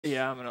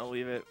Yeah, I'm gonna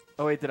leave it.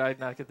 Oh wait, did I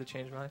not get to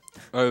change mine?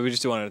 Oh, we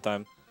just do one at a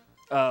time.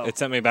 Oh. It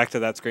sent me back to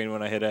that screen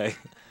when I hit A.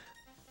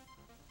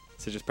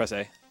 So just press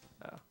A.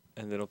 Oh.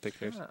 And it'll pick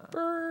yours. Ah.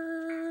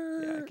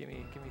 Brrr. Yeah, give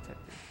me 10.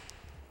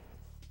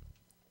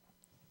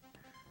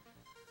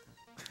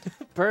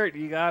 Bert,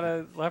 you got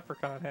a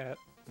leprechaun hat.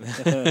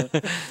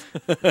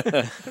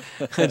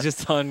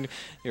 Just on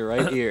your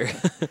right ear.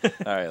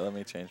 All right, let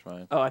me change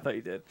mine. Oh, I thought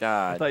you did. I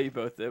God. thought you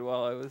both did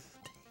while I was.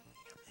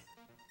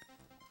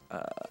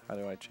 How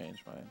do I change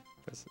mine?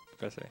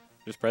 Press A.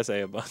 Just press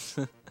A a bunch.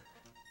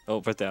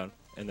 Oh, press down.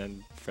 And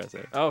then press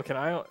A. Oh, can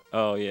I?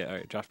 Oh, yeah. All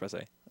right, Josh, press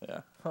A.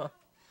 Yeah. Huh.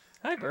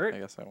 Hi, Bert. I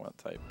guess I want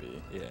type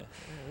B. Yeah. Yeah,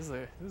 this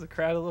is a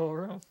crowded little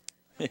room.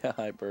 Yeah,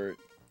 hi, Bert.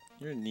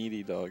 You're a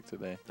needy dog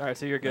today. All right,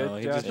 so you're good. No,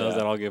 he Josh? just knows Yeah.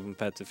 that I'll give him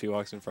pets if he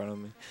walks in front of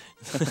me.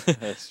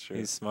 That's true.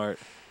 He's smart.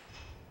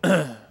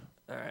 All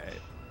right.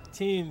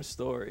 Team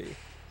story.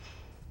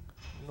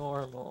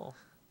 Normal.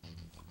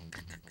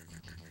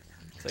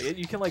 So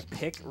you can like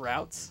pick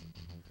routes.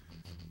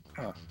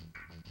 Huh.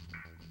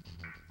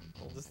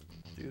 We'll just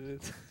do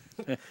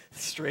this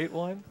straight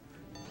one.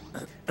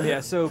 Yeah.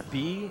 So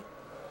B,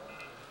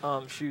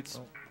 shoots.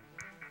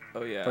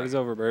 Oh yeah. Party's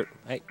over, Bert.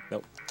 Hey,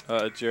 nope.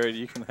 Jared,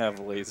 you can have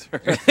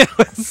laser.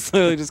 It's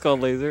literally just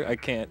called laser. I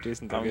can't.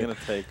 Jason took I'm it. gonna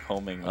take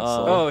homing missile.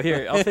 Oh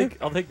here, I'll take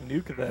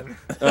nuke then.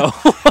 Oh.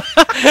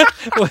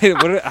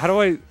 Wait, how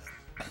do I...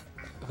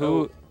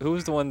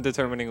 Who's the one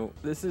determining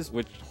This is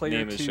which player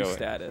name is 2 showing?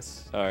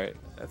 status. All right.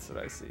 That's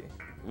what I see.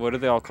 What are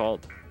they all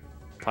called?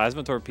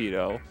 Plasma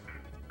torpedo,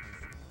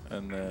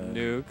 And then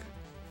nuke,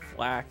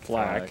 Flak.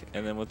 flak,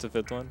 and then what's the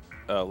fifth one?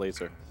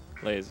 laser.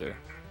 Laser.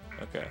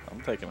 Okay.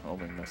 I'm taking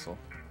homing missile.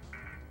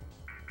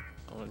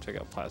 I want to check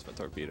out plasma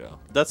torpedo.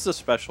 That's the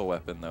special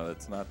weapon, though.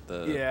 That's not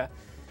the. Yeah.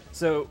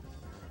 So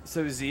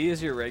Z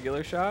is your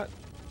regular shot.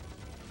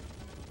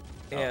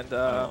 And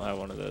I don't have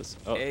one of those.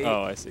 Oh, A-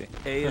 I see.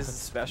 A is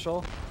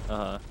special.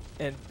 Uh-huh.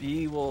 And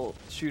B will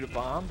shoot a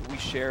bomb. We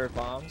share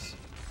bombs.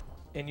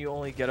 And you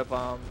only get a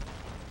bomb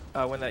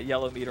when that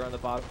yellow meter on the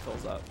bottom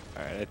fills up.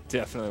 All right. I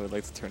definitely would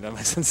like to turn down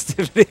my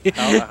sensitivity.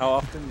 How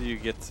often do you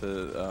get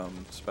to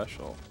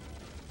special?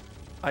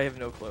 I have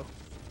no clue.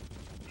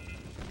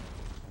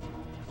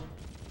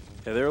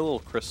 Yeah, there are little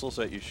crystals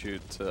that you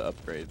shoot to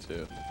upgrade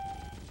too.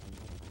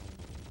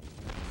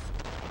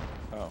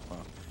 Oh, well.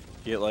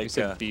 You get like You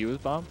said B was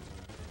bomb?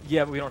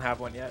 Yeah, but we don't have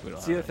one yet. We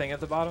don't See the have thing at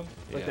the bottom?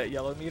 Like Yeah. that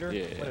yellow meter?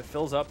 Yeah, When yeah. it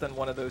fills up, then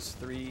one of those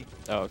 3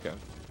 Oh, okay.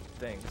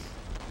 things.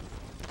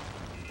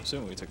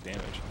 Assuming we took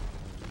damage.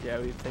 Yeah,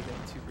 we've taken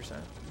 2%.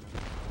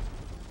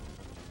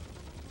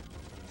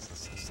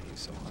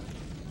 So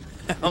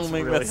high.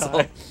 homing really missile.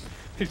 high.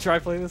 You try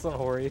playing this on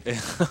Hori?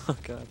 Oh,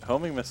 God.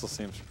 Homing missile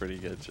seems pretty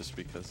good just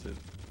because it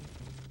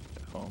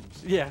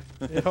homes. Yeah,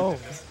 it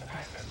homes.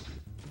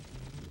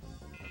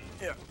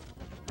 Yeah.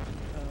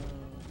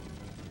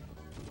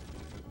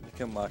 You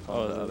can lock on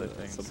Oh, to other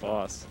that's things. the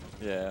boss.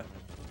 Yeah.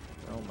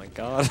 Oh, my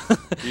God.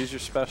 Use your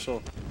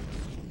special.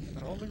 I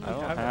don't think we I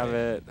don't have any.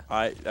 it.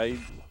 I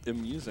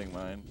am using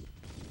mine.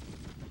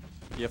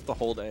 You have to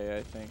hold A,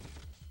 I think.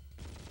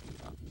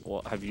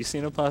 Well, have you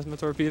seen a plasma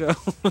torpedo?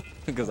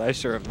 Because I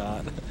sure have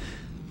not.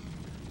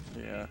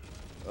 Yeah.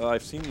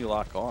 I've seen you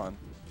lock on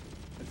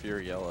if you're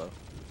yellow.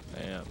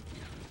 I am.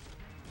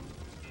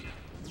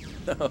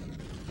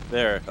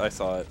 There, I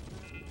saw it.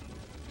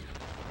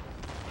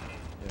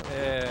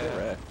 Yeah.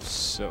 Correct.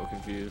 So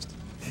confused.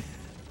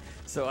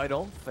 So I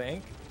don't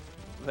think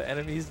the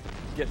enemies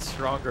get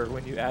stronger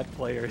when you add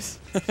players.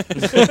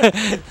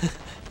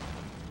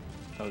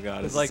 Oh,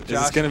 God. It's Is, like is this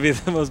Josh- going to be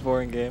the most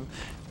boring game?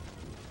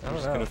 I I'm don't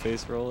just know. going to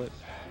face roll it.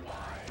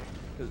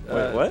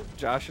 Wait, what?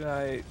 Josh and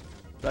I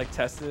like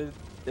tested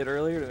it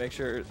earlier to make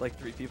sure like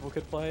 3 people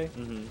could play.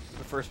 Mm-hmm.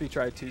 But first we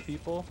tried 2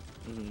 people,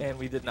 and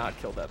we did not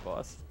kill that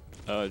boss.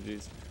 Oh,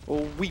 jeez.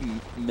 Well, we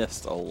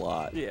missed a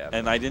lot. Yeah.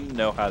 And I didn't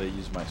know how to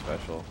use my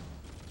special.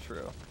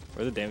 True.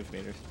 Where are the damage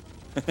meters?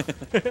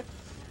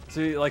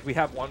 So like we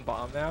have 1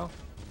 bomb now,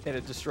 and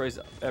it destroys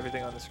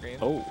everything on the screen.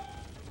 Oh,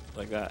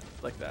 like that.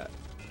 Like that.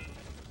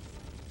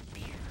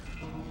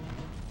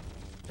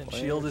 And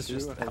Player shield is 2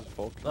 just has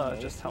Vulcan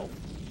just health.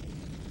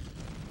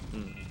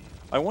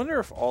 I wonder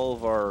if all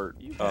of our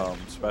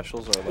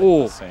specials are like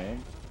Ooh. the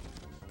same.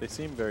 They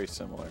seem very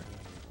similar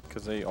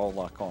because they all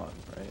lock on,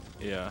 right?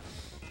 Yeah.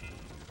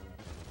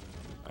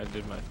 I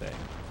did my thing.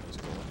 It was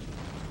cool.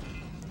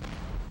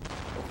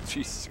 Oh,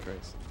 Jesus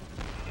Christ.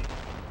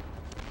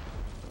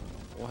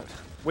 What?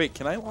 Wait,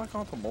 can I lock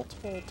onto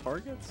multiple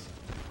targets?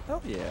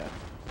 Hell yeah.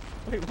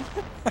 Wait,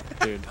 what?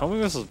 Dude,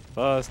 homing missile's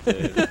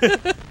busted.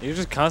 You're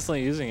just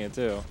constantly using it,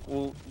 too.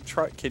 Well,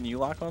 try. Can you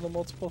lock onto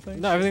multiple things?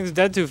 No, everything's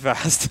dead too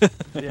fast.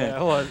 Yeah,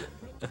 hold on.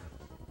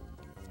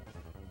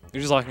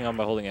 You're just locking on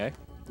by holding A?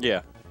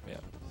 Yeah. Yeah.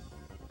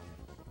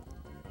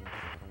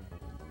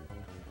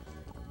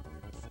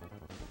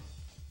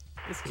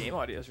 This game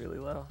audio is really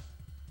low.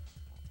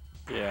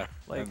 Yeah.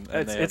 Like and it's they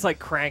it's have, like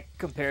crank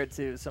compared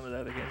to some of the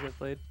other games I've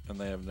played. and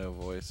they have no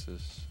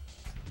voices.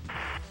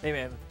 Hey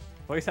man,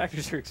 voice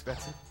actors are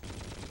expensive.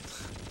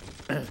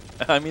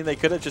 I mean, they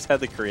could have just had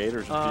the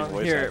creators be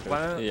voice Here, actors.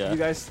 why don't Yeah. you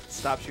guys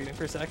stop shooting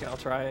for a second? I'll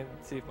try and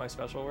see if my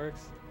special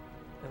works,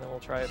 and then we'll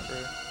try it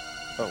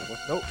for. Oh, what?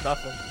 Nope,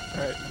 nothing.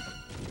 All right,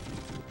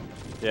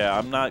 Yeah,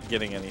 I'm not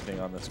getting anything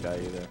on this guy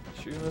either.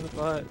 shoot him in the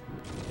butt.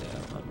 Yeah, I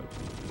don't have it.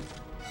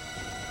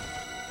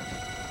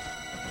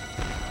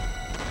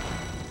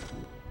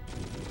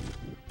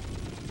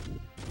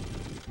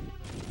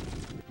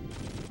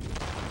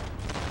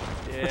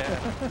 Yeah.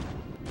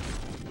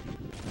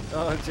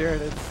 Oh,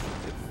 Jared,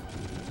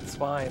 it's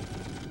fine.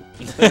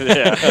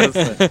 Yeah.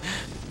 It's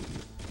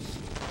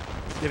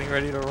getting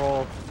ready to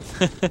roll.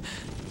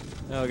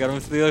 Oh, I got him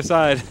to the other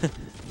side.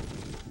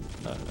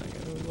 Oh, I got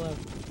him to the left.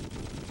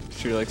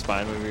 Shoot like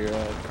spine move your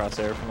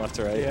crosshair from left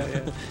to right. Yeah, yeah.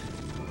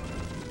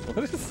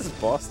 What is this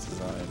boss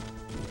design?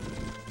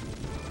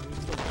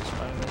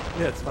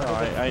 Yeah, it's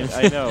fine. No,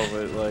 I know,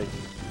 but like,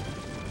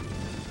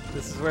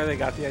 This is where they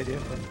got the idea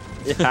from.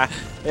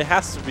 it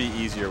has to be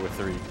easier with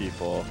 3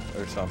 people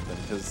or something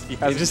because he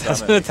He just hasn't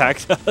hasn't done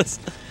attacked us.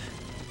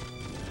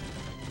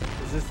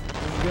 This is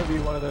gonna be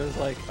one of those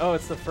like, oh,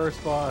 it's the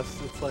first boss.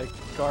 It's like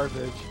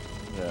garbage,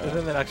 Yeah. and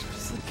then the next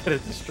one's gonna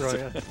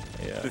destroy us.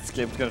 Yeah. This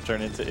game's gonna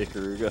turn into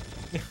Ikaruga.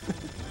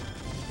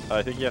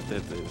 I think you have to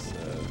hit this.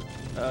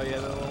 Oh yeah,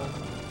 the little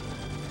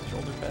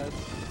shoulder pads.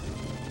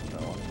 No,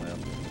 man.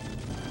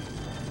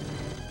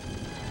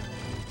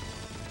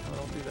 Oh,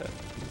 don't do that.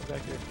 Come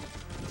back here.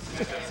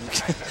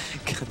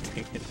 God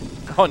dang it.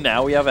 Oh,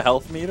 now we have a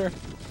health meter?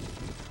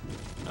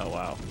 Oh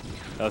wow.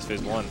 That was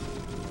phase 1.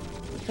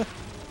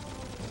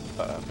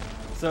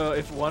 So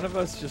if one of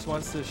us just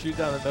wants to shoot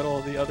down the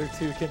middle, the other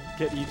 2 can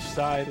get each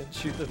side and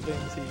shoot the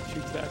things he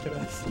shoots back at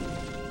us.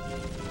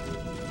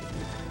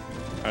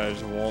 I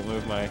just won't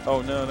move my.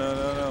 Oh, no, no,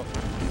 no, no.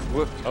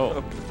 Whoop.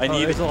 Oh. I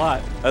need. There's a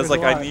lot. I was There's like,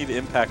 a lot. I need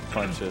impact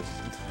punches.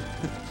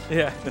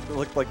 Yeah. It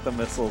looked like the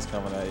missiles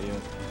coming at you.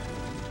 Oh,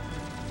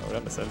 we're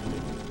down to 70.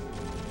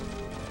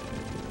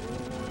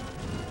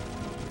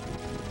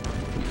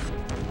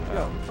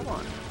 Yo, come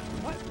on.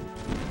 What?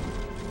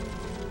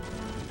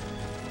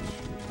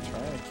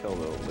 Trying to kill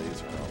the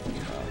laser. Oh my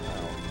god,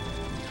 wow.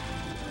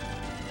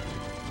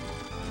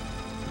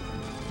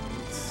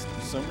 It's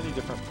so many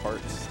different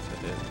parts to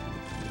hit.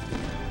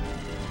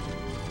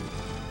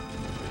 You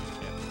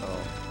can't tell.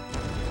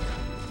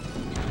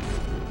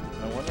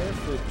 I wonder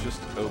if it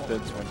just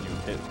opens when you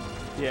hit.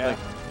 Yeah. Like, I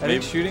maybe-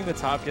 think shooting the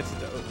top gets it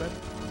to open,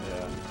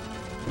 Yeah. It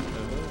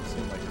doesn't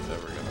seem like it's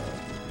ever gonna.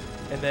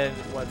 and then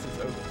once it's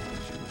open, you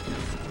shoot.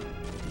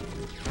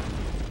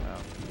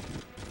 Wow.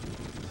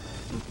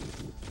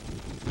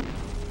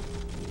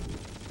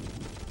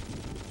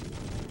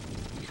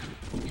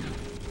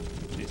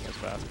 Jeez, that's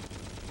fast.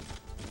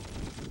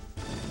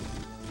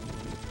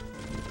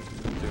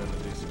 Doing a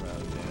decent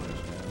amount of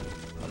damage now.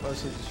 I'm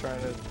mostly just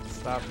trying to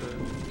stop the.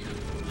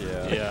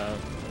 Yeah. Yeah,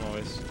 I'm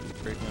always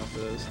breaking out for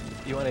those.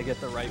 You want to get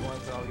the right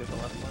ones, and I'll get the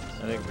left ones.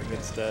 I think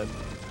it's dead.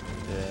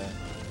 Yeah.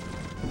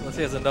 Unless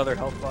he has another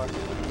health bar.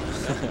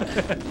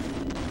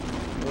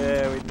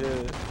 Yeah, we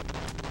did it.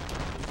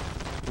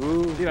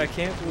 Ooh. Dude, I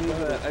can't believe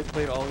that I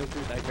played all the way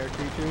through Nightmare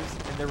Creatures,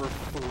 and there were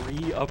 3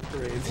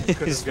 upgrades. You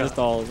could He's have missed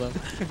all of them.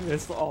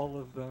 Missed all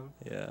of them.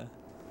 Yeah.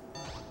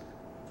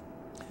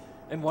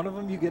 And one of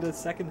them, you get a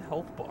second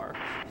health bar.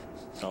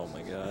 Oh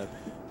my god.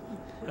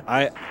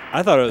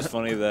 I thought it was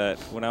funny that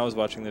when I was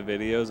watching the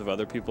videos of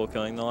other people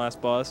killing the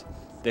last boss,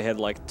 they had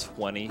like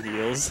 20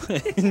 heals,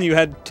 and you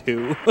had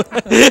 2.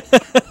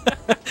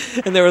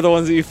 And they were the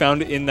ones that you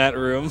found in that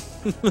room.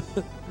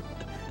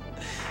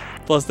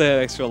 Plus they had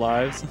extra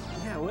lives.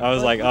 Yeah, what I was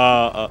the- like,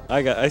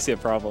 I see a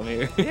problem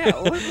here. Yeah,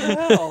 what the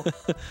hell?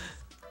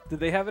 Did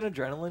they have an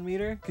adrenaline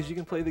meter? Because you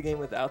can play the game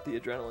without the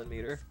adrenaline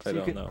meter. I you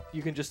don't can, know.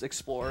 You can just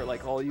explore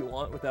like all you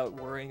want without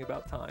worrying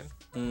about time.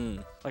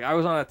 Mm. Like I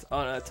was on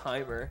a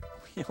timer.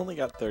 We only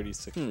got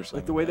 36%.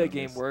 Like the way that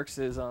game works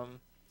is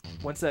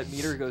once that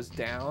meter goes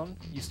down,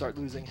 you start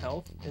losing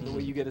health, and the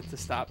way you get it to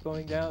stop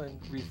going down and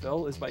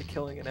refill is by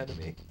killing an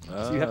enemy.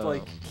 So you have to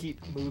like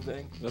keep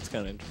moving. That's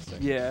kind of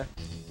interesting. Yeah.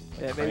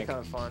 Yeah, it made it Crank. kind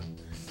of fun.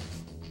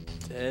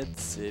 Dead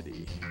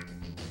City.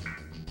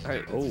 All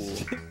right. Oh.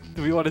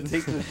 Do we want to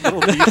take this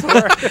little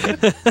detour?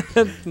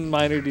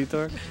 Minor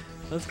detour.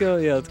 Let's go.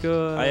 Yeah, let's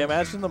go. I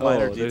imagine the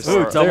minor there's-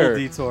 detour. Ooh, double there-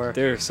 detour.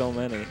 There are so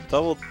many.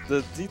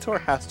 The detour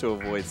has to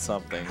avoid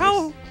something.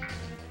 How?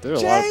 There are a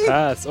lot Jay! of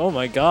paths. Oh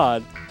my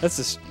god. That's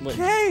just.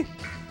 Okay.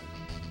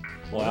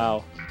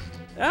 Wow.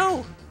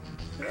 Ow.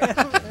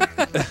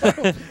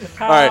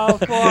 How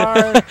Alright.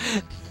 far?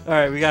 All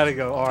right, we gotta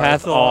go. R. Path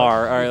It's the last-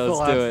 R. All right, it's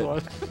the let's do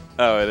last it. one.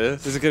 Oh, it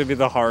is? This is gonna be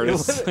the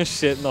hardest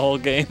shit in the whole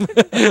game.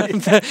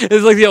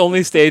 It's like the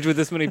only stage with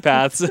this many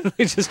paths, and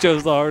we just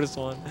chose the hardest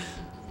one.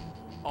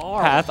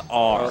 R. Path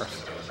R.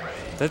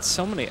 That's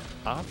so many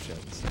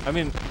options. I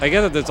mean, I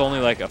get that there's only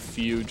like a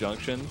few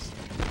junctions.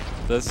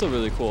 But that's still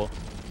really cool.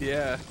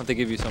 Yeah. But they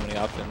give you so many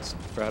options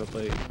for how to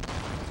play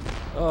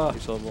Ugh.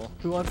 each level.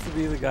 Who wants to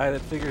be the guy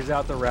that figures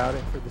out the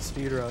routing for the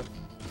speed run?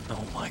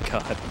 Oh my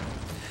god.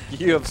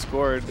 You have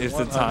scored. It's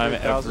the time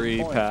 100,000 every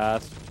points.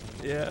 path.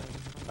 Yeah.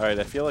 Alright,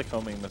 I feel like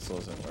homing missile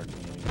isn't working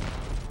anymore.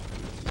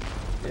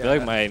 I feel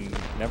like mine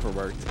never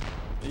worked.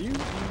 You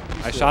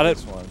I shot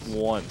it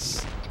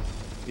once.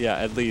 Yeah,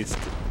 at least.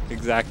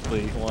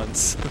 Exactly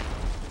once.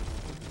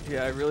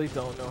 Yeah, I really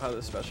don't know how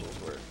the specials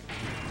work.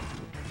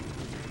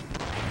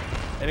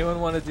 Anyone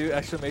want to do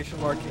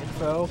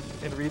 !info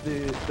and read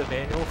the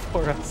manual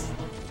for us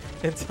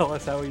and tell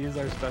us how we use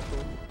our special?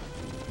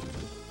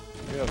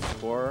 You have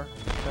score.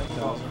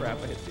 Oh crap,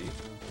 I hit B.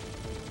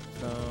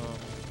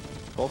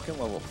 Vulcan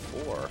level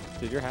 4.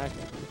 Dude, you're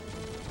hacking.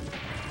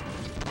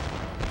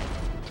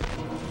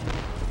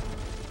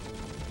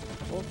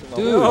 Vulcan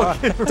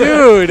level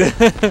Dude!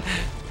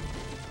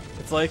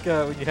 It's like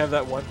when you have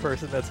that one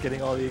person that's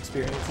getting all the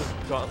experience in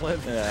Gauntlet.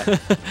 Yeah.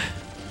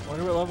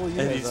 Wonder what level you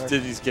And guys are.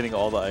 he's getting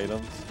all the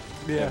items.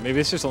 Yeah. Maybe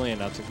it's just only a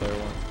multiplayer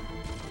one.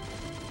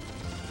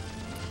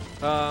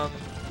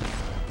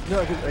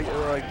 No, cause, like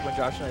when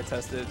Josh and I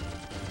tested,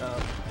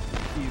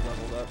 he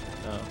leveled up.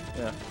 Oh.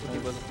 Yeah. When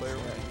he wasn't player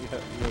one. You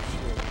have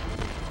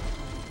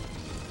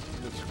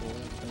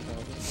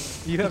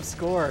score. You have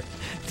score.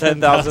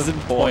 10,000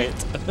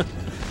 point.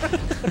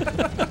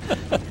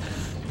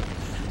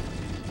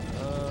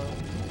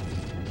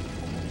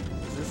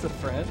 Is this a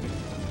friend?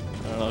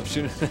 I don't know, I'm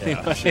shooting Yeah,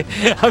 anyway.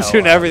 I'm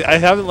shooting everything. I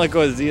haven't let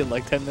go of Z in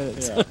like 10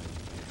 minutes. Yeah.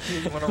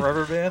 You want a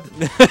rubber band?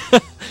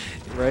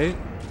 Right?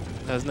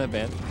 Hasn't that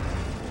banned?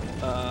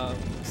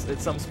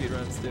 It's some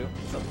speedruns do,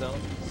 some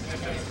don't.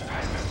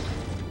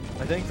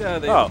 I think they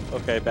Oh,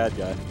 okay, bad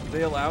guy.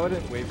 they allow it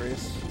in wave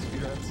race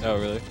speedruns. Oh,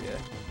 really? Yeah.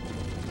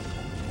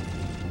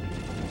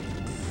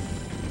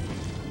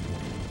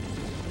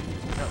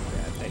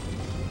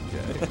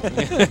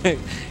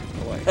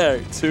 Oh, wait.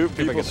 Hey, two back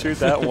people in shoot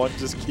there. that, one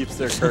just keeps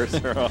their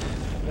cursor on.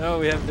 No,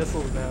 we have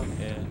missiles now.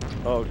 Yeah.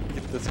 Oh,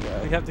 get this We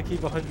guy. have to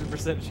keep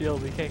 100%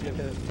 shield. We can't get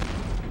hit.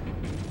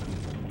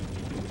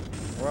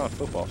 We're on a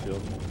football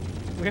field.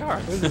 We are.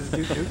 What is this,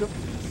 Duke Nukem?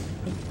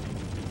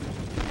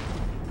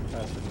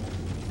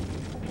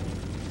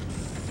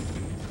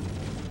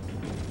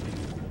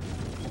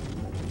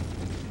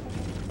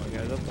 Oh,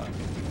 guys, up top.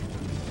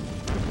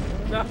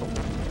 No.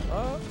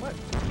 What?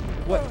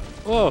 What?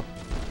 Whoa!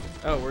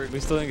 Oh, We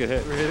still didn't get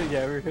hit. we're hitting.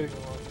 Yeah, we're hitting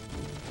them all.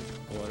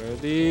 What are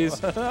these?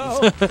 What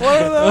are those?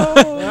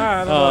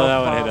 Ah, I don't Oh, know, that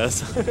one hit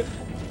bombs. us.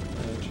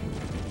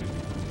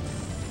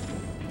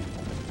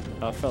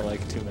 That felt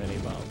like too many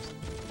bombs.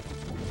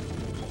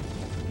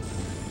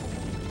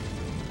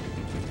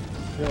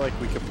 I feel like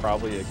we could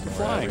probably ignore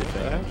Flying,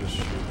 everything what the and just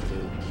shoot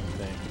the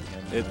thing.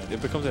 And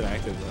It becomes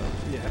inactive though.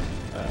 Yeah.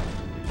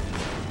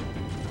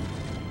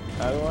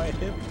 how do I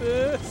hit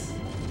this?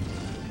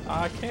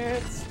 I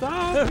can't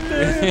stop You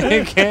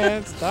it.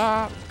 can't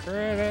stop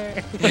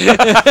critic.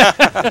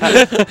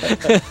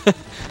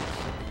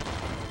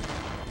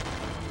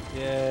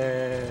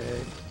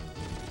 Yay.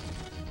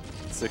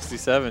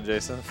 67,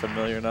 Jason.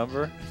 Familiar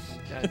number.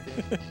 God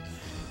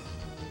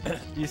damn.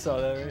 You saw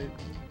that, right?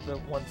 The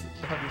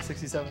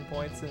 167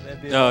 points in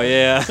NBA. Oh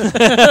yeah,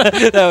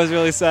 that was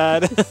really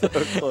sad. So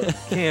close.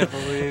 Can't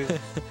believe.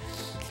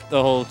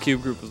 The whole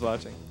cube group was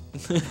watching.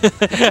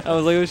 I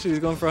was like, oh shit, he's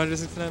going for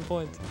 169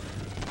 points.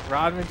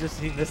 Rodman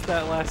he missed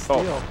that last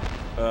steal.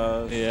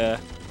 Yeah.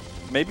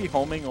 Maybe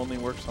homing only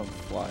works on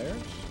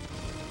flyers.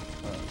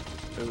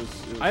 It was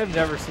I have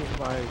never seen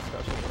my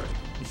special work.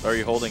 Are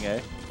you holding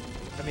A?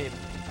 I mean,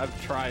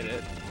 I've tried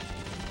it.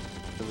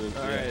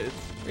 Alright,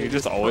 Are you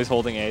just always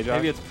holding A, Josh?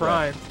 maybe it's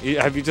prime.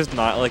 Have you just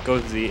not let go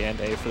of Z and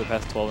A for the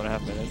past 12 and a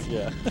half minutes?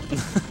 Yeah.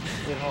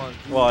 Wait, hold on.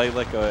 Well, I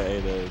let go of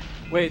A to.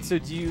 Wait, so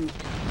do you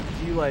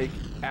like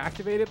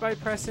activate it by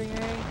pressing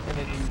A and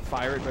then you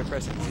fire it by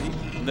pressing Z?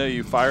 No,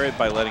 you fire it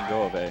by letting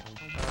go of A.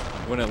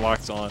 When it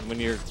locks on, when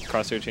your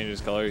crosshair changes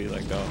color, you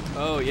let go.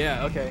 Oh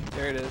yeah, okay,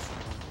 there it is.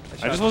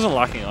 I just wasn't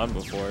locking on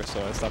before,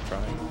 so I stopped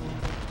trying.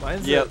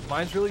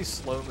 Mine's really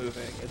slow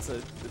moving. It's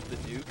the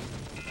nuke.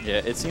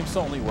 Yeah, it seems to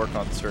only work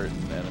on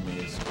certain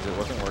enemies because it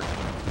wasn't working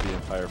the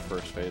entire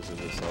first phase of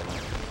this level.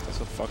 It's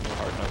so fucking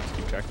hard not to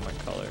keep track of my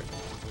color.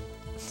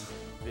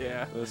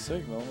 Yeah. The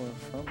signal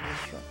from the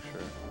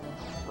structure.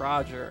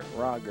 Roger.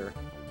 Roger.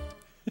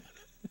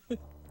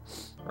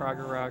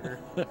 Roger.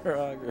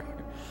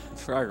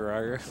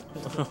 Roger.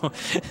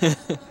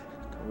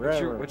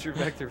 Roger. What's your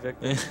vector,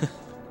 Victor?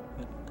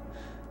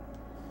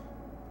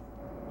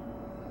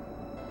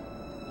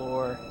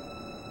 Lore.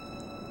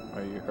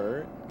 Are you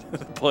hurt?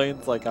 The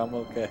plane's like, I'm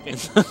okay.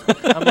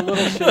 I'm a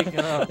little shaken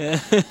up.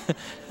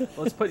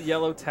 Let's put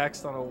yellow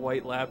text on a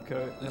white lab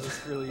coat.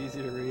 That's really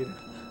easy to read.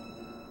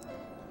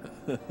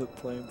 The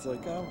plane's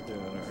like, I'm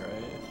doing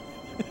alright.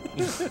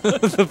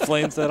 The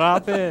plane said,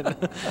 hop in.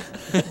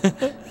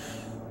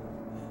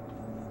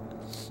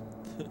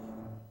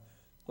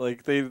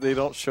 Like, they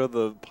don't show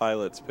the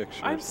pilot's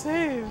picture. I'm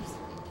saved.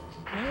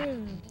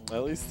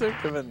 At least they're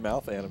giving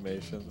mouth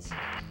animations.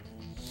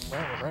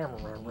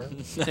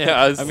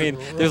 Yeah, I mean,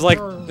 there's like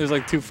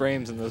 2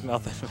 frames in those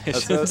mouth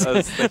animations. I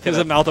was thinking There's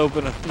a mouth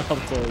open and a mouth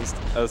closed.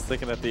 I was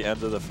thinking at the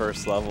end of the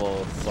first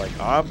level, it's like,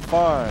 I'm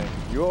fine.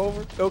 You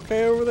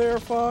okay over there,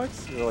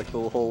 Fox? You know, like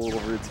the whole little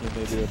routine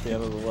they do at the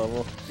end of the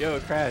level. Yo,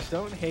 Crash,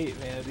 don't hate,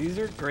 man. These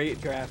are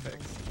great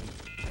graphics.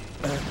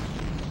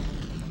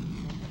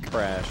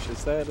 Crash.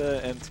 Is that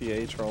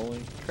NTA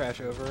trolling? Crash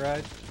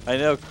Override. I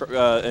know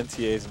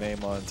NTA's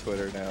name on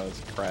Twitter now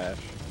is Crash.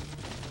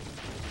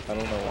 I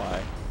don't know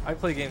why. I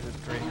play games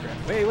with great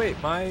crash. Wait,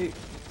 my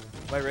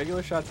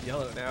regular shot's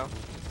yellow now.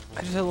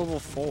 I just had level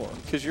 4.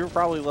 Because you're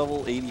probably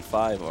level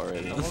 85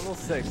 already. I'm level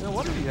 6. No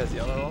wonder you guys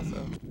yellow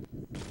also.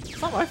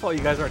 It's not my fault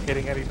you guys aren't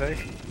hitting anything.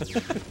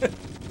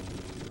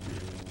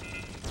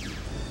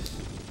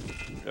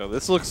 Yo,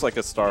 this looks like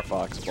a Star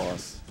Fox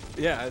boss.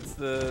 Yeah, it's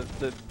the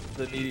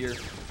meteor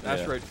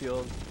asteroid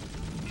field.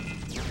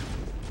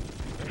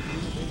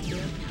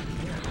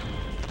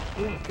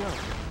 Oh god.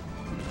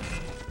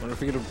 Wonder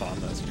if we could have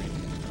bombed that screen.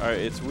 Alright,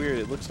 it's weird.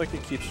 It looks like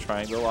it keeps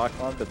trying to lock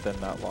on, but then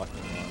not locking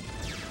on.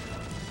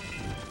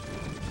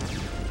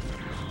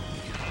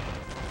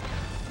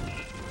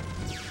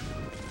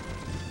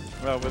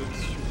 No, but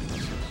it's shooting.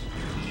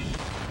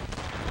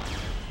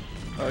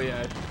 Oh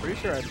yeah, I'm pretty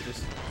sure I'm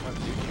just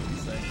undoing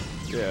these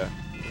things. Yeah.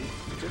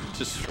 You could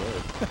destroy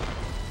it.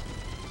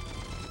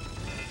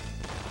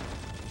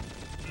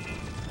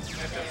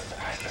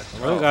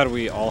 I'm really glad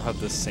we all have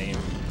the same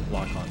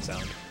lock-on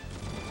sound.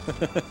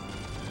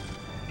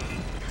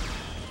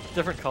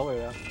 Different color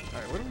though.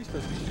 Alright, what are we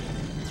supposed to be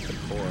shooting?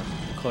 4.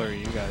 What color are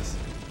you guys?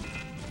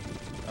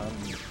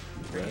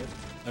 Red?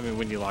 I mean,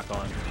 when you lock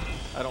on.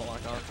 I don't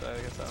lock on, so I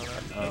guess I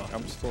don't know.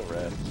 I'm still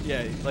red.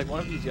 Yeah, like one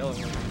of these yellow,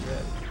 one of these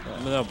red.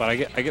 No, but I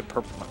get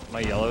purple. My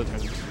yellow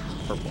turns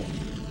purple.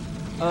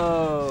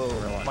 Oh,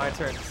 my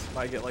turns.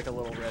 I get like a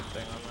little red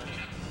thing on mine.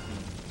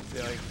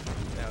 See, like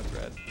now it's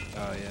red.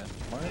 Oh yeah.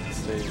 Mine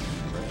stays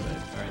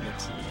red. Alright,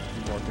 that's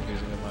more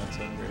confusing than mine,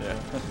 so I'm great. Yeah.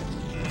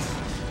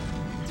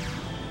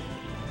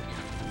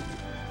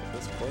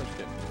 This core's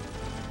getting...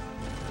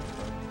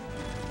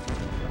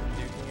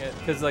 Duking it,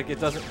 because like it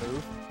doesn't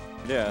move.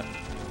 Yeah.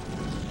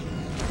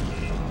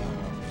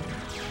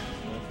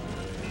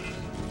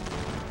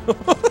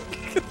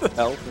 Look at the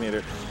health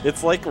meter.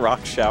 It's like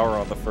Rock Shower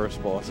on the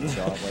first boss of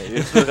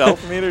Gauntlet. The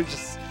health meter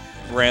just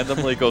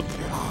randomly goes...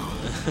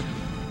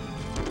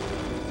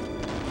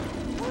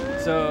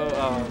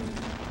 So,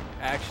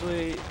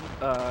 actually,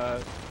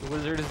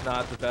 Wizard is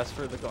not the best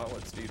for the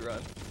Gauntlet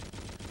speedrun.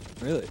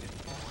 Really?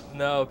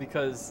 No,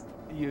 because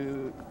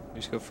you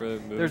just go for the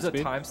move there's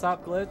speed? a time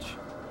stop glitch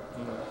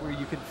where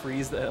you can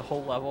freeze the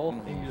whole level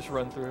and you just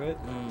run through it.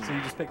 So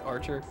you just pick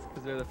Archer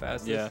because they're the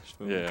fastest. Yeah. Just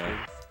move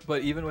Yeah.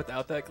 But even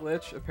without that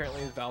glitch,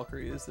 apparently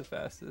Valkyrie is the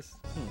fastest.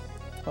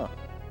 Huh.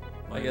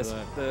 I guess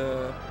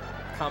the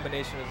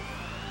combination of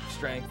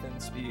strength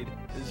and speed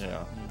is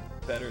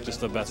better.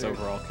 Just the than best Wizard.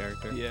 overall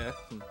character. Yeah.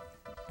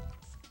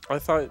 I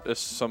thought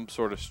some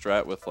sort of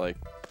strat with like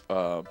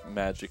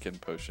magic and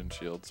potion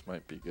shields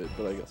might be good,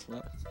 but I guess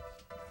not.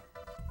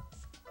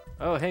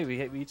 Oh, hey,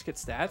 we each get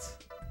stats.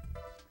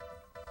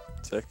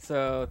 Sick.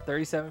 So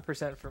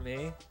 37% for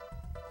me.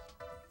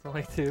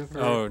 22 for.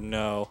 Oh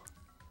no.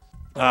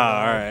 Oh,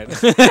 Ah, no. all right.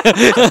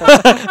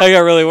 I got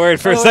really worried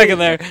for a second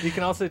there. You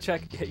can also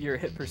check your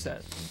hit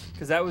percent,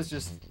 because that was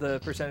just the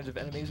percentage of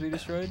enemies we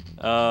destroyed.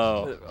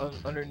 Oh.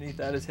 Underneath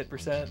that is hit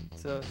percent.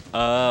 So.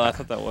 Oh, I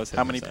thought that was hit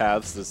How many percent.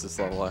 paths does this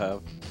level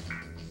have?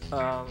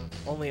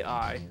 Only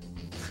I.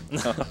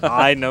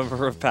 I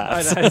number of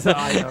paths. It's an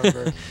I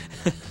number.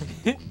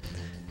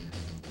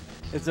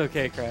 It's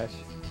okay, Crash.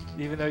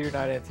 Even though you're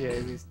not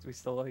NTA, we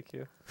still like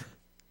you.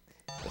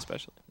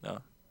 Especially. No.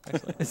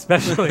 Actually.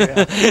 Especially now.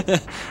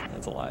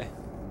 That's a lie.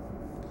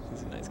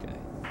 He's a nice guy.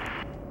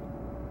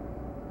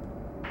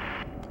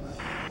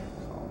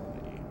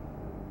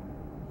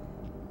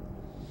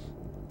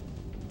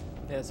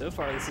 Yeah, so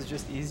far this is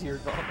just easier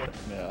Gauntlet.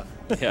 Yeah.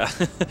 Yeah.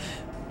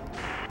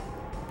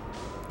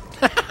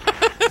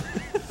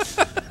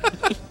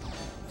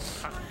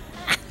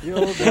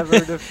 You'll never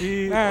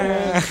defeat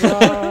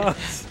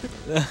Xbox.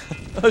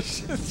 Oh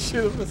shit,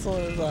 shoot a missile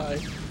in his eye.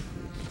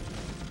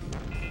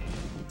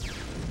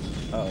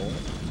 Oh.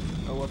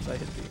 Oh, whoops, I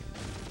hit B.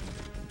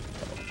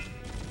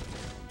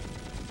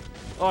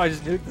 Oh, I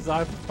just nuked his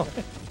eyeball.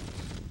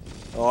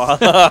 Oh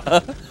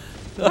god.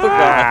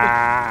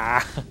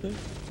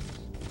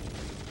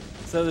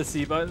 So the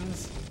C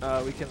buttons,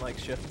 we can like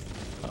shift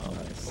Oh,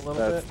 a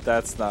little bit.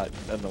 That's not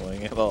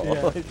annoying at all.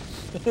 Yeah.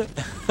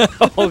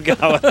 Oh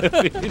god, what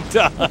have you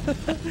done?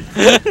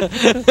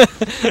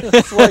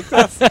 It's like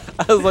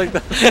I was like,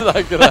 that's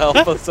not gonna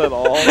help us at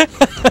all.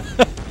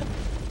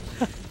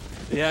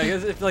 Yeah, I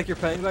guess if like you're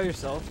playing by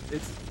yourself,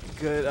 it's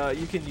good.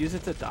 You can use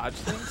it to dodge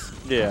things.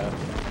 Yeah.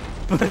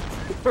 But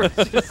we're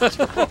just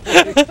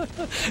trolling.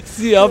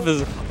 C up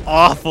is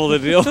awful to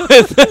deal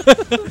with.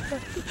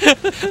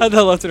 I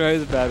thought left and right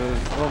is bad.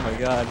 Oh my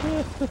god.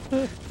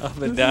 Up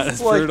and down This is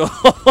is like- brutal.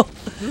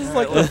 This is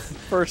like the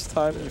first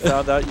time you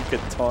found out you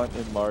could taunt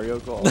in Mario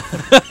Golf.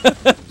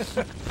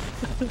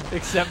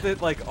 Except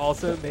it like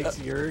also makes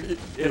it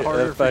It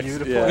harder for you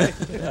to play.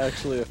 It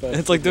actually affects.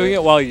 It's like doing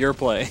it while you're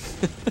playing.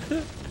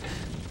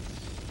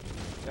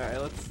 All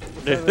right, let's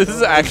Yeah, have a this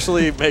is no-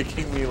 actually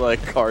making me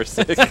like car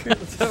sick.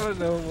 Let's have a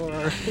no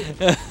more.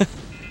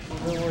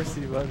 No more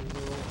C buttons.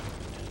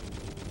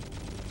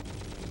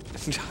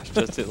 Josh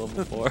just hit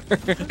level 4.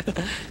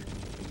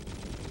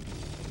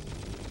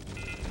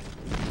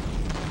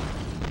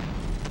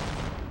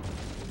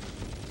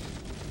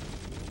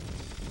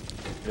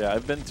 Yeah,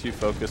 I've been too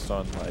focused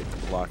on like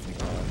locking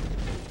on.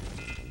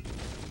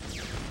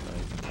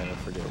 I kind of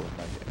forget what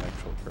my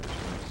actual cursor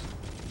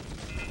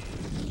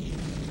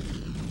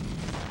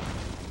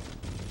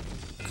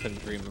is.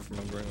 Couldn't dream of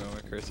remembering what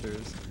my cursor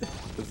is.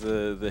 Because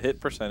the hit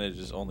percentage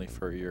is only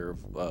for your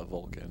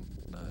Vulcan,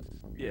 not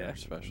your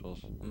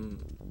specials.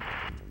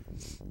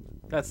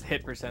 That's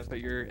hit percent, but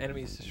your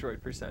enemies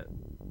destroyed percent.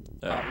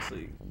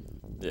 Obviously.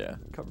 Yeah.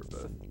 Cover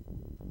both.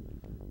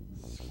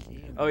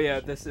 Oh yeah,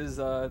 this is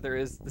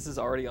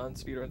already on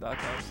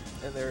speedrun.com,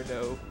 and there are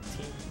no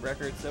team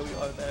records that we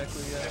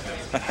automatically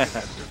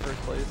after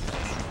first place.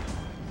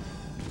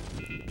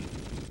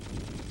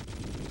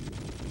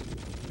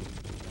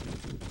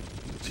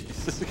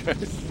 Jesus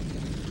Christ.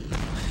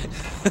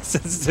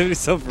 Sensitivity's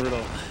so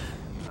brutal.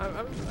 I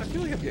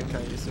feel like I'm getting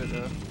kind of used to it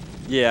though.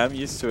 Yeah, I'm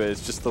used to it.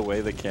 It's just the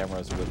way the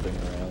camera's whipping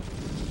around.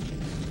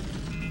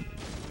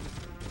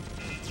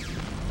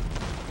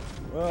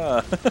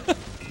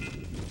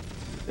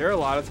 There are a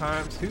lot of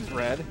times. Who's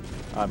red?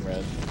 I'm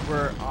red.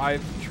 Where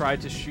I've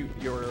tried to shoot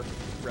your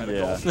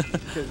reticle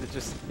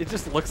because it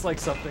just looks like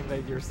something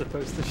that you're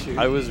supposed to shoot.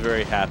 I was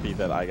very happy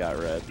that I got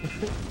red.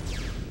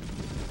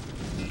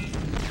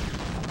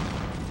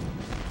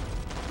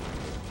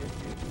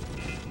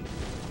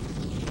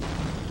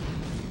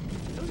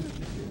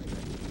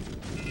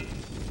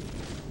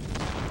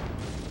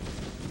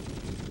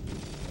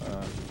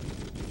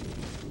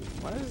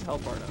 Why does his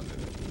health bar not move?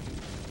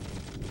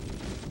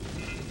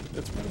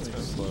 It's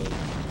moving slow.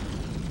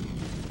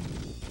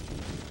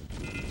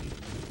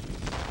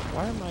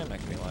 Why are mine not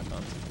getting locked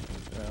on?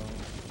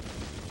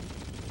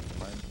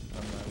 Fine.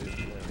 I'm not even.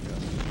 There we go.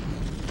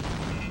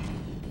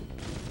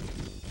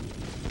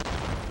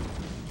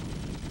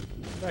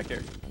 Back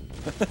here.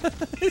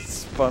 It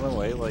spun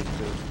away like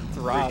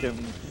the Rob. freaking.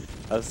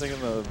 I was thinking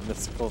the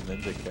mystical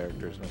ninja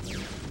characters when they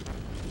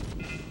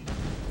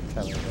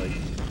kind of like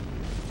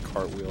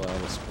cartwheel out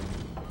of the screen.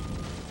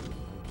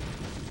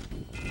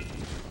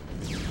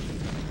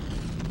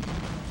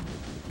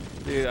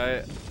 Dude,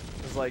 I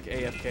was like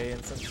AFK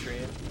in some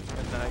stream,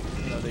 and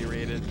they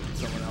raided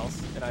someone else,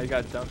 and I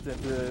got dumped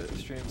into the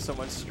stream.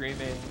 Someone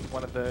streaming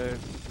one of the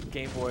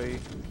Game Boy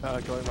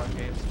Going On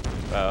games.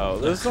 Oh,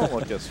 those don't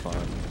look as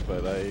fun,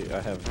 but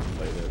I haven't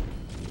played it.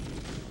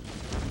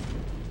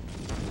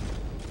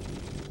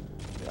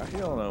 Yeah, I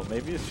don't know.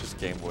 Maybe it's just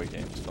Game Boy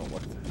games don't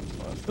look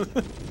that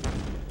fun.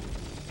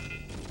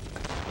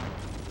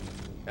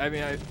 I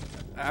mean,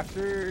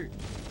 after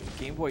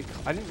Game Boy,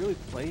 I didn't really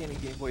play any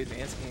Game Boy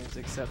Advance games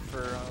except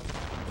for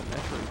the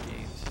Metroid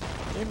games.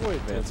 Game Boy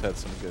Advance had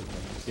some good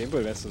ones. Game Boy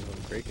Advance was one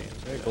of the great games,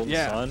 right? Golden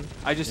Yeah. Sun.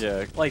 I just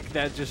like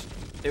that.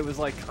 It was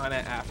like kind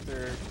of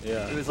after.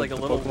 Yeah. It was like the a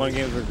little. Pokemon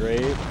games were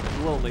great. A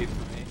little late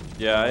for me.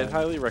 Yeah, I'd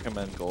highly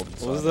recommend Golden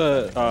Sun. What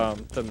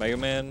was the Mega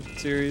Man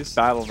series?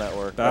 Battle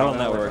Network. Battle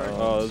Network.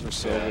 Oh, those were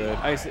so good.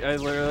 I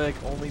literally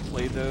like only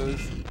played those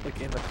like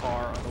in the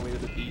car on the way to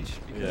the beach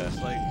because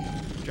like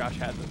Josh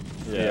had them.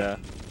 Yeah.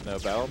 No,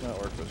 Battle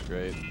Network was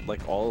great.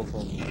 Like all of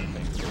them, I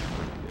think, were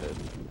pretty good.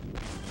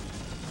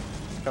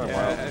 Kind of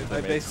wild.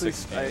 I basically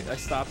I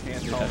stopped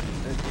handheld at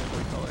Game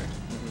Boy Color.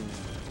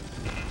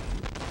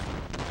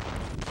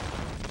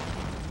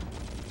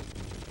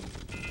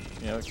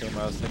 You know what game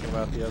I was thinking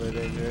about the other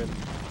day, Jared?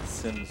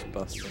 Sims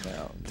busting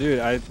out. Dude,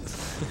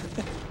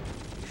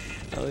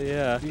 hell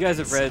yeah. You guys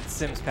have read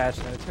Sims patch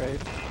notes, right?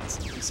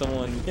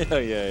 Someone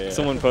yeah.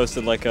 Someone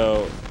posted like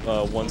a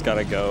one's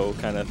gotta go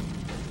kind of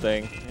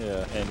thing.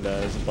 Yeah. And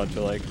there's a bunch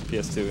of like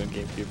PS2 and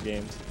GameCube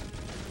games.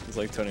 It's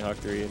like Tony Hawk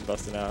 3 and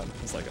busting out.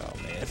 It's like, oh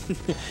man.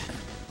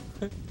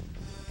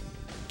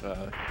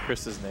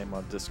 Chris's name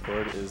on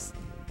Discord is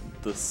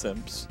the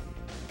Simps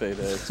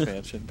beta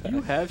expansion pack.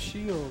 You have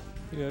Shield.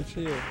 Yeah,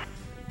 chill.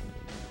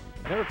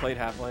 I never played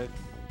Half-Life,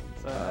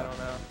 so I don't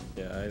know.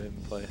 Yeah, I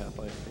didn't play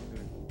Half-Life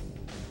either.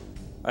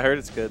 I heard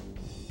it's good.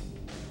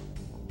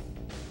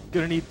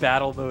 Gonna need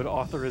battle mode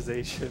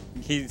authorization.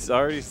 He's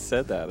already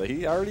said that.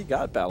 He already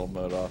got battle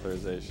mode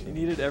authorization. You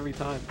need it every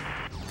time.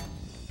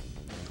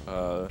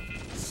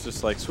 It's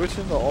just like switch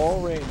into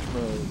all range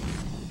mode.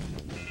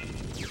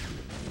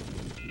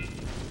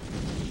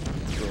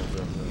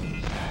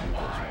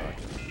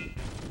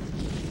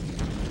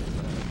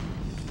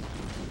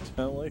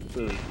 I don't like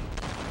the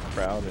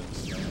crowd in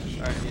Smash.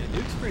 Alright, yeah,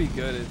 Nuke's pretty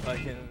good if I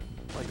can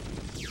like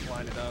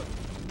line it up.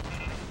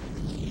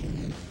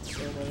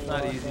 It's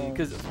not easy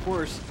because of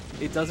course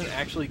it doesn't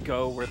actually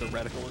go where the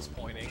reticle is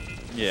pointing.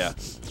 Yeah.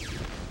 It's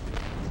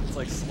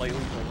like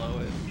slightly below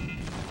it.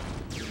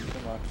 You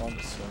can lock on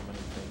to so many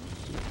things.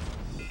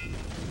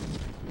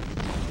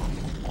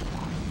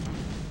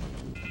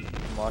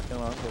 I'm locking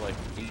on to like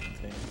 8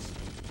 things.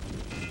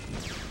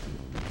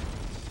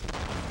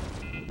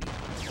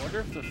 I wonder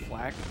if the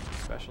flak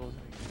special is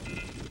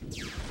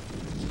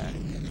any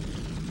good.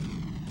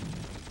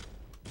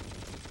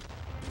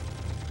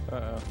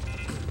 Uh-oh.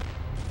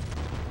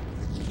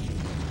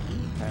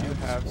 You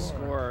have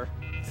score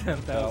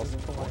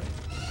 10,000 points.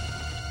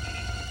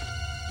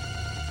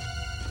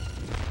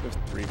 There's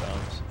 3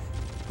 bombs.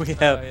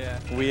 yeah.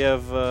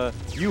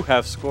 You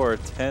have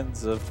scored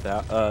tens of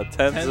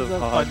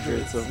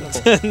hundreds of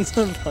Tens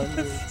of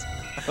hundreds.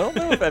 I don't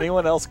know if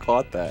anyone else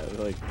caught that.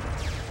 Like,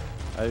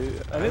 I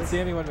didn't see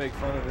anyone make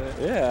fun of it.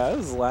 Yeah, I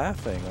was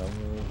laughing.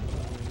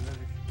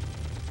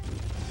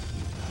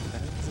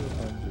 Tens of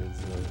hundreds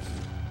of.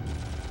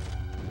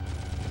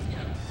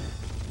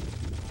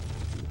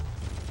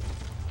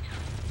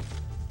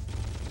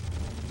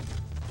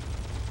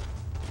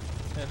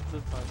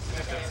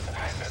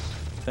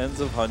 Tens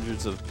of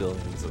hundreds of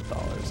billions of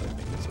dollars, I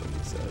think is what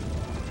he said.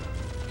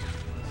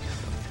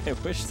 I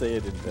wish they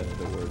had invented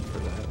a word for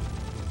that.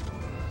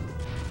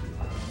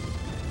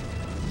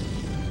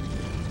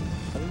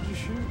 How did you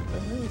shoot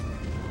at me?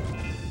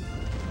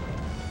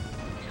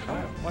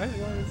 Why is it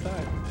going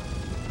inside?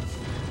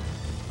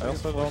 I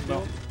also don't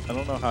know. I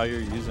don't know how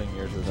you're using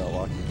yours without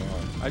locking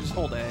on. I just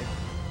hold A.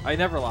 I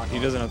never lock on. He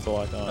doesn't have to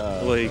lock on.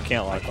 Well, he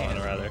can't lock on,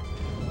 rather.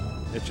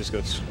 It just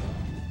goes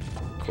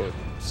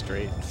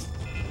straight.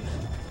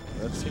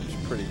 That seems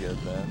pretty good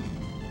then.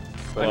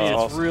 But I mean,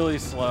 it's really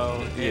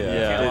slow. Yeah, you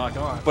can't lock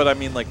on. But I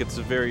mean, like, it's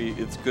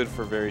good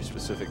for very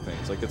specific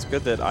things. Like, it's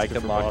good that I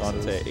can lock on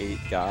to 8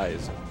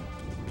 guys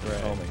and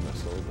homing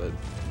missile, but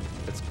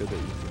it's good that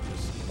you can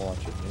just launch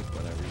a nuke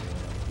whenever you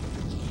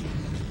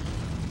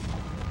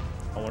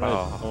want.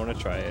 I want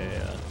to try a.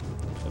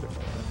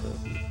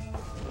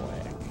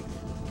 Whack.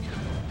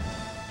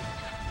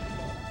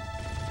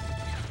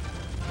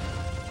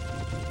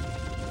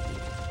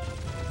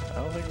 I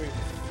don't think we've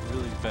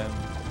really been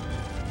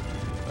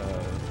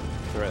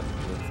threatened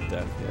with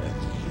death yet.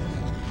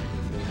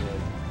 Feels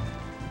like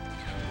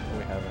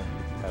we haven't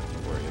had to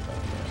worry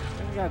about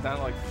that. We got down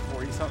to like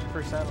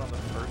 40-something% on the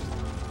first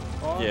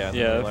boss. Yeah,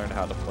 yeah. We learned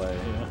how to play.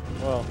 Yeah.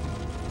 Well,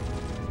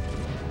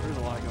 There's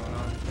a lot going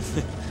on.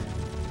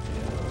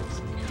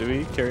 do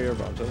we carry our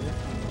bombs over?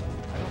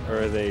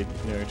 Or are they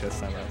nearing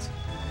chest timeouts?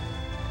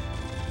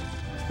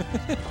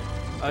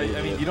 I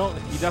mean, you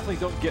definitely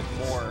don't get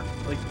more.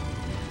 Like,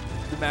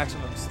 the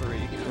maximum's 3.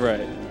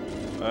 Right.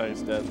 Oh,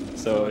 he's dead.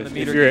 So when if the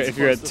meter you're gets at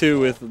close to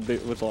 2 full-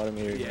 with a lot of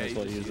meter, you Yeah, might as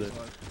well just use it.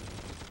 one.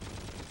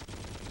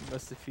 You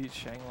must defeat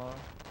Shanglong.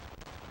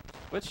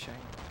 What's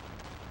Shanglong?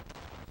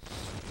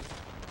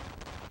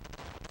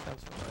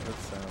 Sounds familiar. That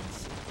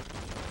sounds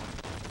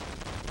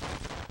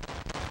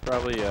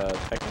probably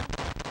Tekken.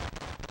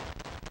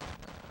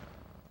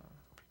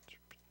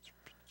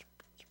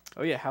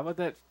 Oh yeah, how about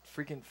that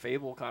freaking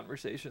Fable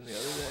conversation the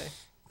other day?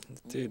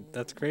 Dude,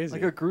 that's crazy.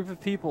 Like a group of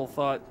people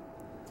thought,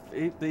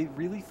 they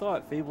really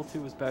thought Fable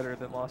 2 was better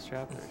than Lost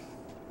Chapters.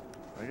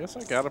 I guess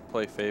I gotta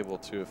play Fable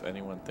 2 if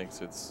anyone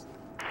thinks it's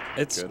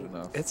good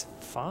enough. It's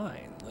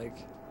fine. Like,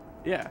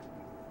 Yeah.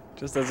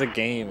 just as a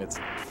game, it's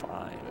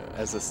fine.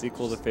 As a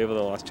sequel to Fable: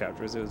 The Lost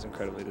Chapters, it was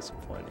incredibly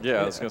disappointing.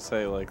 Yeah, I was gonna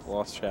say, like,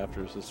 Lost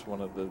Chapters is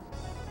one of the.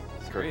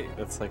 It's great.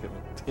 It's like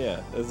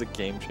it's a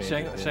game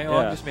changer.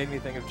 Shanglong Yeah. just made me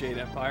think of Jade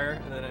Empire,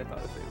 and then I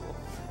thought of Fable.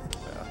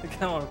 Yeah. I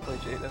kind of want to play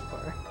Jade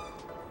Empire.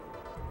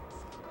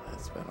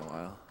 It's been a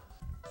while.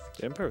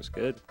 The Empire was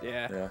good.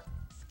 Yeah. Yeah.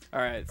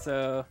 Alright,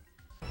 so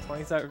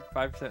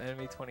 25%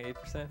 enemy,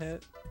 28%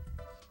 hit.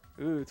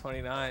 Ooh,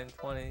 29,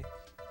 20,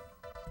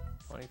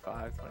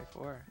 25,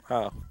 24.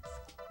 Wow.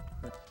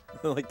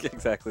 Like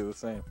exactly the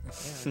same.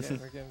 Yeah,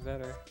 we're getting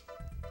better.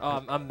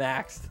 Oh, I'm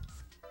maxed.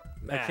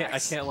 I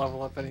can't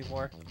level up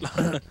anymore.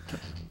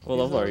 What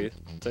level are you?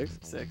 6?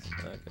 6.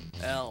 Okay.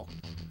 L.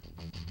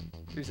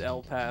 There's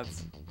L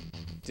paths.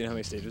 Do you know how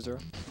many stages there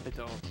are? I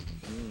don't.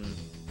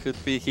 Could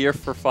be here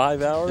for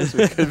 5 hours.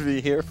 We could be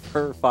here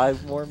for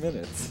 5 more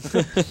minutes.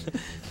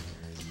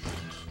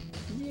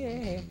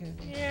 Yeah.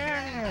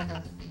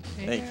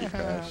 Thank you,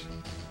 Crash.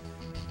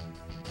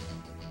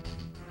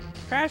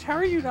 Crash, how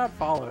are you not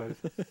followed?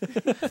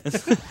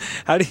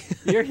 How do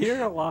you? You're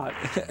here a lot.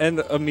 And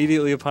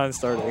immediately upon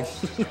starting,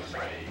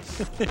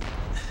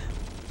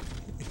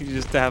 you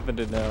just happen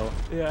to know.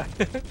 Yeah.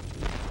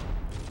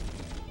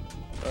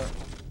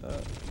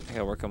 I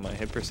gotta work on my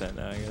hit percent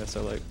now. I guess I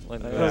like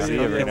Oh, see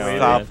yeah, every now and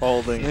Stop then.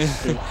 holding.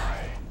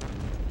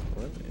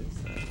 What is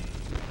that?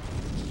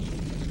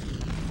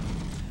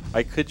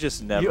 I could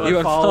just never. You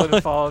unfollowed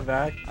and followed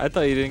back. I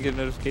thought you didn't get a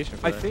notification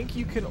for I that. think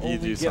you can You only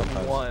do get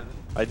sometimes. 1.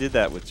 I did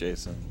that with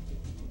Jason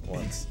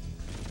once.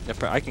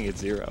 I can get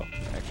 0,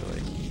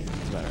 actually.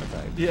 As a matter of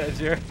fact. Yeah,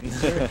 Jared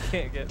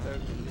can't get those.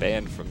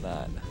 Banned from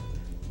that.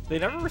 They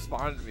never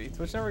responded to me.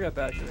 Twitch never got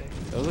back to me.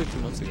 That was like 2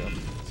 months ago.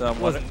 So I'm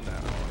Wasn't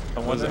wondering. that It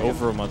was wondering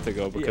over a month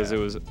ago because Yeah.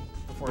 it was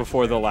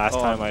before the last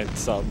Oh, time I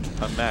subbed.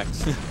 I'm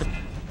maxed.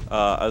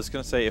 I was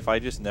gonna say if I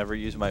just never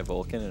use my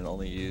Vulcan and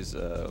only use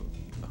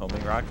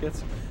homing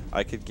rockets,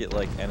 I could get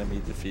like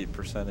enemy defeat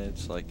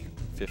percentage like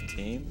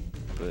 15,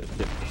 but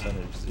hit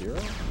percentage 0 or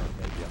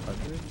maybe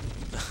 100.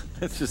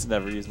 It's just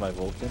never use my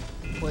Vulcan.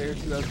 Player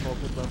 2 has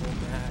Vulcan level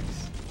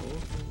max.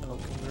 Oh,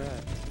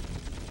 congrats.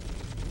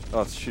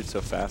 Oh, it shoots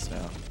so fast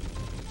now.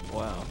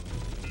 Wow.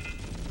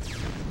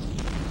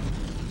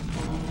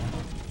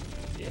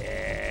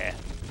 Yeah.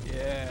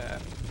 Yeah.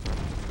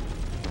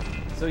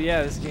 So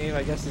yeah, this game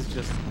I guess is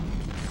just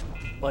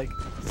like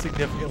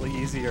significantly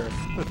easier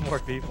with more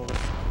people.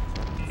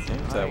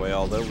 games that way,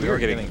 although we We're are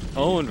getting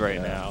owned right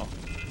yeah. now.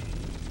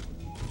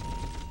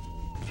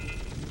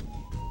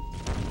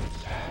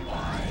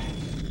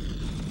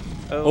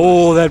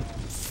 Oh, that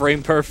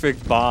frame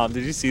perfect bomb.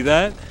 Did you see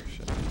that?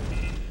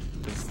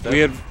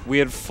 We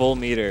had full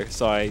meter,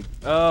 so I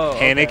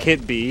panic okay.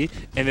 hit B,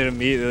 and it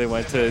immediately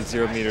went to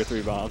 0 meter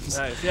 3 bombs.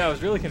 Nice. Yeah, I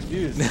was really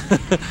confused.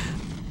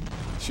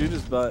 Shoot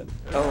his butt.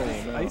 Oh,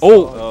 no.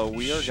 Oh,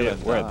 we are shit,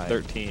 gonna we're die. at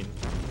 13.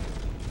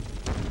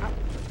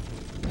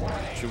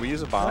 Should we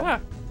use a bomb? Ah.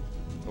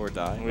 Or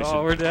die?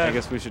 We're dead. I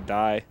guess we should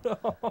die.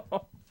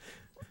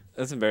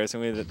 That's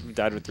embarrassing. We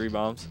died with 3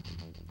 bombs.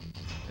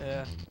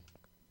 Yeah.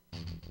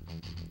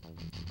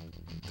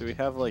 Do we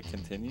have like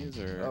continues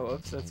or? Oh,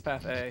 oops, that's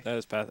path A. That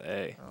is path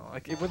A. Oh,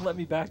 like it wouldn't let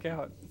me back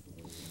out.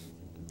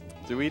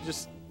 Do we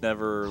just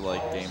never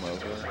like game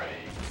over?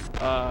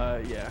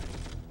 Yeah.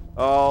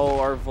 Oh,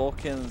 our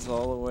Vulcan's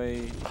all the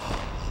way.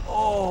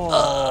 Oh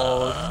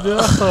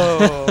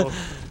no!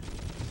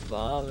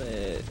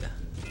 Vomit.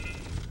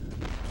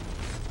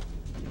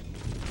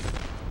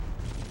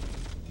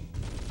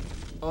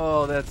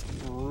 Oh, that's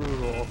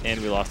brutal.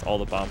 And we lost all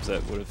the bombs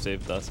that would have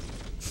saved us.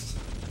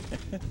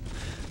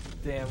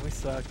 Damn, we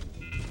suck.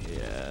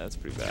 Yeah, that's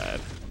pretty bad.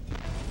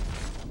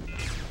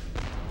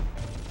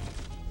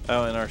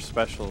 Oh, and our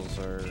specials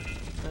are.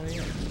 Oh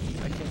yeah.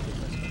 I can't get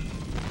this one.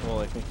 Well,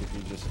 I think if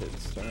you just hit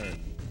start.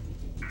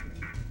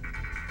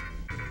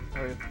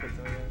 Oh, we have to put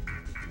them again.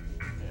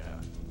 Yeah.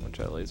 I'm gonna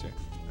try laser.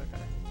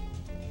 Okay.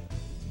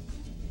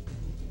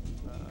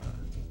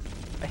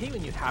 I hate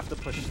when you have to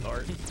push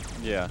start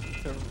Yeah.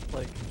 to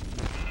like.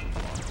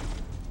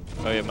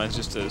 Oh yeah, mine's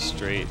just a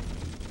straight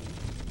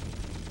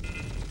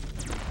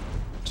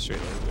laser.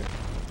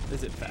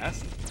 Is it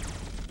fast?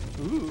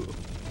 Ooh.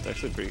 It's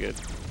actually pretty good,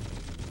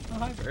 Oh,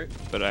 hi, Bert.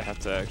 but I have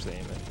to actually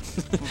aim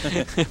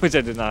it, which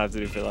I did not have to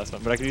do for the last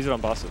one. But I can use it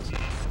on bosses.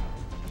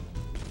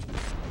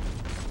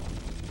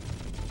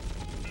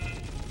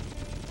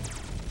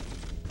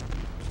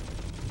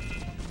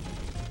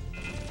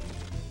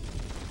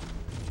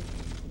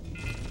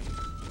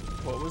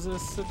 What was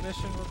this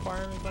submission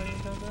requirement by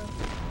Nintendo?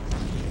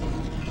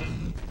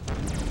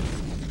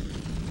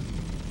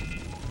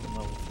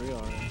 Level 3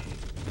 already.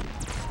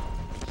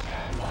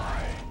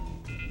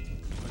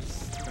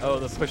 Oh,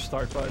 the push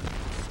start button.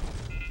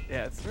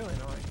 Yeah, it's really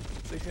annoying.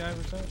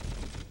 69%.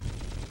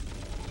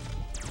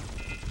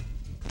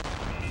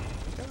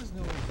 That was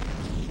no.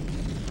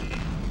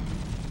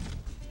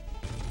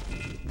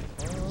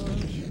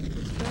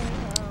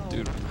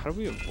 Dude, how do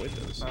we avoid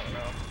those? I don't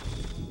know.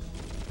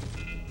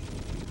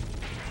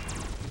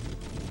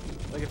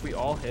 Like if we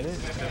all hit it.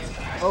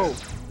 Oh,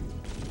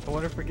 I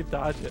wonder if we could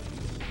dodge it.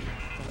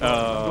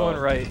 I'm going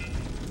right.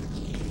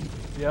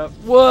 Yep.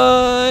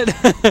 What?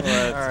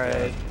 Well, All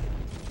right.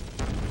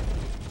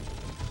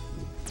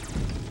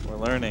 we're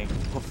learning.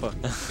 Oh fuck.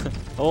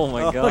 Oh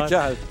my god.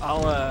 God.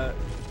 I'll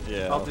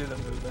Yeah. do the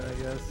movement, I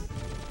guess.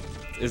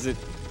 Is it?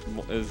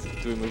 Do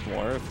we move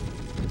more?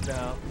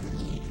 No.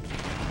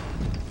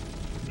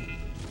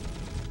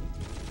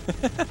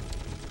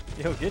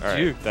 Yo, get All right,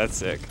 juked. that's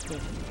sick.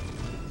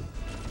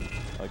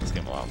 I like this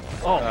game a lot more.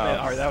 Oh man,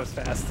 alright, that was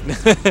fast.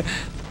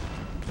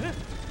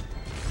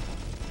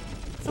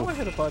 Someone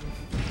hit a button.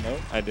 Nope,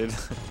 I did.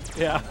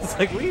 Yeah, it's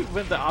like we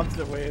went the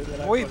opposite way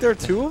than I Wait, thought. there are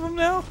 2 of them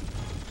now?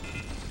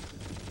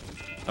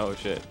 Oh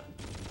shit.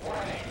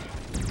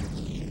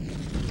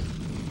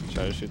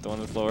 Try to shoot the one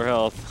with lower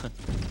health.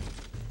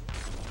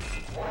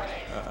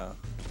 Uh-oh.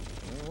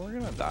 We're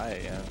gonna die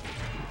again.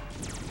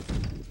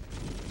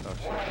 Oh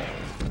shit, that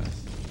was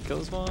fast. Kill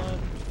this one.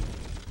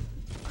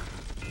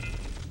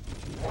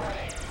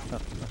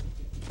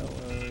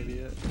 Hello,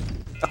 idiot.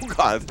 Oh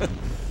god.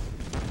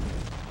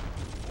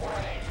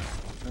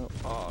 Oh.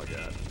 Oh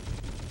god.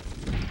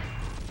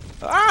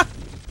 Ah!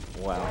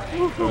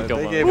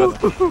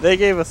 Wow. They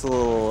gave us a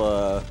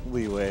little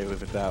leeway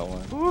with that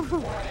one.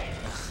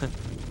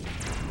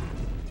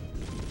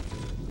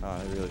 Oh,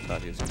 I really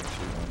thought he was gonna shoot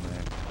one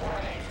there.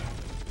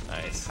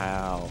 Nice.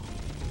 How?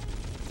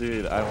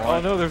 Dude, I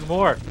want. Oh no, there's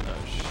more.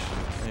 Oh shit.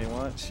 I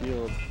want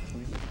shield.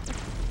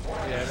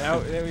 Yeah, now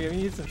we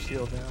need some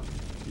shield now.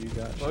 You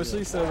got Mostly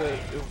shield. so that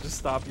it'll just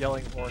stop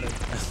yelling Hornet.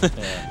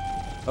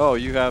 Yeah. Oh,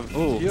 you have.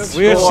 Ooh, You have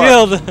we have score.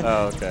 shield.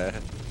 Oh, okay.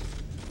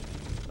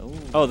 Ooh.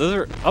 Oh, those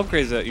are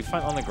upgrades that you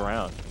find on the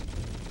ground,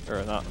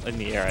 or not in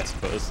the air, I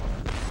suppose.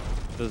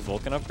 Those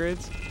Vulcan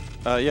upgrades.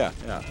 Yeah.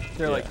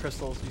 They're like Yeah.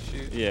 crystals you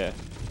shoot. Yeah.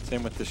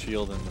 Same with the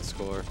shield and the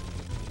score.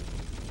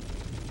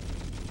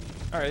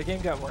 Alright, the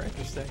game got more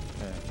interesting.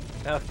 Yeah.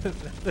 Now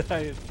that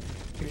I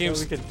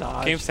we could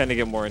dodge. Games tend to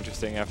get more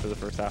interesting after the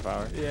first half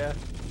hour. Yeah.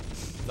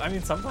 I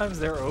mean, sometimes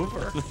they're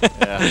over.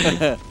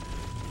 Yeah.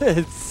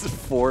 It's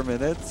 4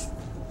 minutes.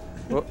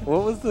 What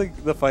was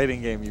the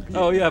fighting game you beat?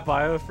 Oh yeah,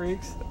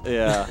 Biofreaks.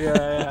 Yeah.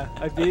 Yeah.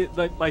 I beat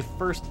like my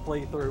first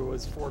playthrough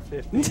was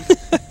 450,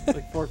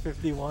 like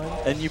 451.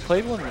 And you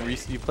played one.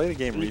 You played a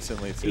game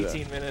recently too.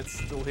 18 minutes,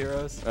 Still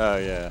Heroes. Oh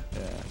yeah.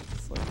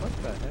 It's like what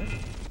the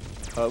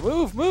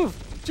heck? Move,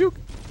 juke.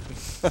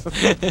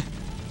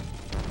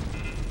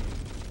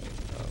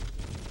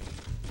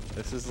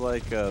 This is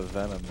like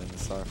Venom in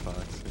Star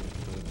Fox. You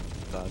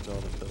have to dodge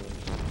all the pillars.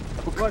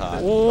 Oh What god.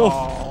 the?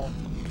 Oh.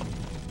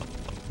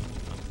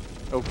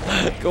 Oh.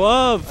 Okay. Go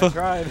up! I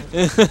tried.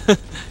 This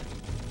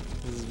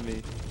is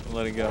me. I'm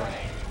letting go.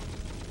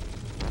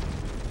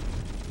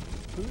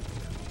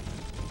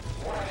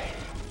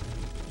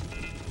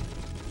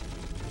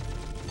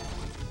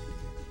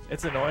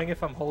 It's annoying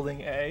if I'm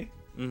holding A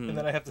Mhm. and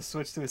then I have to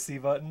switch to a C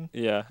button.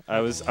 Yeah, I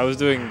was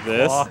doing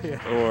this Claw,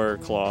 yeah. or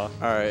claw.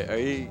 All right, are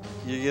you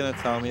gonna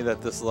tell me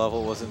that this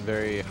level wasn't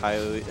very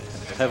heavily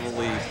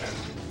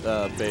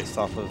based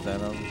off of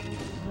Venom?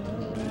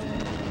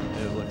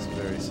 It looks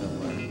very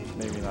similar.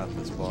 Maybe not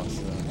this boss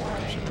though.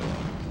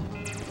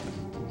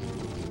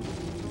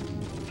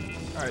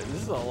 Alright,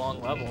 this is a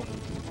long level.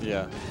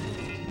 Yeah.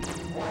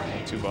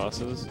 2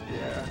 bosses.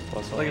 Yeah.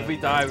 Plus Like if one. we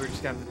die, we're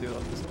just gonna have to do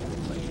like this whole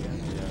thing again.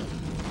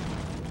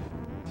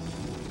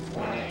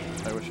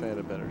 Yeah. I wish I had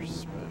a better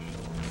special.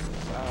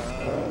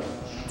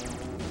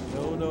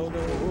 No.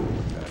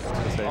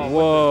 Oh,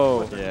 Whoa.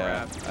 what the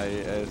Yeah. crap? I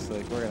was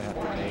like, we're gonna have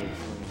to move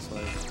from this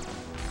like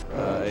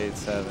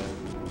 8-7.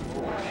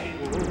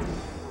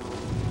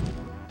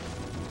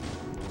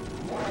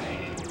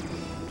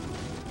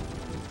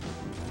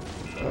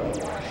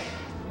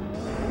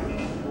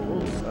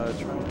 Trying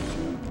to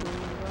shoot.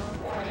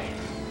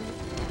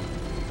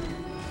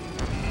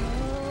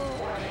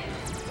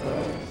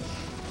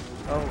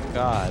 Oh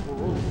god.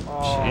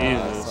 Oh, I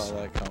Jesus. saw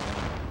that coming.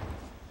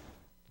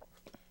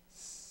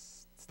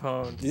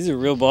 Pwned. These are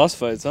real boss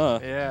fights, huh?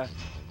 Yeah.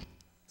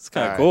 It's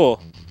kind of Alright.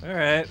 cool.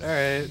 Alright.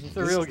 It's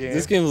a real game.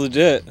 This game's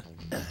legit.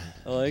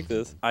 I like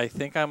this. I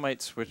think I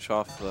might switch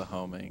off the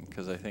homing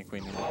because I think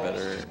we need a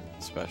better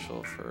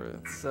special for.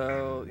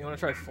 So, you want to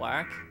try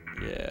flak?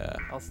 Yeah.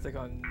 I'll stick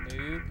on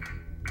noob.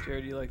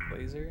 Jared, you like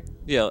laser?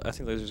 Yeah, I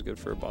think laser's good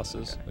for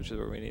bosses, which is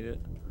where we need it.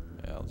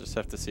 Yeah, I'll just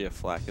have to see if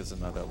flak is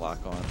another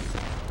lock on.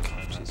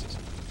 Oh, Jesus.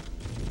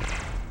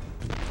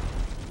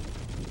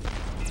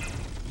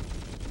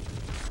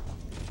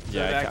 So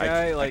Yeah, that I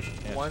guy, like,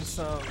 can't. once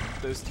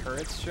those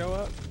turrets show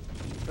up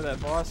for that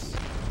boss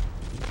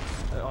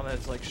on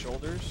his like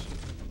shoulders,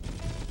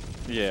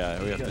 Yeah,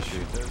 we you have to gotta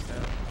shoot. those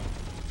down.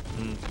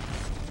 Mm.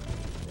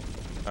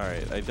 All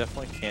right, I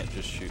definitely can't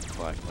just shoot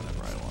flak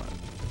whenever I want.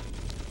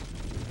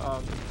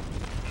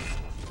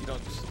 You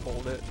don't just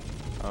hold it.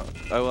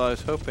 Well, I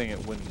was hoping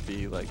it wouldn't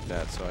be like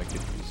that, so I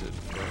could use it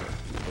for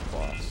the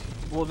boss.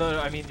 Well, no,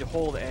 I mean you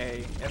hold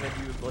A and then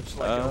you just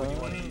let go when you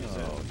want to use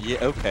it.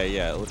 Yeah. Okay.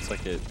 Yeah. It looks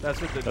like it. That's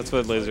what the That's nuke what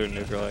is laser like.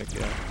 and nuke are like,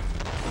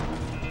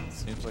 yeah.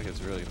 Seems like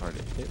it's really hard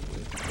to hit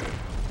with.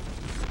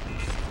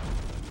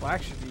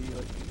 Flak should be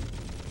like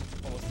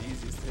almost the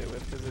easiest to hit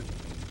with because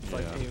it's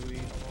like Yeah. AoE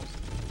almost.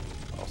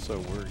 Also,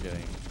 we're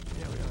getting.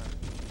 Yeah, we are.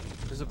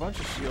 There's a bunch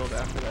of shield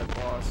after that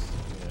boss.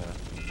 Yeah.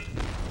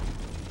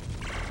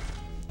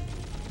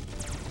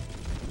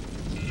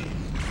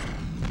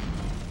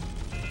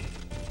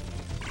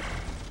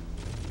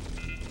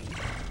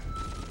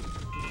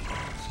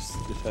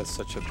 It has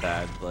such a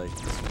bad like.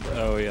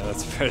 Oh yeah,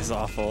 that's very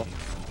awful.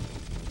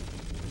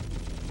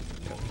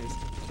 Yeah, please,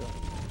 chill.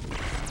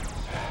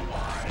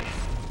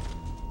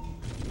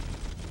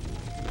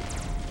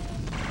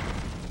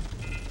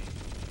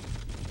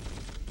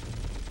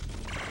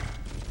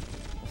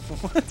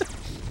 What?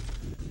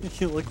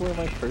 You look where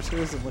my cursor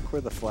is and look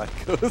where the flag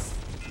goes.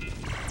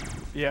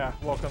 Yeah,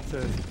 welcome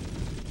to.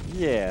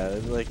 Yeah,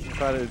 like you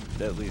thought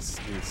it'd at least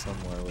be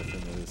somewhere within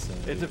the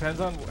vicinity. It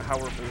depends on how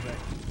we're moving.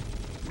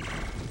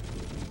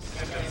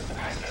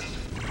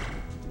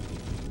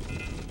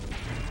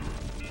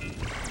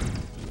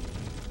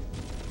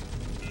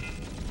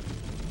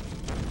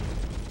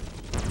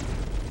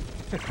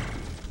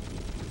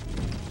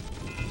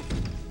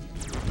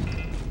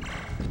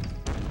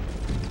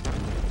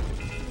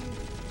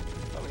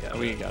 Oh, yeah,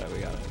 We got it.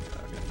 Okay.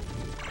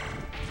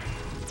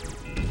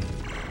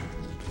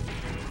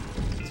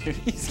 Dude,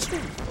 he's getting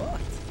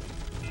fucked.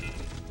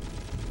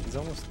 He's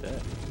almost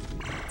dead.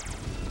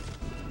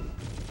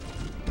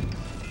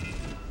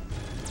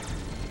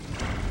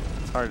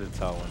 It's hard to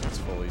tell when it's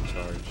fully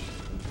charged.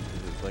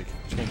 It like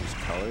changes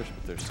colors,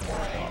 but there's so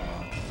much going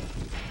on.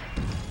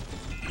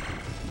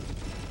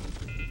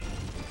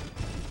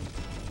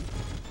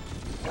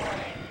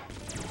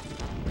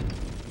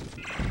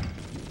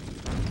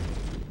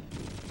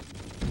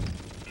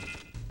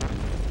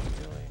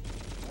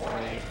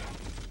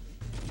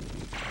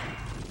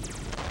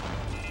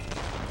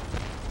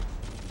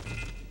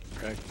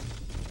 Correct.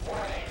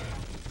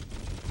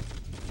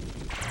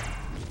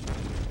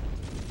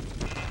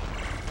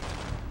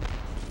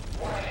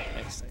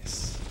 Nice.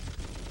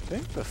 I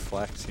think the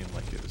flak seemed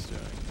like it was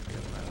doing a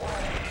good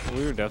amount.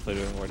 We were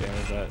definitely doing more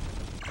damage that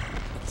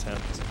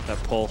attempt, that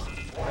pull.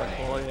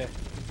 Oh, yeah.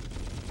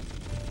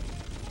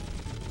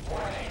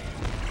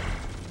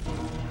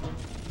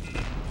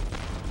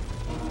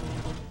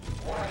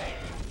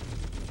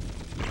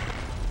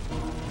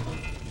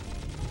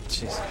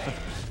 Jeez.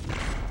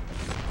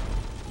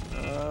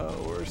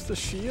 Where's the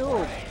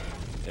shield?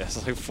 Yeah,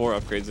 it's like 4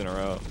 upgrades in a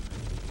row.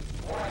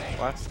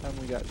 Last time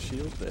we got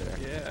shield there.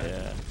 Yeah,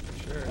 Yeah.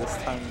 for sure. This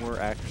time we're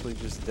actually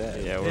just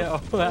dead. Yeah, Yeah,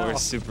 oh, wow. we're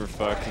super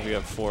fucked. We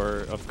got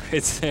 4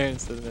 upgrades there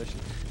instead of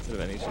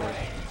any shield.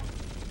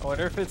 I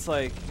wonder if it's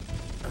like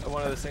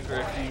one of those things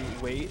where if you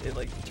wait, it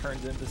like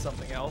turns into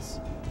something else.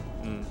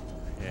 Mm.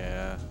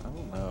 Yeah, I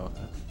don't know.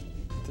 I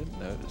didn't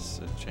notice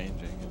it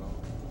changing at all.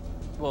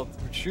 Well,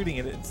 shooting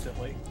it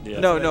instantly. Yeah.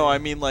 No, I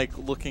mean like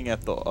looking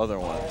at the other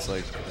ones.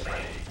 Like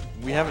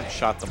we haven't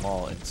shot them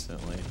all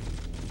instantly.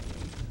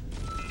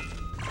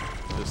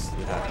 Just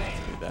it happened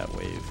to be that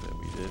wave that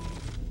we did.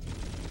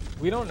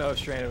 We don't know if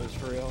Stranded was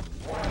for real.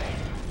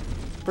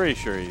 Pretty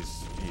sure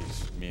he's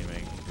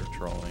memeing or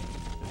trolling.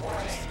 It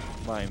just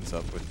lines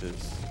up with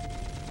his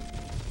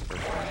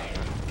personality.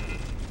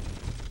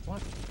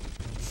 What?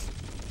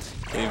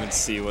 Can't even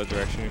see what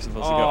direction you're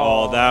supposed to go.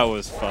 Oh, that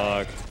was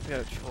fucked. We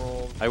got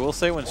trolled. I will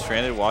say when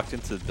Stranded walked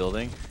into the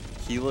building,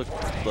 he looked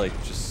like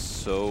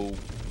just so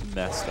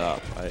messed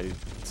up. I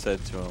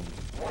said to him,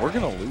 "We're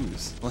gonna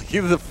lose." Like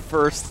the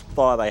first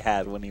thought I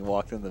had when he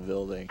walked in the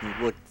building, he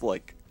looked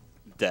like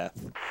death.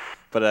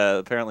 But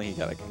apparently he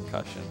got a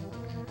concussion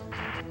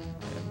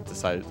and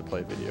decided to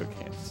play video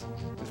games.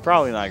 It's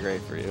probably not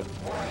great for you.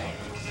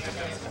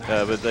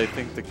 But I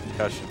think the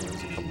concussion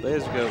was a couple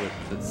days ago,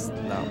 but it's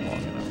not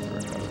long enough to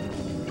recover.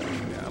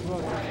 Yeah, I'm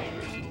going for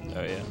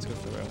Oh yeah, let's go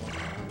for the right one.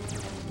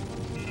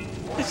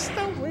 There's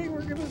no way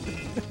we're gonna do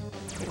it.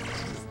 It's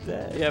just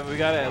dead. Yeah, but we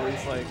gotta at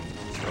least like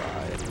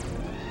Try.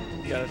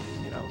 you gotta,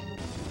 you know,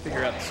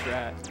 figure out the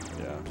strat.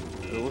 Yeah.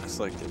 It looks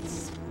like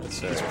it's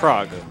It's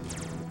Prague.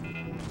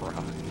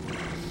 Prague.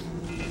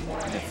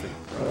 Mythic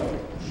Prague.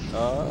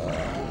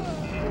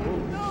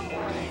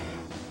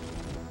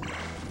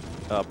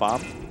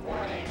 Bomb?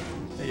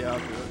 Yeah, I'll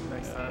do it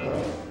next time.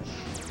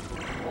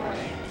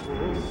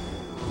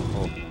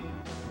 Oh.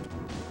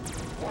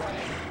 I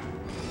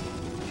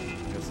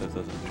guess that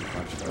doesn't do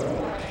much.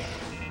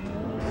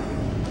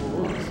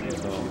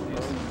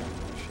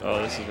 Oh,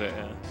 this is it,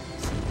 yeah.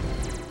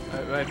 I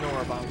have no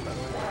more bombs, by the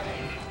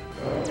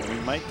way. We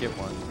might get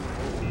one.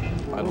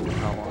 I don't know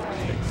how long it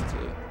takes to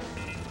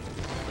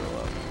fill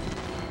up.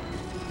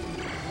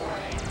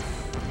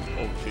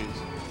 Oh, jeez.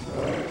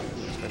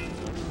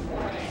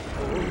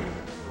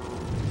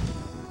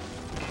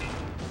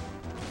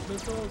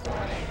 Missiles.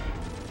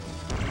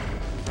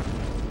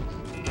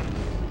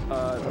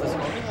 Does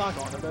homing lock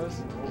onto those?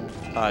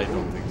 I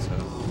don't think so.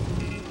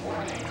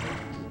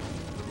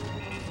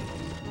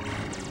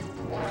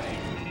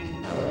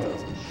 No, it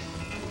doesn't.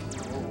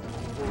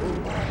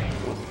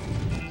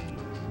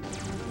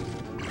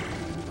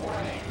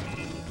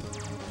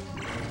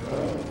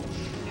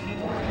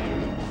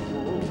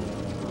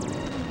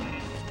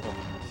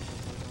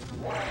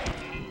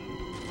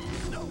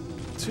 No.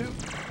 2.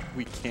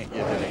 We can't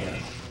get it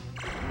again.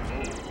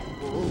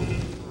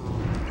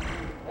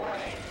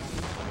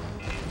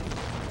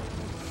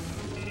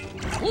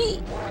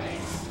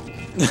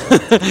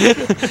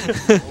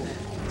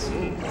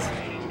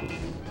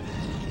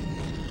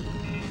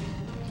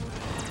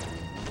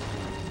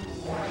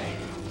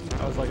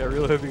 I was like, I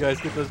really hope you guys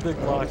get those big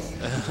blocks.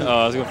 Oh,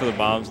 I was going for the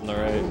bombs on the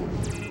right.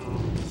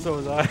 So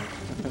was I.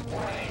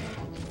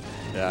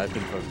 Yeah, I've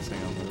been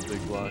focusing on the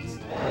big blocks.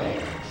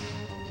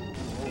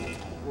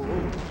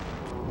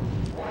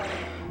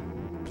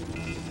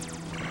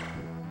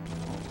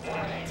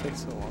 It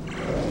takes so long.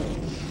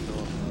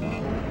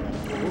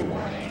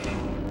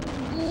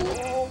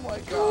 Oh my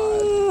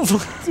god.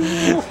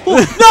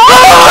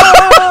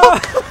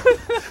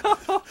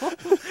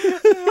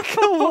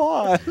 Come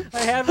on. I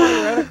had my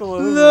reticle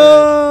over it.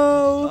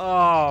 No.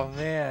 Oh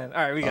man.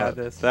 Alright, we got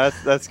this.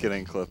 That's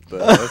getting clipped though.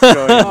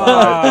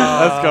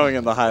 That's going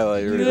in the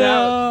highlight reel.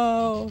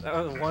 No. That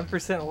was a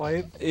 1%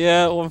 wipe.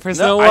 Yeah, 1%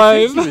 No, wipe.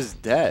 I think he was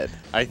dead.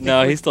 I think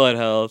No, he still had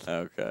health.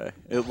 Okay.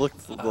 It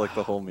looked like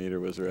the whole meter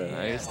was red.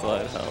 No, he still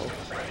had health.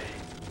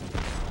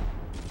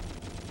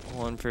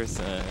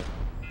 1%.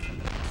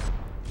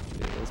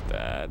 It was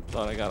bad.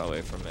 Thought I got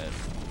away from it.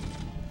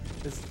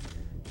 If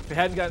we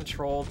hadn't gotten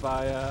trolled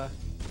by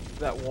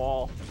that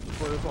wall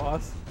before the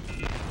boss.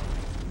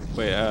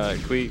 Wait,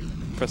 can we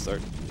press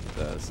start?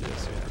 Yes.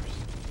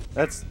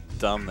 That's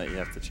dumb that you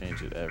have to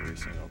change it every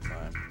single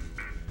time.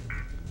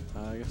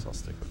 I guess I'll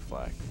stick with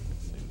flag.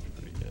 Seems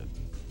pretty good.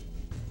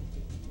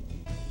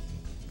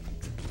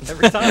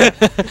 Every time.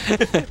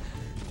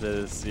 That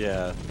is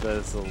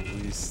the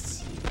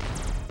least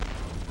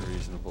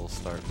reasonable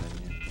start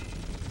menu.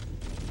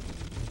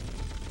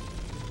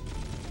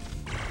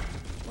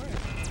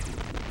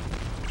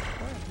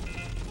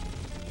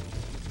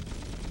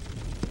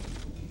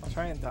 I'll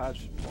try and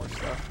dodge more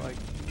stuff like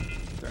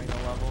during the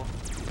level.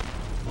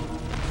 Oh,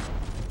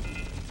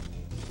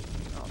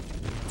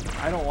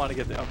 I don't want to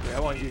get the upgrade. I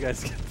want you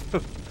guys to get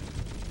the.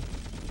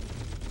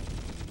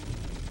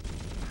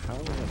 How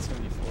are we at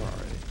 74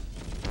 already?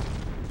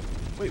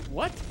 Wait,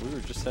 what? We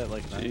were just at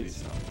like 90 Jeez.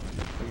 somewhere.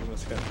 I think it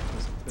must have got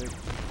big.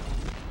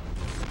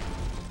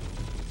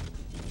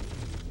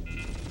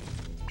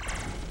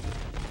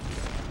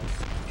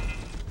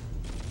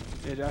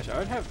 Yeah, Josh, I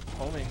would have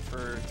homing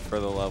for. For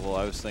the level,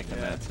 I was thinking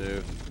Yeah. that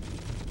too.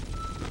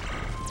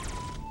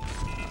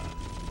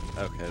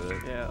 Okay,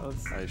 Yeah,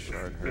 let's. I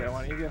shard her. Yeah,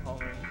 why don't you get home?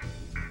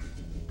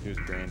 Who's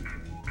green?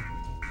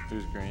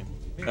 Who's green?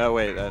 Oh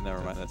wait,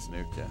 never mind. That's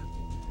Nuke. Yeah.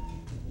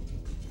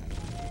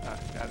 Ah,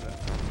 got it.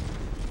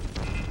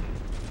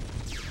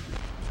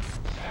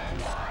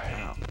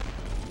 Wow.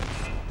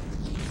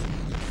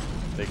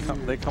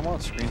 They come on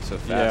screen so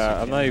fast. Yeah,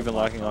 you I'm not can't even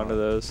lock locking on. onto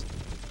those.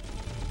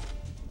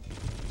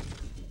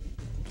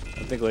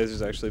 I think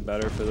laser's actually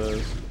better for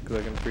those because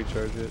I can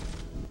pre-charge it.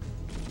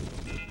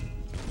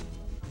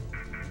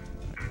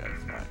 Okay,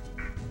 fine.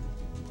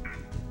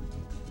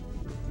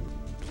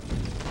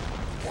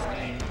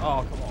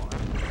 Oh, come on.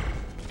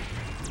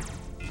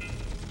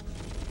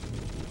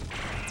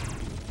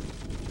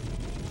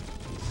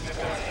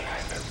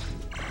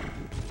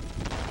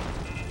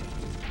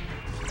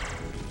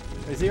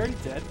 Is he already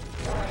dead?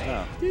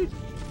 No, Dude.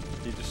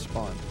 he just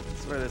spawned. I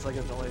swear there's like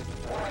a delay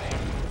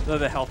sometimes. No,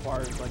 the health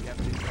bar is like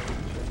empty, so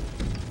I'm sure.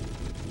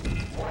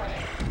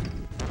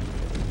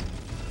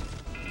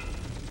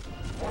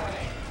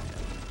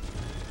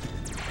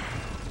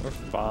 We're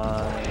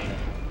fine.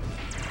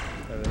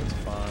 Everything's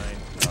fine.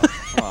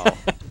 Wow.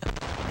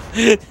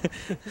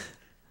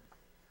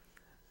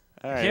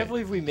 All I right. can't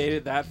believe we made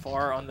it that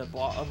far on the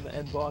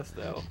end boss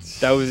though.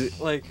 That was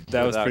Like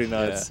that was Without- pretty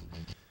nuts.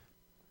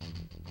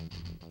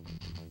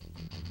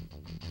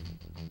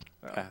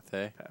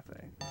 Pathé.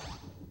 Pathé.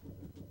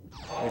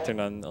 We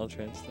turned on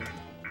Ultra Instinct.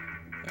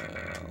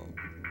 Yeah.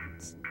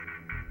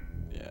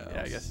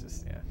 Yeah, I guess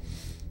just yeah.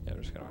 Yeah,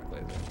 we're just gonna work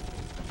laser.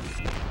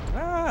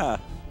 Ah.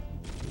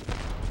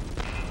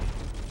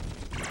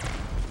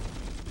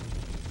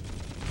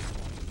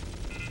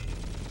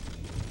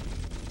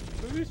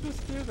 What are we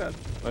supposed to do then?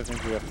 I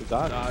think we have to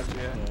dodge. Dodge,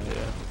 yeah.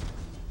 Yeah.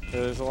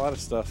 There's a lot of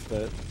stuff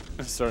that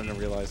I'm starting to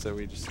realize that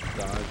we just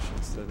dodge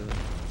instead of.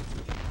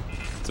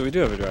 So we do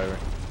have a driver,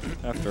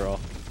 after all.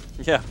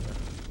 Yeah.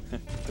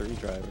 3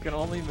 drivers. We can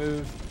only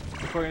move,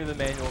 according to the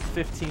manual,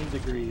 15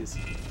 degrees.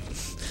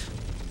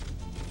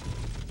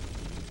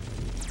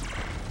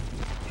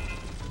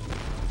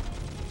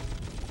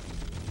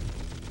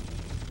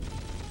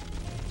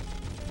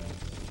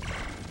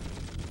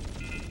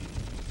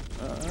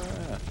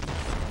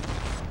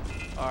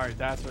 Alright,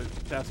 that's what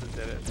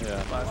did it. Yeah.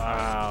 Last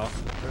Wow.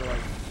 time. They're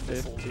like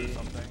 50 or 50.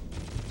 something.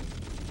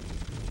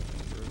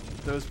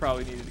 Those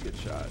probably needed to get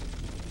shot.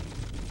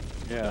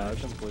 Yeah, I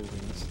can't believe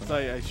we missed So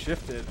them. I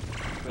shifted.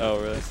 But Oh,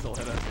 really? They still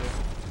hit us,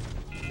 yeah.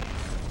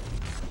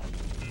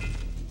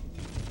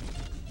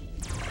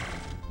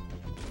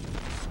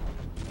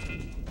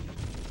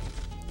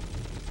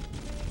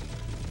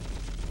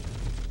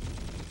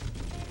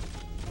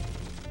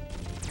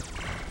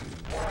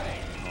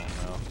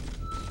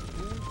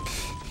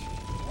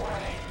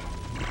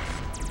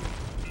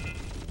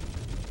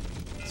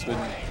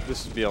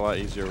 This would be a lot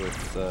easier with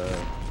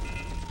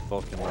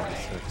Vulcan level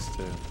 6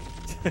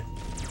 too.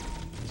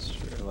 It's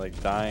true. Like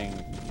dying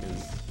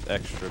is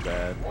extra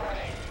bad.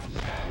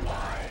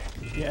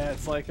 Yeah,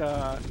 it's like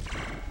what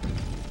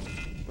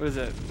is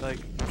it? Like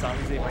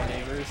Zombies Ate My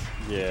Neighbors?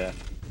 Yeah.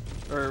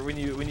 Or when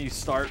you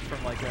start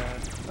from like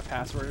a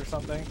password or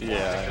something?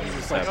 Yeah. And you it's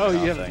just just like, oh,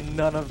 you have nothing.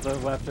 none of the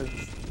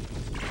weapons.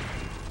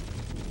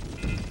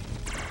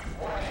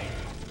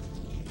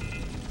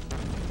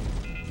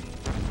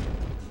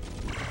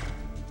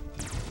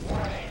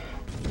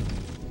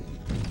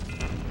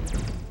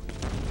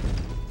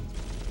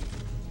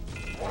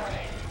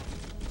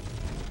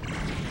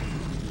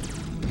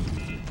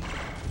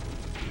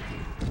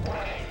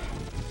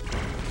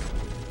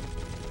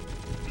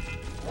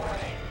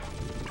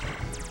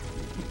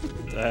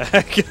 The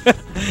heck?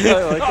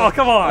 Oh,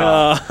 come on!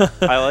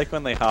 I like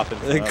when they hop in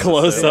front of us,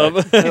 Close they're up.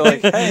 like- They're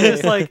like, hey.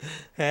 It's like,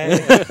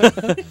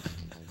 hey.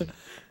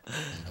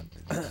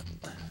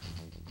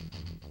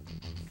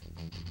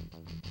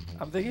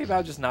 I'm thinking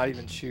about just not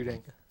even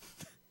shooting.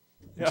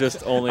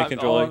 Just only I'm-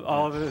 controlling.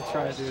 All of it is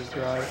trying to do is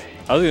drive.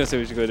 I was gonna say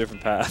we should go a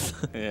different path.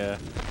 Yeah.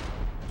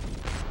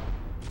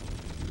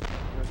 Go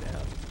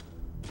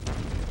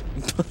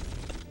down.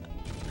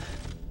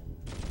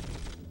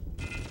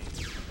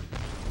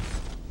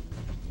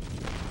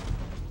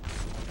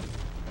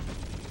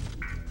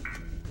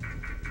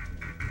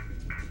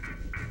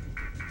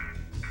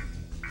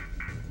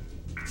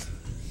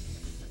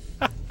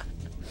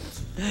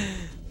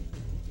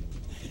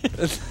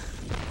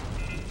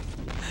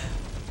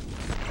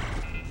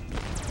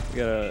 We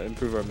gotta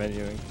improve our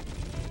menuing.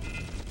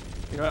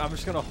 You know what? I'm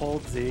just gonna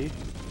hold Z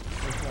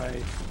with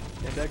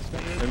my index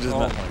finger. And just Oh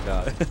not, my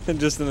god.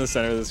 just in the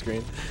center of the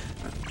screen.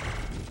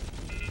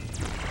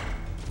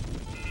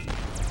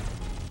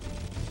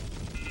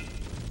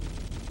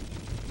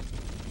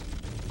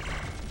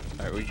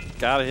 Alright, we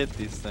gotta hit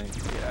these things.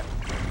 Yeah.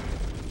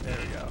 There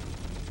we go.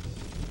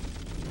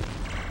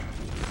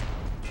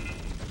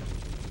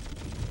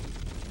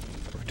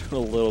 We're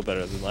doing a little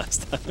better than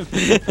last time.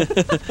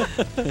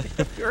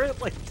 You're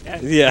at like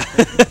 10. Yeah.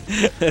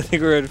 I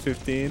think we're at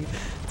 15.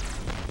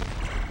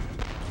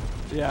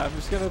 Yeah, I'm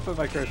just gonna put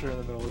my cursor in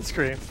the middle of the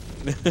screen.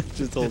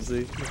 Just hold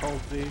Z. Just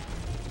hold Z.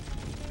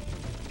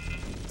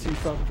 2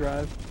 thumb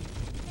drive.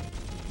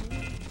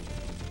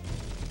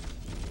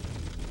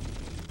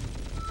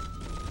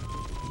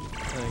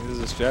 think this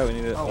is a strat. We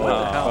need to. Oh, what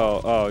the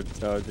hell? Oh,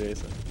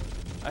 Jason.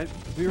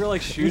 We were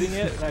like shooting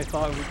it, and I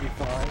thought it would be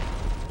fine.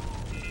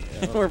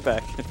 Yeah, we're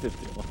back at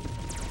 51.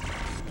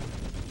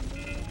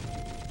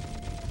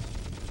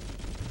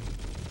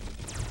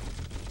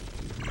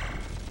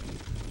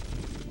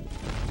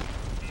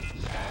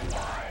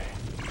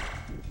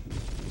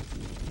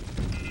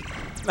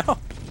 No. I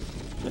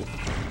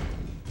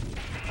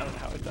don't know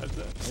how it does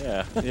that.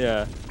 Yeah.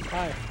 Yeah.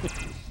 Hi.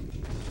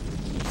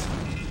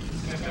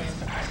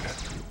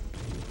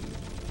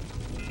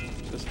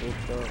 Just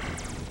looked up.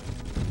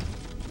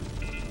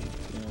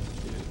 Yeah,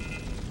 cute.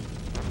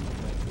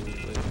 Might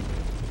delete later.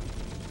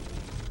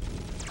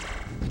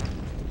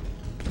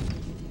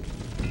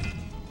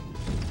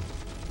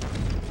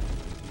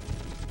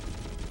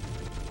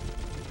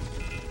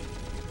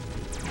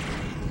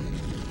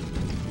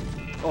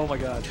 Oh my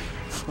god.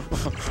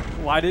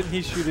 Why didn't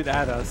he shoot it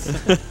at us?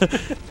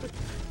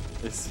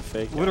 It's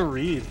fake. What a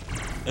read.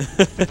 Yeah,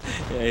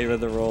 he read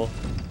the roll.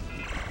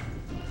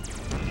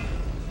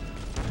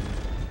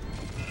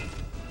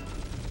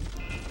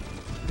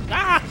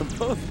 Ah!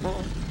 Both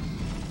wrong.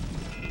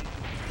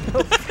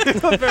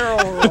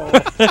 Barrel roll.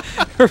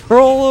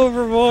 Roll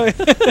over, boy.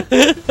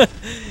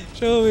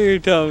 Show me your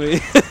tummy.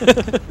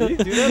 Did you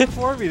do that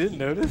before? We didn't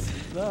notice.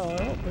 No, I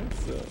don't think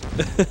so.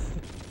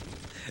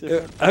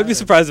 I'd be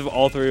surprised if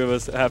all three of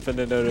us happened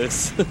to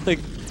notice. Like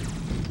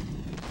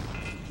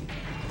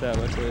that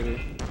much later.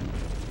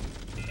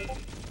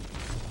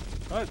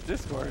 Oh,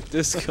 Discord.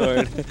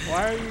 Discord.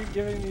 Why are you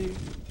giving me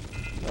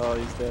Oh,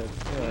 he's dead.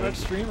 so much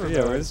streamer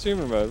Yeah, mode? we're in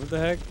streamer mode. What the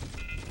heck?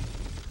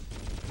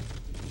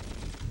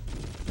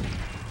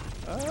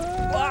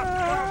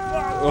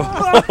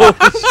 Oh,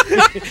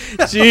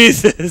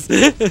 Jesus.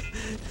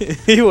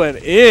 He went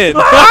in.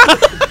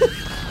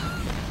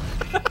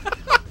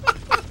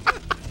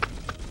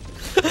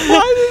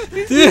 Why didn't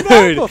we see that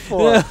Dude,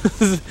 before?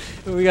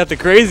 we got the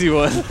crazy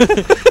one.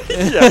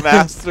 Yeah,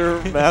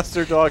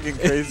 master dog and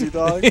crazy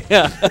dog.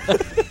 Yeah.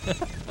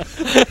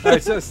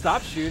 Alright, so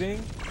stop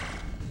shooting.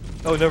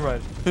 Oh, never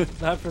mind.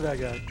 Not for that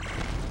guy.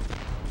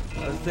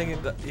 I was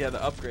thinking, the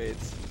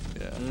upgrades.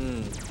 Yeah.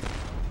 Mm.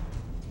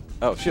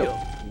 Oh, shield.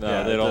 No,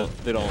 Yeah, they don't.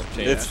 They don't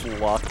change. It's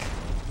luck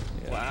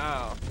Yeah.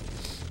 Wow.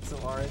 Some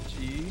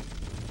RNG.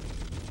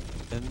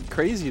 and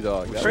crazy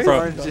dog. That Crazy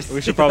was- RNG.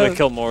 We should probably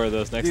kill more of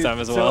those next Dude, time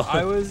as well. So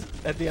I was,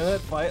 at the end of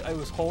that fight, I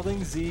was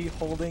holding Z,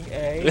 holding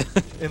A,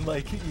 and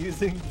like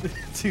using the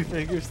 2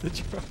 fingers to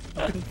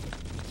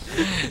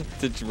drive.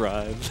 to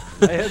drive.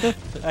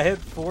 I had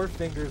 4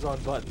 fingers on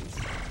buttons.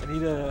 I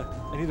need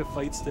a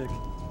fight stick.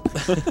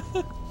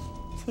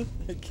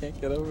 I can't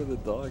get over the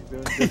dog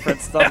doing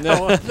different stuff.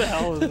 No. What the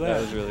hell was that?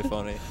 That was really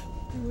funny.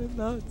 He went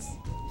nuts.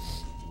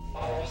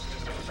 I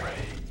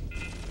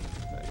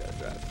gotta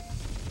drive.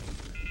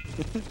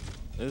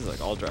 This is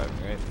like all driving,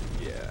 right?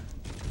 Yeah.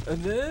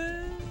 And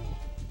then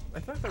I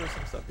thought there was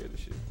some stuff here to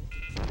shoot.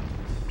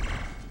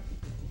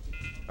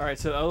 Alright,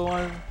 so the other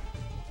one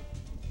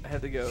I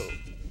had to go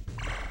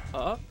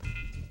up.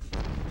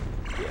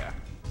 Yeah.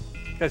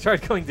 I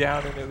tried going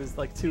down and it was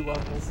like 2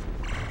 levels.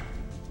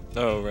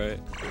 Oh, right.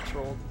 Which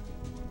rolled.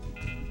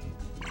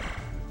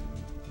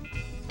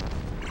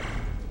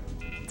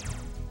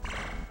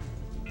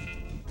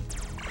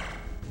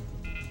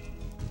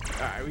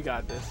 Alright, we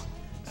got this.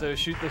 So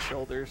shoot the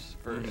shoulders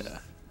first.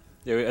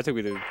 Yeah, I think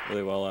we did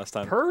really well last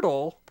time.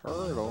 Purtle?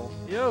 Purtle.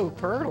 Yo,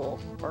 Purtle.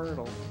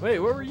 Purtle. Wait,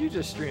 what were you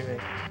just streaming?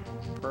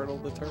 Purtle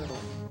the turtle.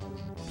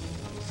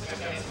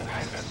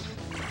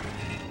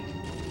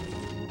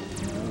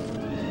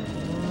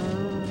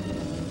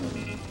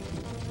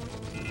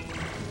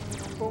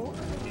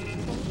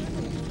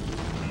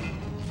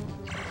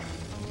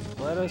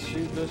 Let us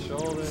shoot the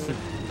shoulder.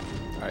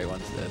 Alright,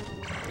 one's dead.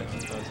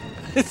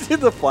 Did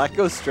the flak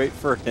go straight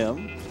for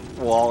him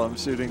while I'm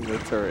shooting the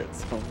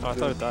turrets? Oh, I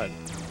thought it died.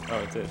 Oh,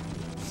 it did.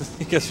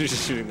 I guess we're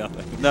just shooting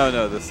nothing. No,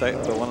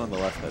 the one on the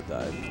left had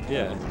died.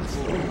 Yeah.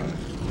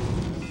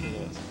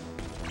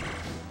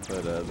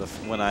 But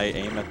when I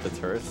aim at the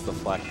turrets, the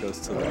flak goes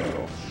to the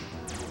middle.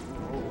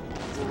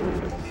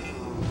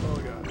 Oh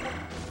god.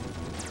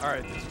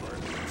 Alright, this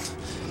works.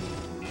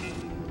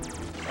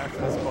 After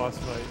this boss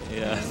fight.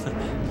 Yeah.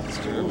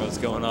 Streamer mode's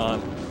going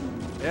on.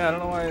 Yeah, I don't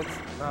know why it's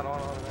not on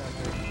automatic.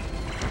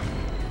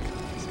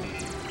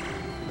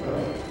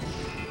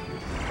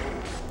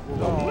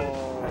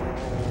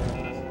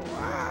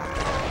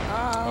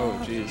 Oh,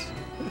 jeez.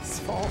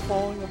 It's all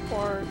falling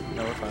apart.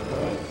 No, we're fine.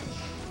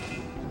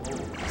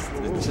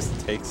 It just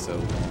takes so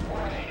long.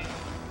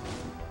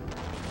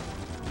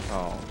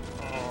 Oh.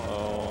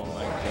 Oh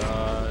my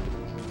god.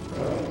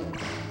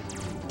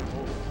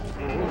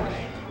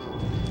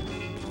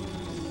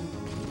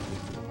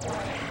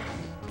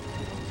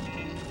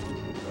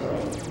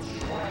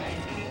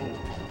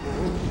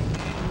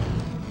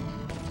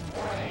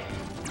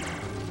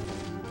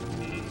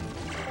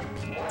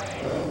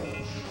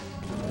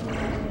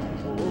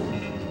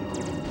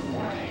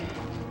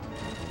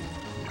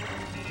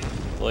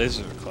 The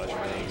lasers are clutch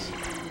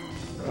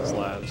for those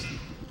slabs.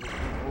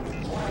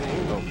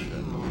 Oh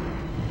shit.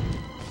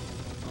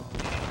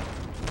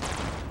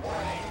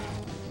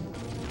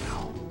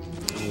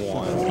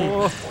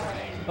 1.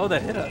 Oh,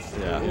 that hit us.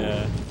 Yeah.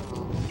 Yeah.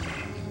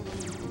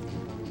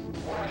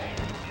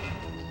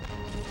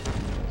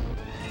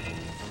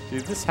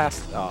 Dude, this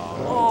has.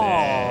 Oh.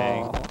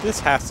 Dang. This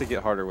has to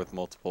get harder with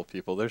multiple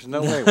people. There's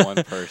no way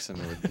one person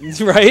would.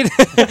 Right?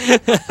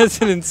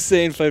 That's an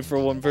insane fight for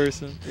one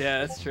person. Yeah,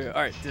 that's true.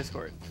 All right,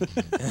 Discord.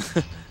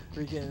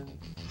 Freaking.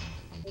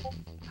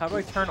 How do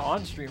I turn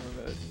on streamer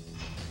mode?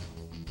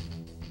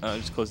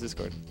 Just close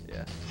Discord.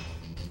 Yeah.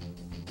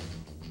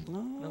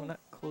 No, not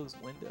close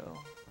window.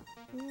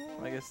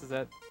 I guess is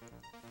that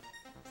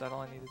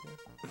all I need to do?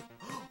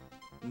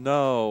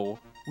 No.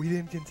 We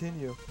didn't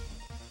continue.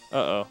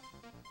 Uh-oh.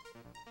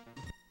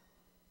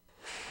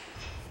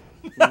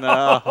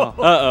 No.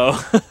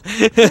 Uh-oh.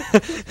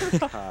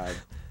 God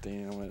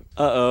damn it.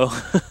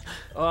 Uh-oh.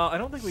 Well, I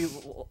don't think we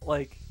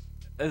like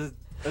as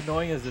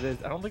annoying as it is.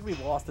 I don't think we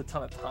lost a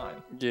ton of time.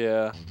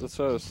 Yeah, that's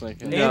what I was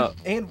thinking. And, No.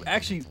 and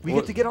actually, we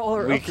Well, get to get all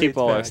our We keep upgrades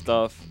all our back.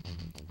 stuff.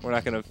 We're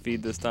not going to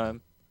feed this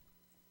time.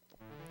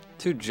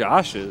 2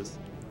 Joshes.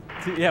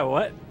 Yeah,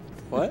 what?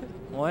 What?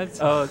 What?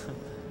 Oh,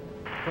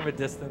 from a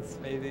distance,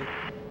 maybe.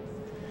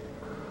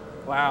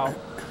 Wow.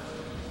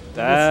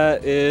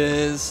 That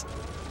is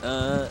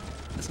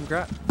some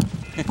crap.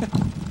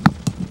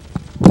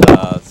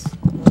 Oh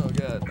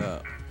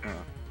god.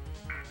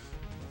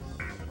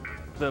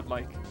 The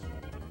mic.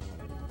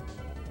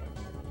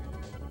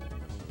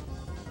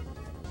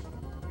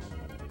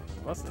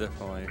 Must have.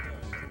 Definitely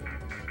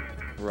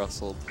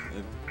rustled.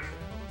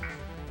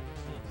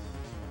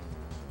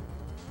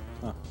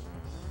 Huh.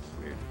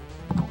 Weird.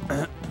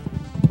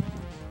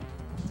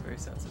 It's very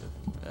sensitive.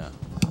 Yeah.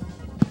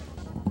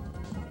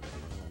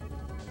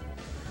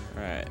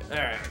 Alright.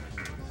 Alright.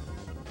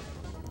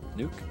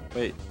 Nuke?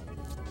 Wait.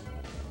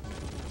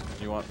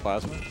 You want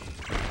plasma?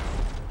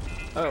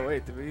 Oh,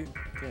 wait, did we?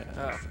 Yeah.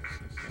 Oh.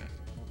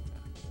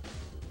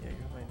 Yeah,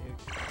 you're my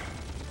nuke.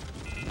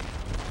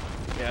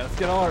 Yeah, let's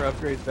get all our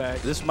upgrades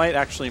back. This might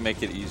actually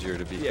make it easier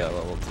to beat Yeah. that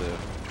level 2.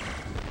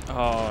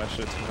 Oh, I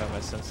should have turned on my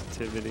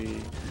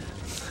sensitivity.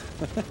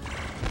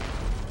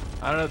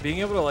 I don't know, being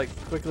able to like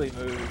quickly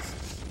move is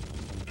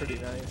pretty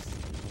nice.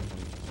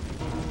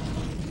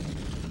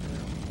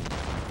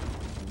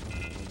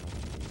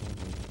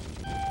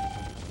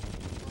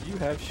 You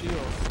have shield.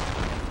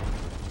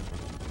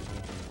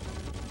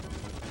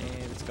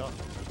 And it's gone.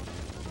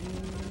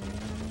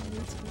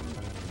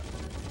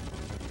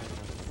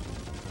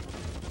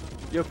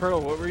 Yo, Pearl,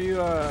 what were you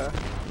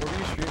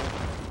streaming?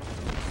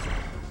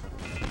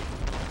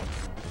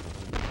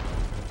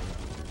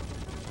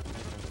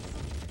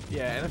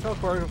 Yeah, NFL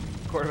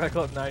Quarterback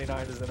Club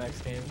 99 is the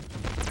next game.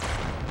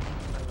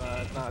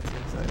 I'm not too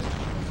excited.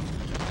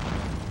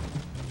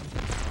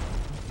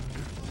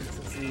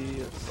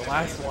 Since the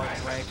last one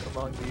ranked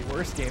among the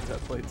worst games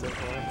I've played so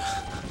far.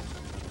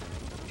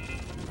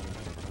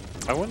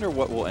 I wonder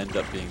what will end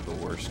up being the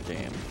worst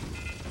game.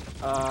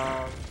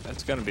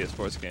 It's going to be a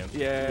sports game.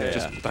 Yeah.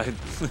 Just by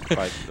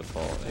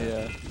default.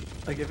 Yeah.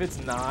 Like if it's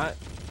not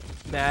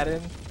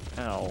Madden,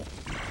 Ow.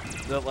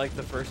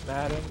 the first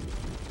Madden,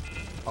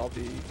 I'll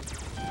be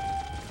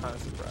kind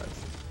of surprised.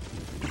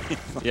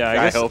 Yeah, I I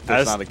guess hope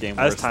there's as, not a game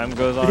as worse time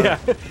goes on. Yeah.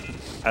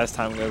 As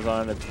time goes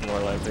on, it's more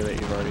likely that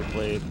you've already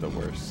played The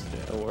worst.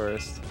 Yeah. the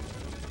worst.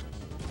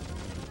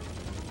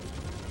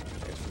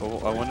 Well,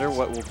 I wonder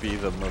what will be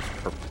the most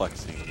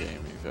perplexing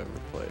game you've ever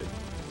played.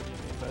 What do you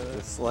mean by this?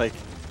 It's like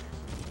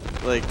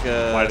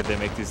Why did they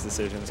make these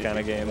decisions kind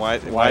of game? Why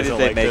is did it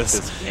they like make this?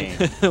 this game?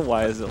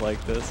 Why is it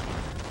like this?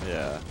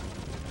 Yeah.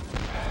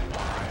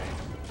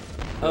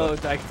 Oh,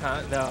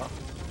 Daikatan? No.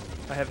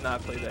 I have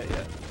not played that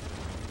yet.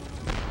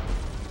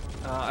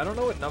 I don't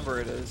know what number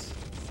it is.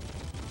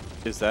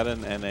 Is that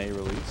an NA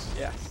release?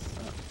 Yes.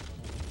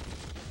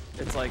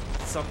 It's like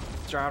some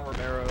John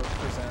Romero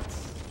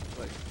presents.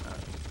 Like, I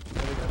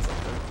think that's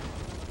like the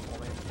full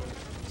name for it.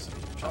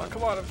 Oh,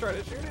 come on, I'm trying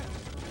to shoot it.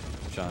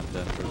 John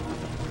Denver.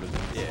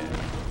 Yeah.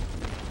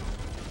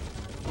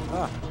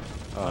 Ah.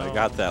 Oh, I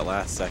got that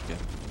last second.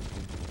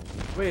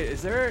 Wait,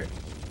 is there...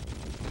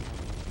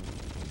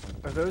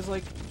 Are those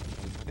like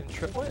in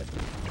triplet?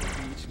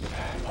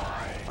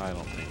 I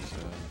don't think so.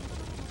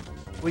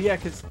 Well, yeah,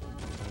 because...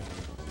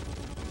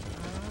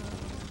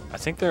 I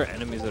think there are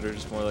enemies that are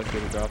just more likely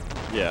to drop.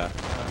 Yeah.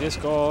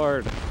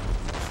 Discord.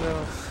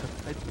 So,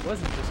 it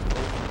wasn't just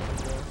closing.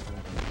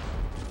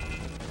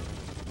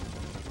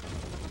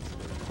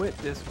 Quit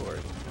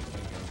Discord.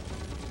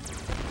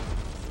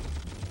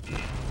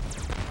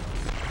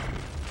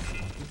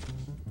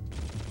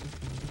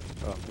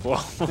 Whoa.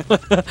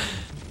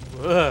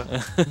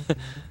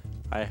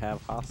 I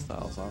have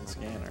hostiles on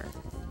scanner.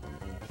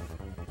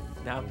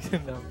 Now I'm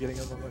getting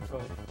them on my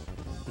phone.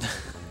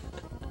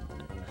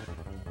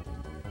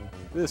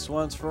 This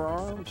one's for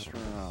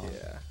Armstrong.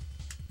 Yeah.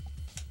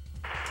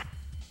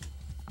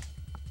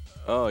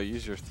 Oh,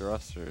 use your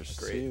thrusters.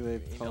 Great. See, they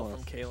Email tell from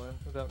us. Kalen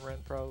without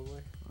rent,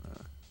 probably.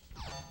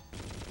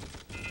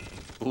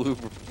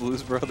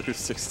 Blues Brothers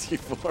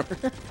 64.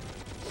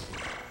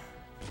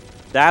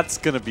 That's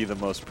gonna be the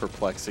most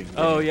perplexing game.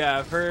 Oh yeah,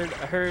 I heard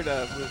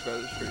Blues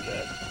Brothers is pretty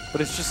bad. But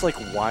it's just like,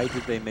 why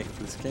did they make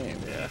this game?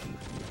 Yeah.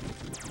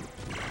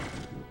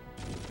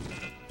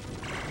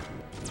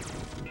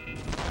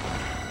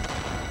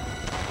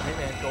 Hey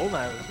man,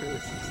 GoldenEye was really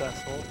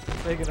successful.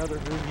 Let's make another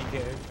movie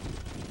game.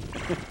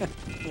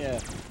 Yeah.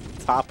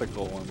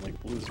 Topical one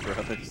like Blues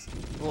Brothers.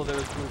 Well, there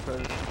was Blues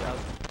Brothers 2000.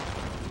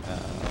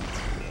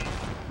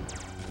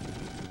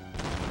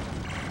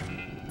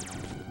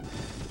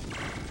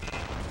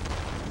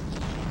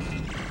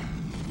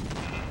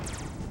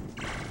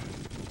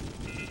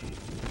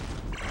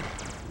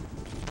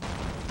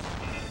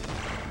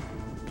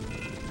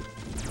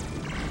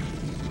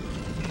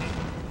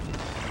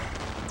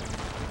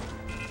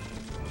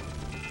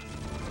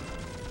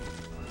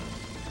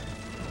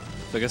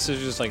 So I guess there's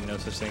just like no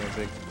such thing as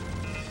a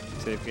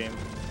save game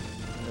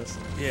in this.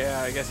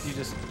 Yeah, I guess you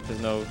just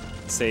There's no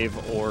save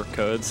or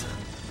codes.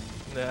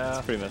 nah.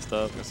 It's pretty messed up.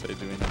 I was gonna say,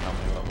 do we know how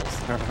many levels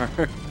there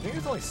are? I think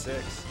it's only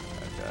 6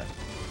 Okay.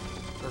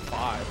 or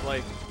 5.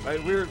 Like I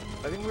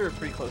think we were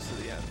pretty close to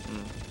the end.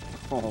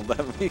 Oh,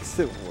 that makes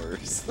it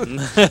worse.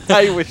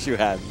 I wish you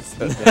hadn't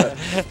said that.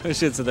 I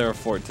wish it said there were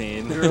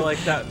 14. We were like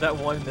that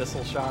one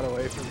missile shot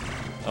away from.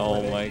 Oh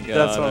winning. my god.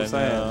 That's what I'm I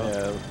saying.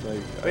 know. Yeah.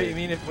 Like, Wait, you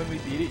mean if when we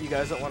beat it, you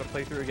guys don't want to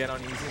play through again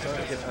on easy mode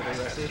and get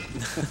another record?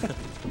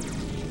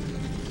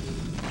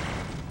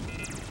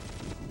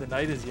 The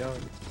night is young.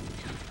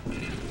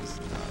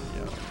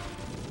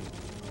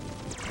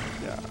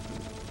 Yeah.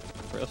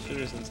 Rail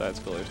shooters and side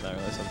scrollers not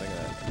really something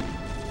that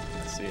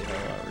I see a lot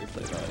of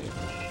replay value.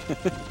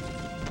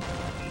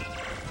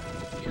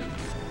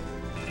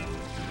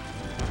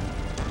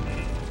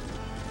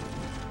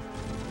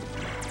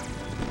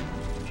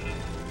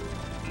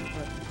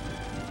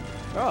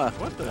 Ah,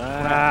 What the?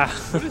 Ah.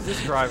 What is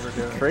this driver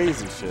doing?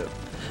 crazy shit.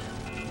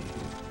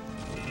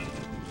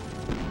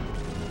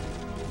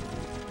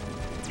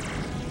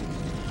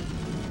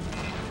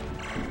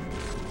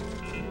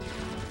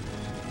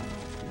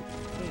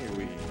 Here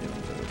we go.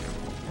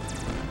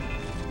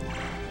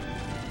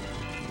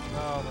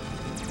 Oh,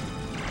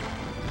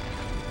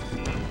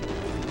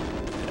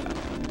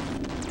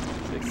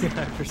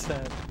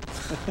 69%.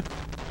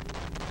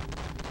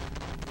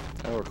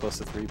 Oh, we're close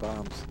to 3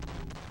 bombs.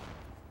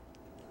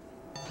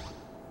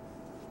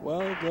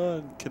 Well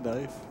done,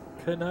 Knife.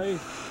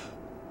 Knife.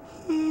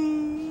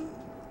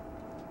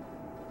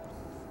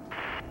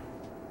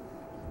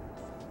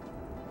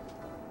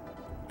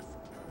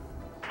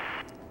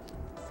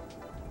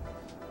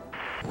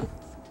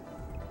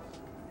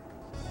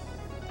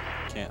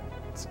 Can't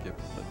skip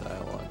the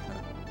dialogue,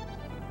 huh?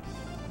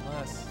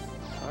 Unless.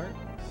 Start?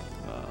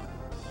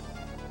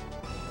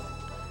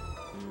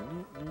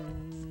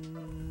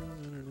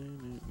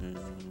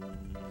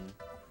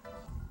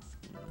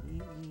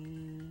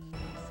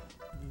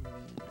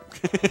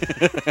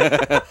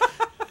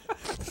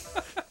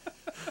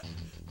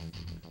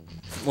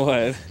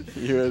 What?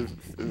 You had,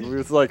 it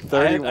was like I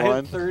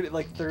 31.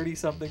 had 30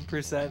 something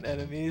percent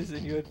enemies,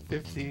 and you had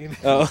 15.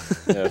 Oh.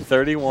 Yeah,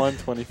 31,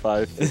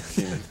 25,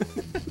 15.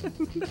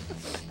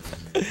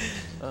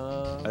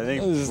 I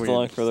think I was just we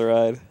along for the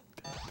ride.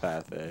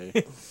 path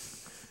A.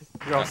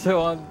 You're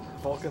also on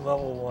Vulcan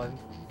level 1.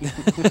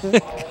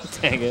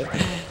 Dang it.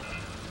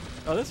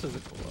 Oh, this was a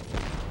cool level.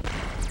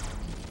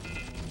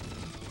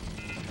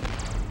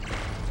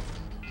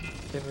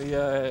 Can we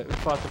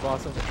fought the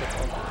boss on the fifth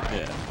level?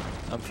 Yeah.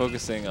 I'm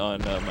focusing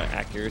on my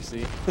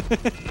accuracy.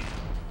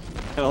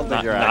 I don't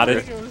think you're not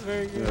accurate. It was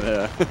very good.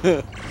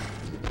 Yeah.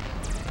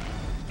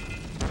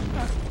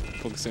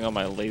 Focusing on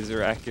my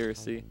laser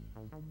accuracy.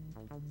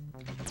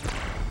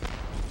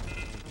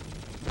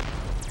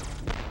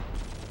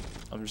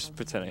 I'm just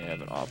pretending I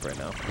have an op right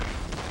now.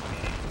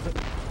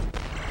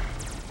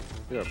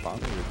 You're a bomb.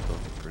 You're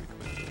broken pretty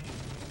quickly.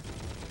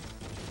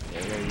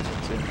 Yeah, we gotta use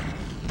it too.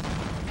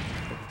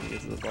 Hopefully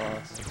get to the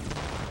boss.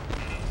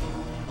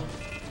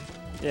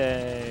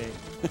 Yay!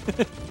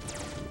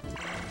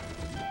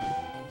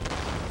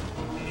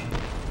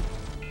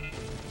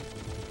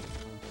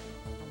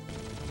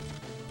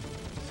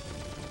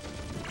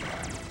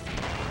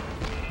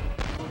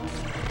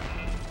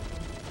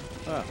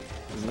 Ah,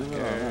 moving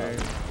on Okay.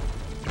 up.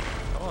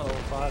 I'm on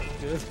level 5.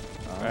 Good.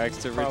 Rags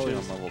to Probably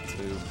riches. on level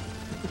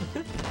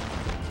 2.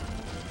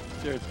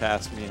 Jared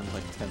passed me in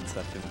like 10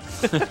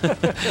 seconds.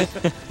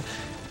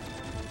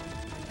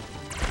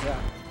 Yeah.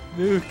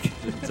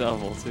 Nuke.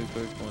 Double, 2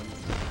 quick ones.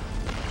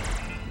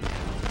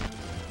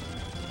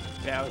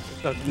 Yeah, it was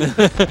just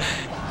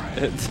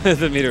a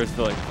The meter is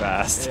filling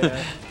fast.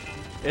 Yeah.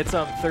 It's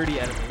 30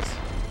 enemies.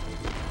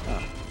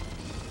 Oh.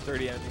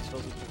 30 enemies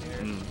fills with the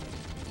meter. Mm.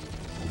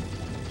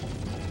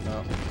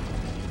 No.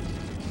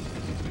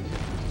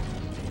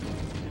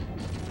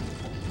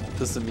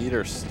 Does the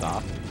meter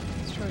stop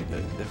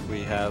if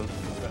we have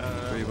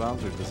 3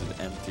 bombs, or does it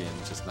empty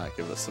and just not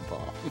give us a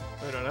bomb?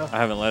 I don't know. I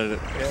haven't let it.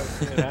 Yeah, I've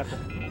seen it happen.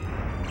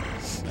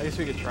 I guess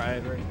we could try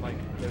it, or like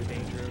no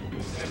danger of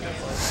losing it.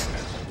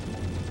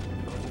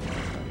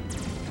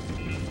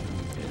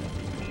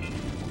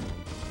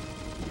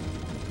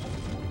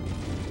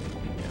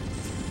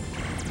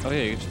 Oh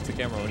yeah, you can shift the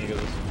camera when he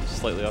goes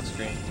slightly off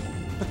screen.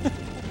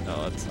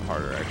 No, that's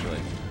harder actually.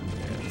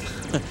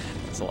 Yeah.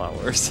 It's a lot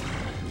worse.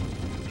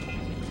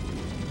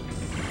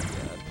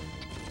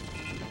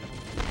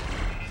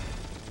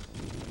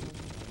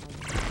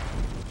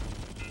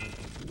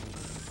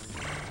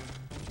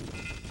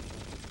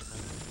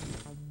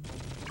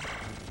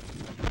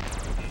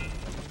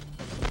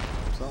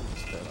 It's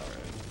almost dead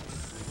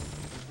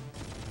already.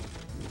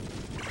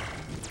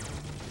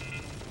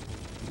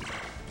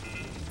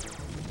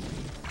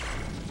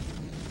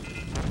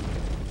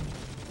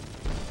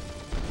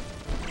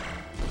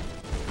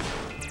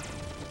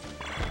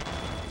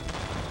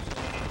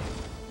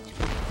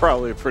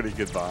 Probably a pretty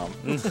good bomb.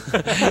 We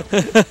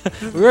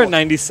were at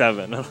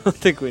 97. I don't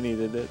think we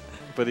needed it.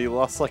 But he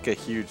lost like a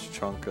huge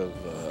chunk of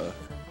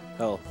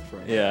health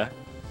from Yeah.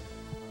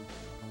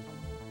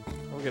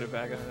 We'll get it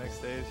back on the next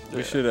stage.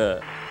 We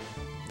should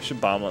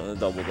bomb on the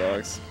double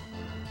dogs.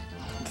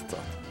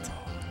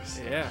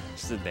 Yeah.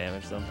 Just to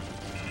damage them.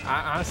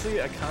 Honestly,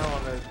 I kind of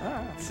want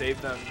to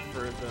save them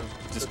for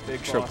Just the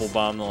big triple boss.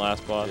 bomb the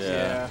last boss.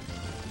 Yeah.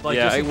 Like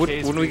yeah, just in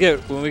case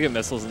when we get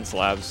missiles and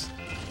slabs,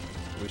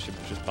 we should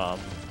just bomb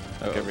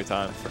like every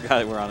time. I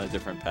forgot we're on a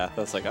different path.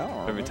 That's like, I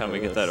don't Every time we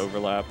remember get that this.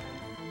 overlap,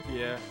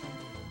 Yeah.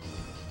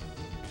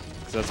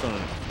 because that's when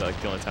like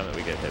the only time that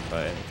we get hit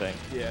by anything.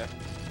 Yeah.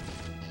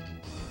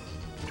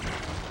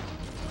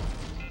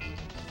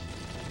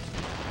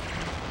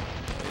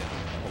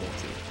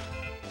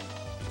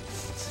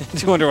 Do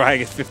you wonder why I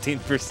get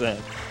 15%?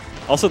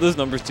 Also, those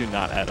numbers do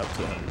not add up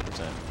to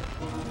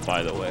 100%.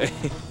 By the way.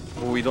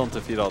 Well, we don't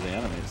defeat all the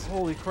enemies.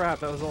 Holy crap,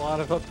 that was a lot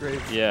of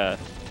upgrades. Yeah,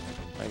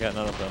 I got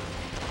none of them.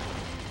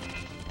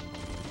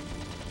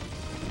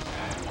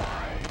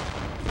 Alright,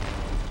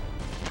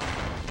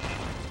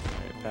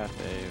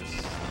 path A is...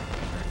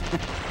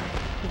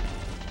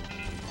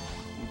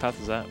 What path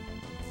is that?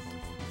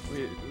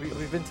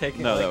 We've been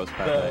taking No, like, that was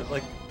path A.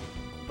 like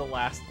the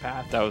last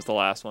path. That was the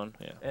last one.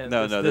 Yeah. And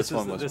No, this this is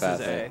one the- was this path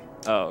is A.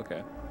 Oh,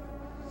 okay.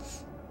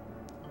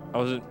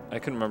 I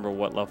couldn't remember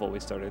what level we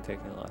started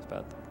taking the last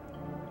path.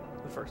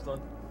 The first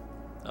one.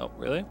 Oh,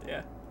 really?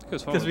 Yeah.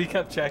 Because Because we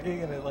kept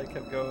checking and it like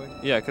kept going.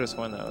 Yeah, I could have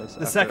sworn that was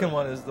The after- second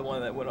one is the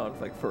one that went on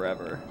for like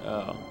forever.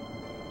 Oh,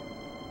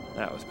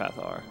 that was path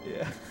R.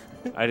 Yeah.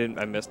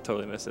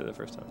 Totally missed it the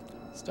first time.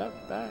 Step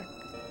back.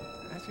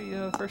 Actually,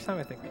 the first time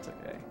I think we took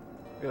A.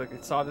 We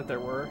like saw that there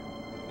were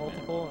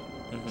multiple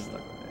and Mhm.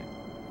 stuck with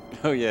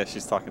Oh yeah,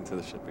 she's talking to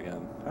the ship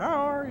again.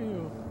 How are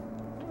you? A.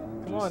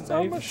 Come on, Just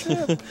on my knife.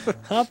 ship.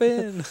 Hop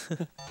in.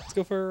 Let's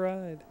go for a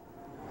ride.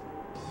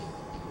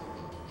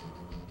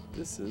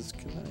 This is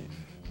Knife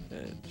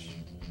Edge.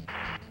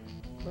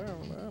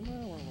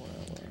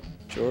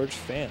 George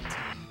Fant.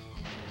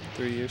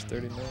 3 years,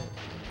 30 minutes.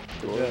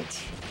 The George.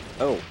 Jets.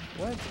 Oh,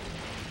 What?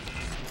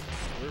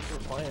 We're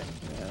playing.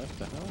 yeah, what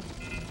the hell?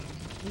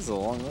 This is a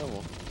long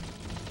level.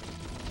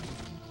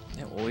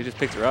 Yeah, well, we just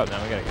picked her up.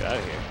 Now we gotta get out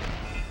of here.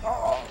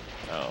 Oh,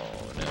 Oh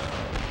no.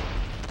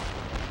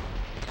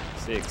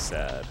 Sig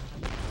sad.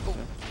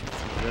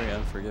 very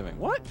unforgiving.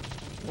 What?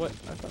 What?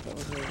 I thought that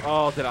was it.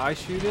 Oh, did I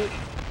shoot it?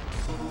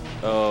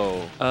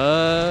 Oh,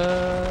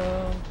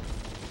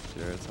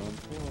 Jared's on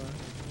 4.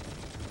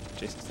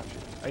 Jason, stop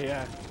shooting. Oh,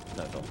 yeah.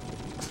 No, don't.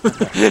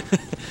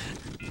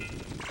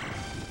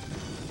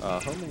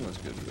 Homing was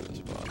good for this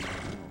boss. I don't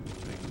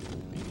think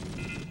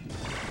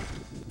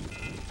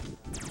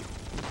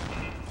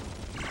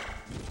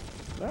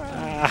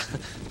Ah.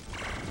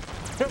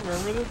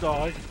 Remember the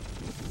dog?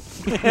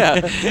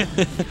 Yeah.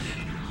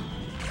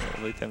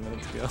 Only 10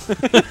 minutes ago.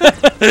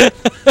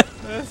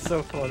 That's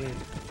so funny.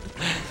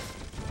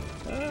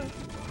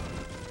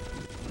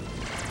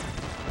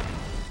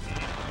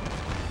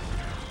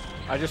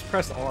 I just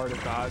pressed R to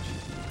dodge.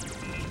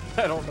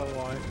 I don't know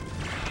why.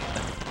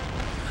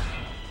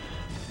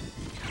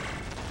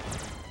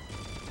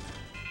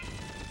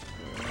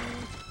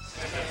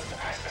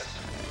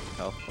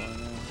 health bar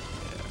now.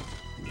 Yeah.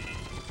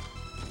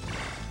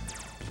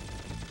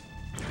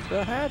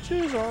 The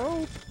hatches are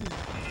open.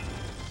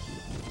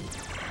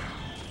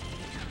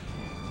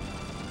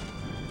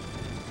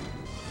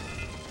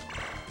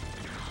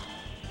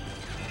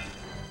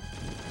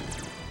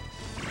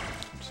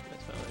 Just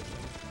missed my way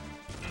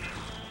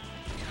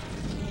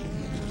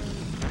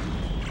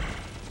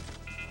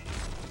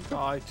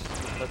Oh, it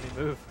just let me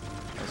move.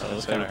 through. Oh,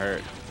 this kind of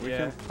hurt. We Yeah.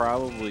 can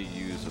probably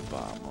use a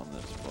bomb on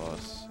this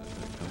boss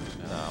if it comes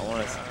down. No, I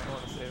want to. I don't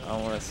want to save I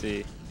him. want to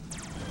see.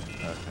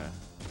 Okay.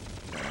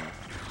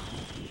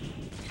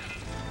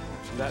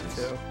 That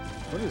Jesus. too.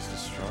 What is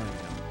destroying him?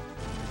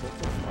 Is that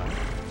the flag?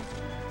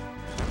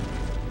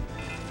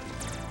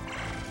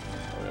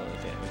 What other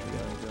damage we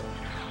gotta go?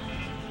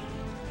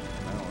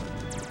 No.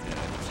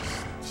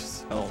 Yeah, it's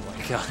just Oh my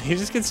god, he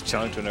just gets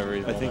chunked whenever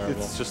he's I think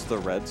vulnerable. it's just the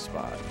red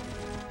spot.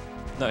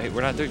 No,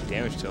 we're not doing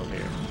damage to him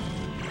here.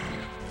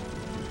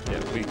 Yeah,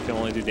 we can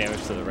only do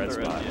damage to the red The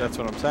red, spot. yeah. That's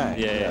what I'm saying.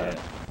 Yeah.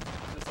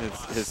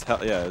 It's his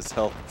health. Yeah, his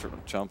health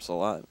jumps a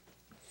lot.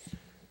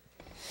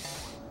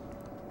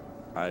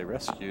 I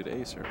rescued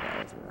a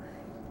survivor.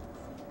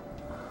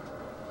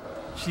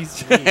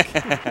 She's weak.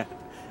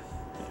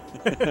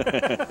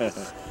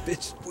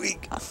 Bitch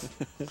weak.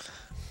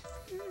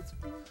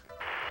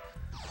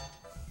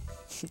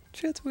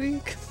 Shit's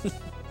weak.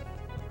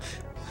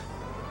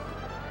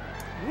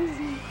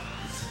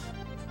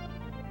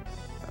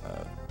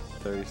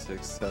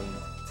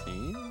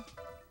 36-17.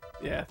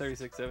 Yeah,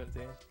 36-17.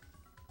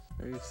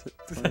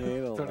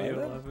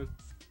 28-11.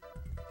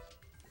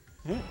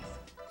 28-11.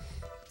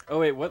 Oh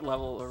wait, what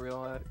level are we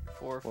all at?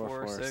 4, 4,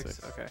 4, 6?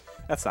 6. Okay.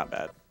 That's not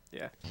bad.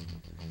 Yeah.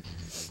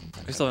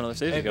 We still have another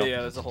stage to And go.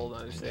 yeah, there's a whole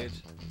other stage.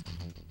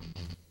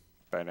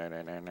 I I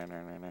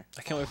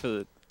can't wait for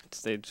the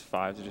stage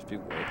 5 to just be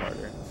way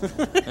harder.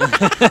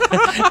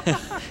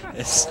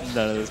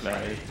 None of this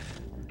matters.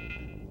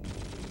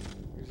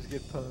 You just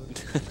get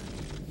pwned.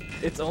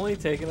 It's only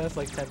taken us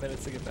like 10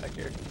 minutes to get back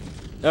here.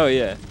 Oh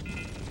yeah.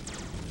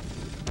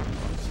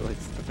 So like,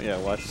 yeah,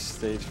 watch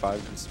stage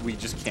 5. We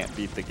just can't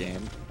beat the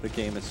game. The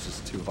game is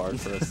just too hard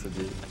for us to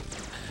beat.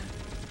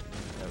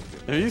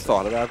 Have you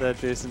thought about that,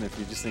 Jason? If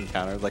you just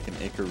encountered like an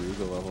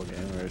Ikaruga level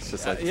game where it's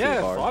just like yeah,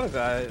 too hard? I thought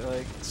about it.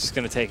 Like, It's just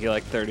gonna take you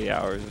like 30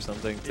 hours or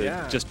something to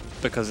Yeah. just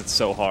because it's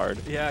so hard.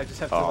 yeah, I just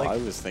have to Oh, like. I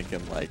was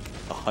thinking like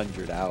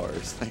 100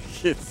 hours. Like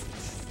it's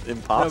No,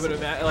 impossible.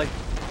 but like,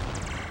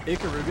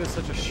 Ikaruga is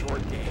such a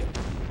short game.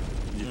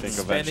 You think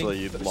Spending eventually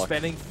you'd luck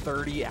spending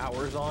 30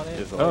 hours on it.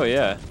 is a Oh lot.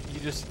 yeah, You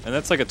just and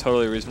that's like a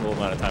totally reasonable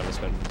amount of time to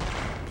spend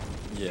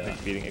Yeah.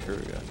 like, beating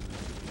Ikaruga.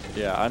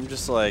 Yeah, I'm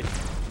just like,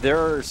 there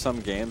are some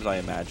games I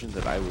imagine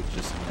that I would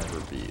just never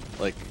beat.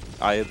 Like,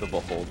 Eye of the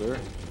Beholder,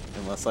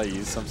 unless I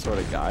use some sort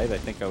of guide, I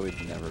think I would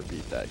never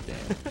beat that game.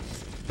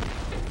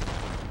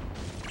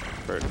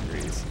 Bird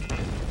agrees.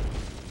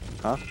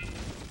 Huh?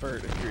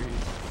 Bird agrees.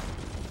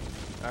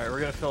 All right, we're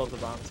gonna fill up the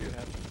bomb too.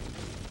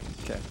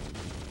 Okay.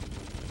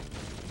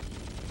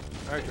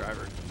 All right,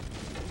 driver.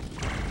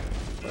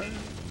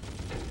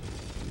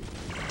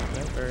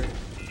 Bird.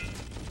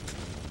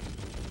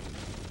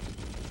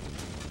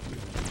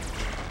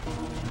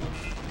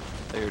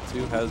 Layer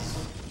 2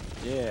 has,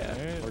 yeah,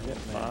 Alright, we're getting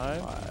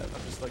 5.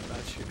 I'm just like not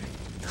shooting.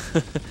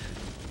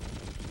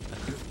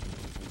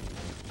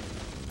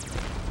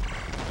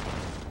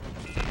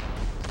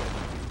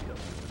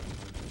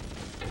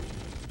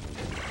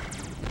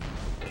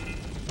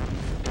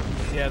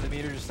 Yeah, the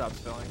meter just stops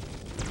filling.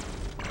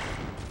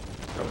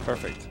 Oh,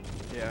 perfect.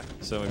 Yeah.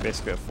 So we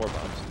basically have 4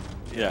 bombs.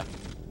 Yeah.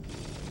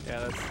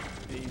 Yeah, that's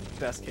the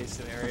best case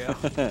scenario.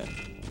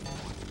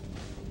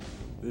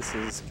 This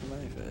is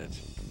Knife Edge.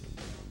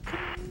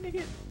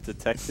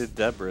 Detected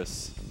debris.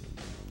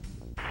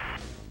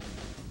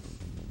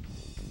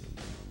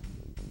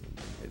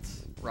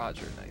 It's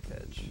Roger Knife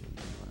Edge.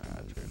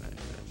 Roger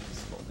Knife Edge.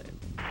 His full name.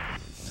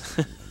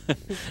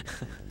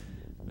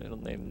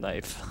 Middle name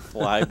Knife.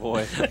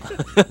 Flyboy.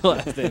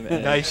 Last name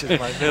Edge. Knife is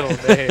my middle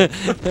name.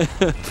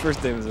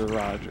 First name is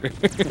Roger.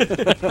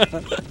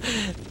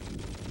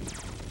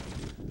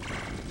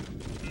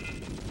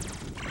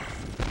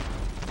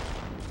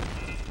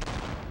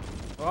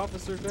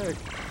 Officer Dick.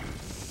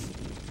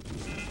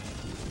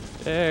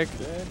 Dick.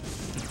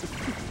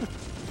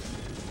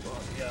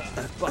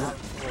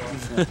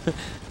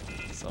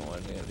 Somewhere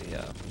near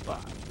the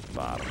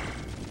bottom.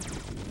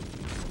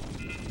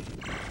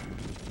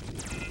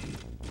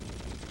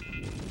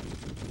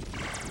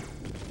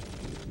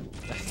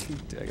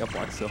 Dude, I got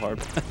blocked so hard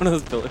by one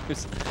of those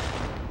pillars.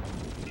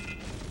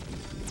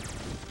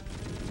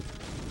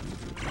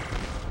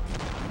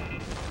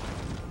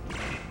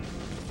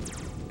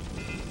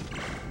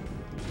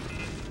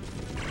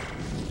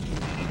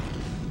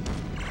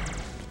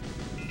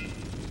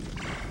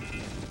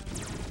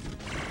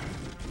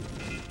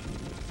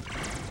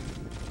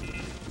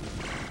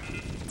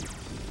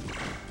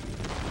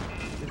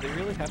 Did they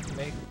really have to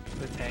make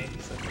the tank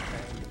such a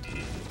tank?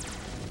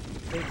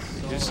 It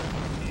takes so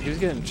He was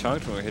getting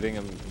chunked when we were hitting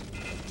him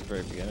at the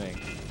very beginning.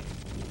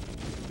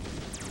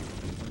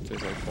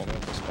 There's like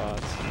vulnerable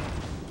spots.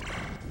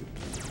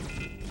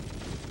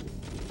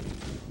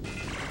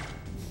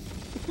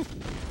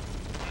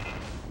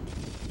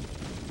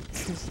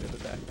 in the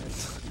back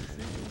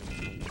end.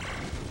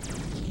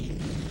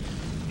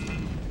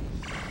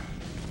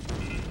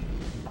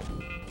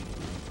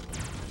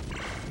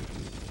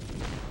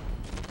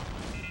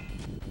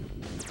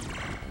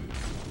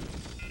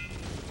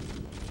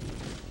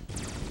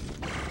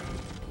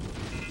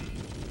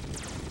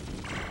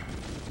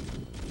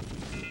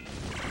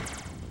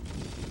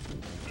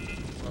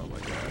 Oh my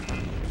god.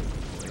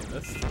 Wait,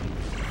 this.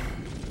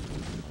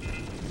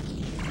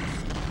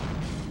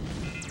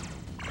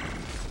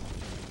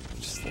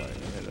 Just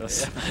letting him hit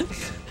us.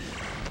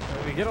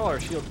 Yeah. We get all our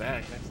shield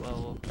back next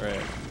level.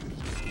 Right.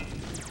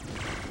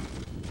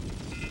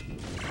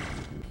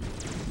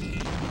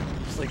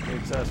 Just like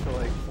nukes us for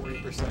like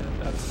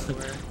 40% out of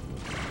nowhere.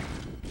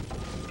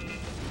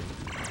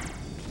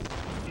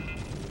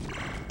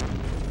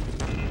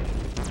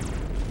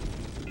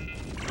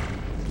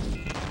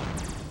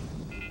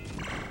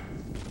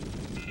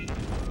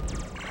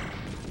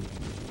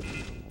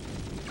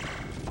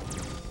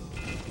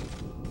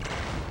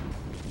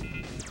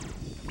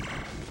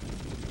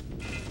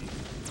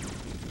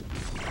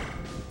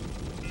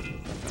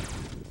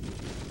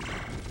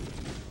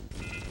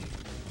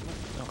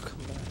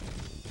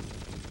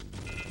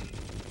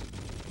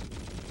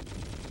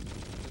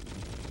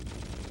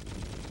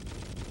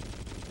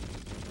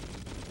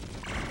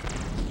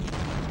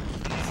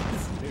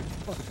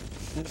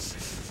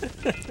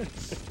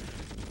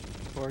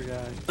 Poor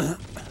guy.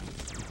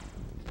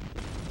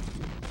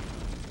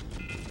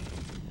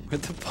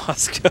 Where'd the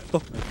boss go?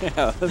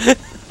 Yeah.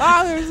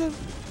 Ah, there's a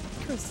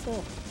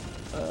crystal.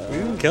 We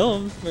didn't kill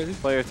him.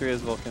 Player 3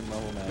 is Vulcan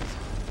level max.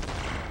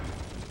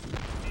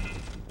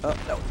 Oh,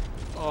 no.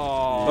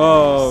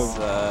 Oh,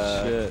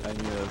 shit. I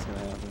knew that was going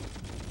to happen.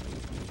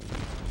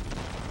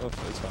 Oh,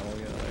 it's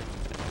finally gonna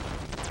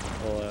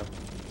I'll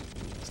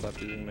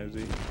stop using my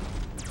Z.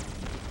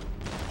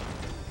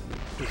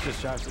 It's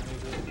just Josh that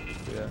needs it.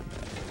 Yeah.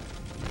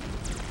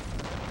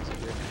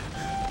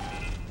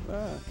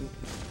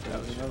 That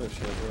was another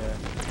shit, yeah.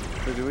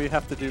 So do we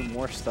have to do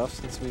more stuff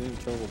since we didn't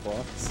kill the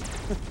boss?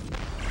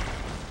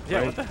 Yeah,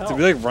 Right? what the hell? Did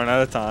we like run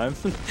out of time?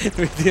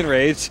 With the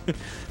enrage?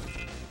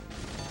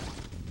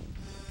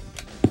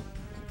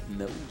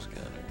 Nose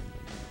gunner.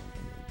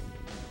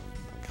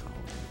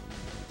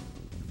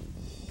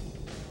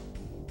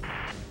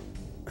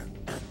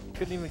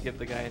 Couldn't even give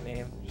the guy a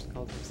name. Just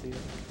called him Steve.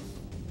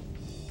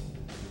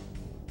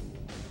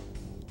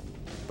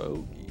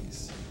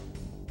 Bogies.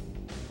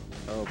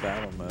 Oh,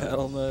 battle mode.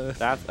 Battle mode.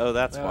 That's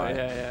why.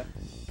 Yeah, yeah.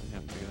 I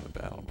have to go to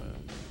battle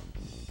mode.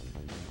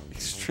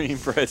 Extreme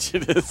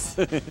prejudice.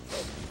 That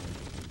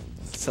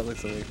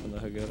looks away from the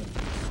Hagoda.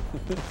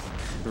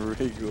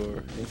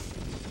 Rigor.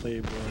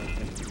 Playboy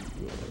and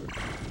Rigor.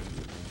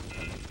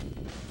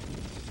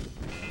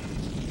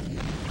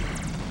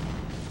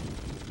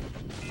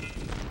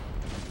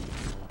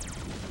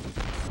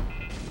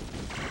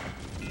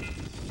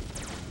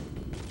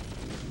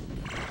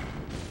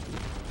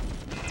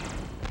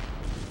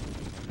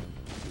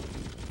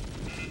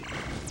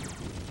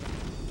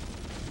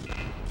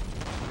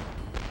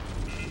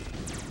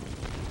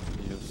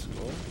 You have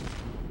score?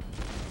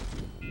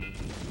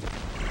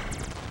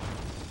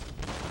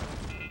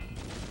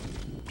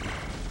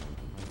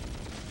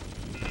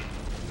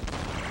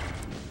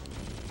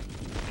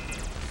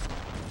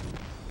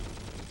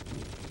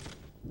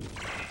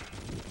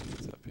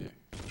 What's up here?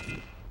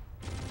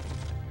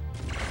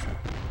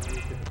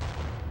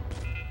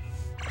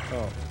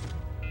 Oh.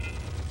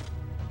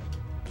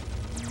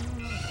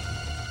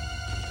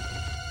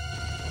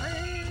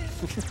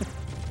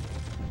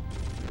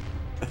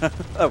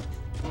 Oh.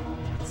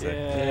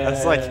 Yeah.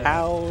 That's like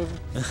how are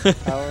we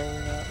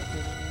not?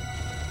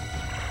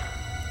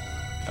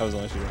 I was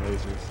only shooting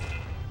lasers.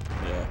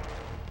 Yeah.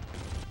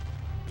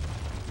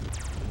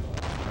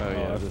 Oh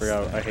yeah, I this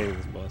forgot. thing. I hated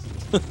this boss.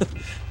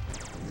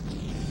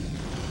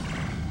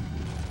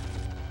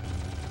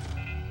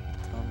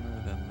 Dumber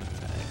than the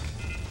tank.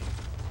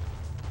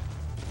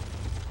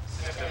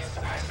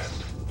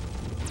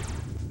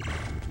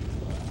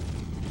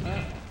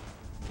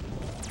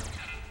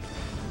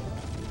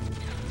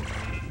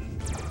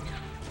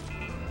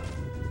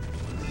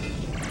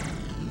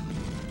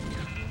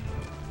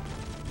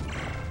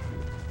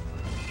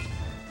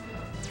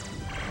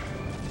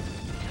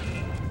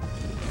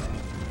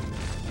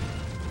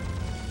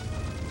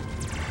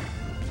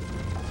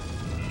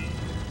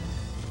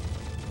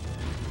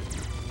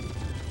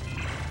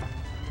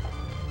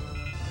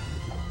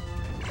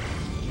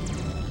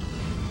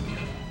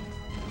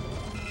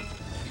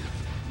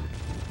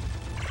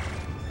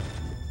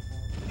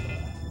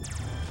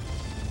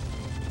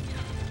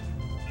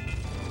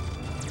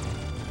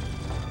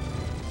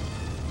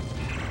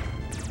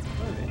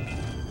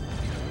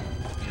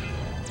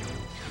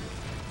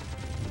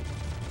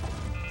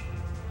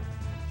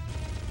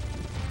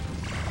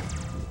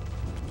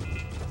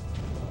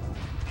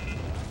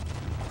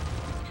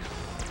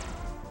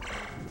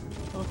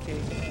 Okay.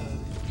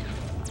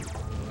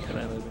 Can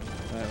I live?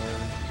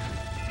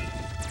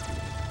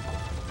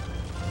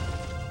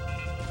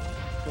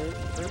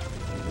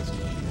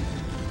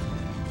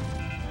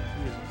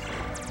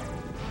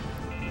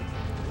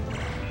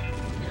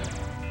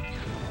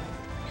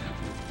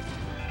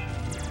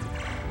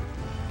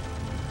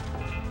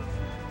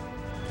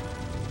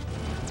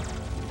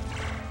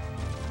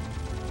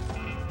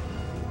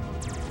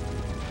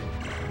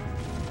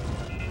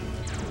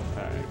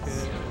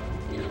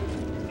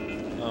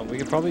 We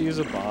could probably use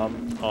a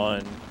bomb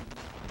on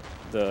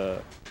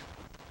the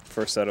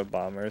first set of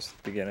bombers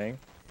at the beginning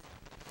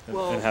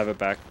and have it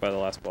back by the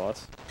last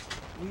boss.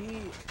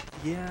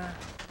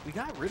 We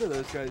got rid of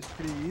those guys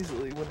pretty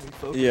easily when we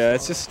focused. Yeah,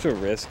 it's on just a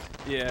risk.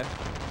 them. Yeah.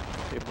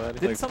 Hey, buddy.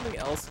 Didn't something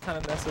else kind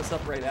of mess us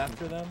up right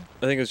after them?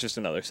 I think it was just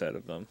another set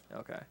of them.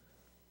 Okay.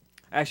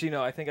 Actually,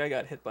 no. I think I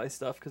got hit by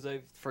stuff because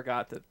I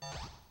forgot that,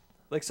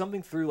 like,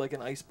 something threw like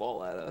an ice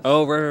ball at us.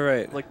 Oh,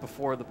 right. Like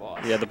before the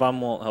boss. Yeah, the bomb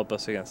won't help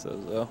us against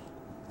those, though.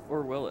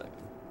 Or will it?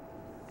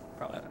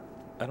 Probably not.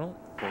 I don't...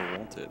 Or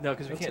won't it? No,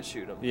 because we can't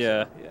shoot them.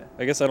 Yeah. So, yeah.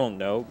 I guess I don't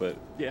know, but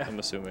Yeah. I'm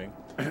assuming.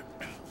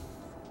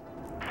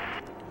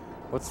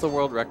 What's the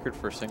world record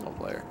for single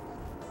player?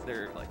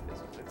 They're like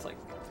it's like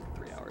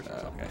 3 hours or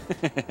Oh, something.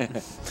 okay.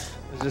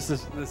 It's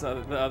just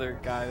the other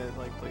guy that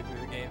like played through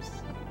the games.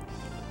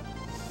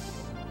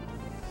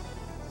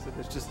 So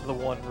it's just the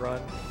one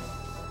run.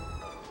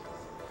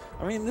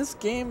 I mean, this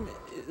game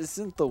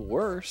isn't the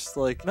worst.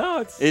 Like,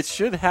 No, it's it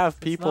should have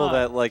people not.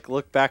 that like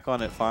look back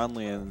on it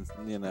fondly and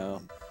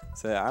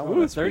Say, I want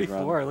Ooh, to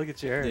 34. Look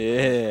at your.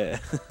 Yeah.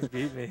 You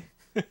beat me.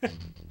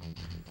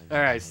 All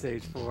right,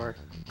 stage 4.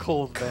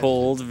 Cold Vengeance.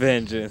 Cold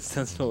Vengeance.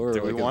 That's what we're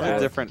Do we looking want for. a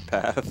different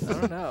path? I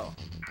don't know.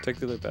 Check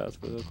the other paths,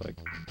 what they look like.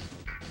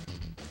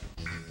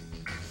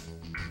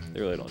 They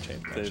really don't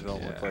change much. They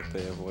don't look Yeah. like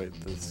they avoid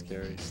the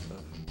scary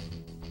stuff.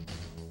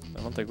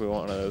 I don't think we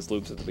want one of those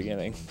loops at the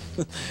beginning.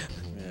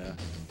 Yeah.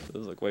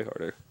 Those look way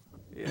harder.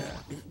 Yeah.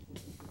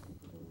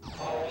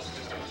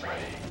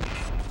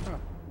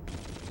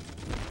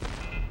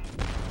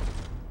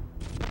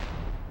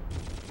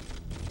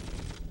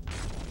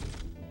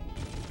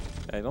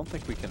 I don't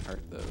think we can hurt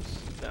those.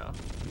 No.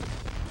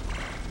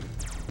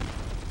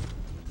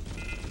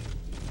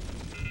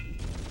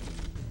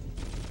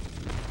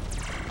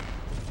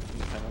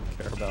 I don't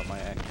care about my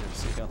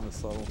accuracy on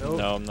this level. Nope.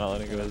 No, I'm not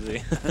letting go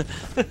easy.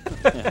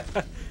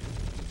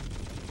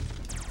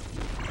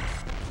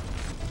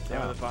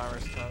 Yeah, the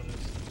bombers come.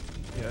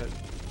 Yeah.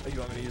 Oh, you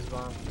want me to use a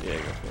bomb? Yeah,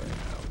 go for it.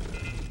 I'll do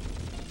it.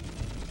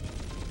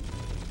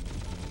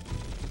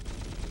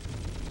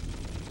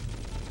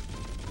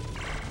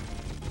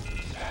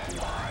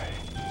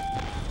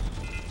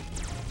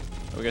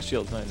 Oh, we got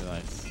shields, nice.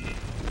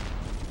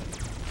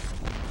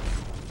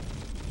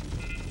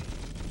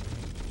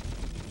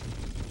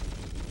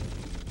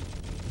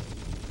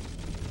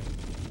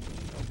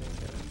 Something's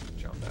gonna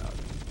jump out.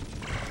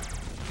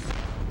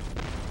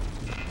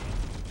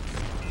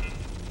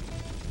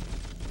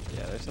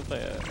 Yeah, there's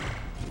definitely a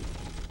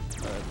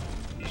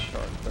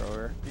shark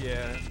thrower.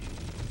 Yeah.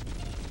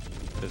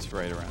 It's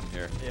right around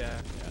here.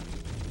 Yeah.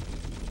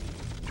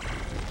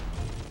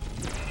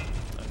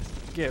 Nice.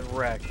 Get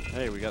wrecked.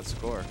 Hey, we got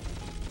score.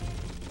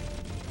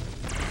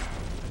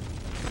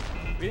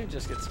 We didn't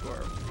just get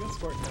score. We got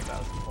scored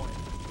 10,000 points.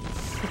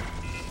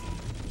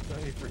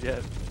 Don't you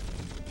forget.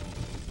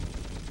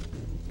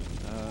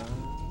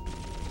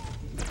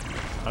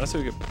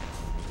 Honestly, we could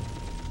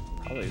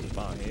probably use a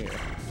bomb here.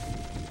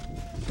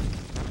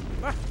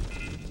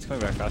 It's coming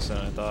back faster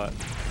than I thought.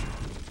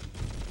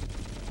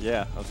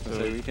 Yeah, I was gonna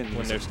say we can. When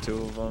use there's it. 2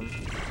 of them.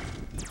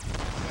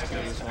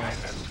 Use one.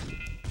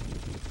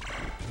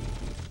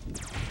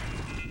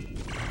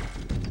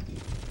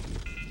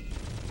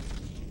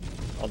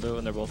 I'll do it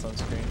when they're both on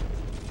screen.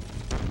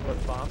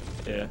 What, bomb?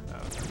 Yeah. Oh,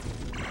 okay.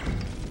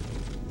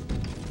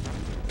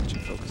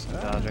 Should focus on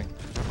dodging.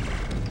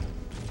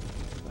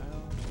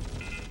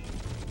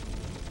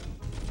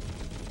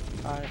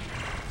 Hi.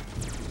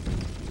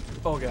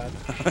 Oh god.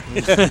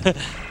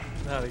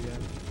 Not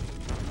again.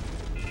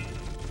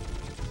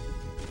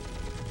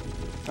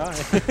 Hi.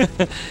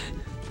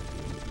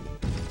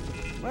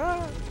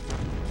 Ah.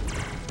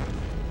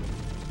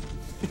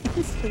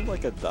 He's in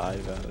like a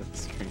dive out of the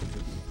screen.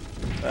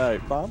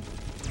 Alright, bomb.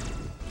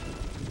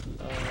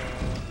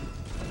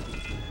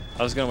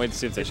 I was gonna wait to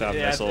see if they shot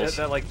yeah, missiles.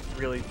 That like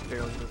really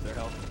barely moved their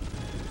health.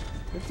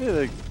 It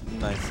did a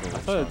nice little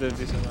I thought it chunk. did a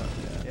decent amount.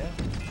 Yeah.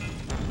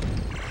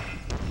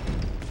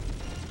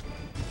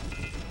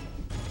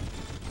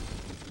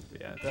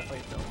 Yeah,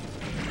 definitely don't.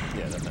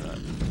 Yeah, definitely not.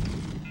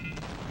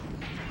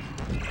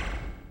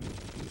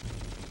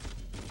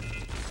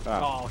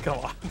 Ah. Oh, come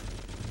on.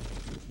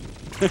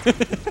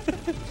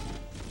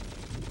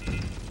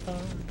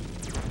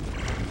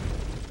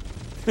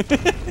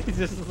 He's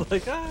just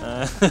like,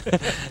 ah.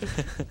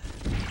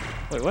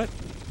 Wait, what?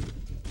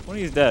 One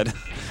of you's dead.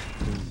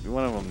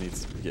 One of them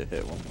needs to get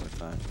hit one more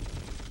time.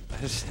 I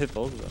just hit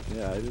both of them.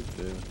 Yeah, I did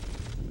too.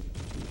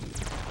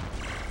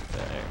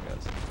 Yeah, there it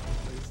goes.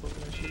 Are you still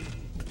gonna shoot?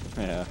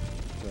 Yeah,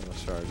 then the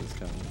shard is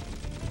coming.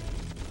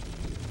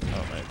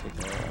 Oh, man,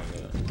 taking a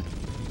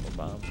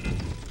long bomb.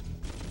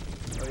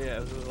 Oh yeah,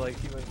 this is like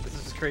he went. This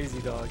is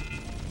crazy dog.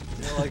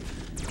 You know, like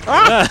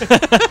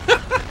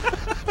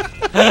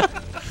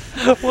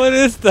What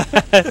is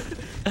that?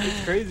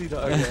 it's crazy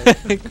dog. Yeah.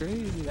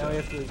 Crazy. Now we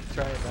have to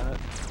try and not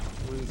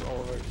lose all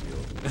of our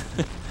shield.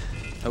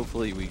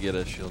 Hopefully we get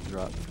a shield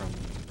drop from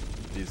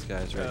these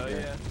guys right Oh here.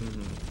 yeah.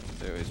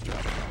 They always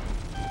drop them.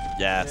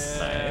 Yes!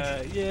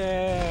 Yeah.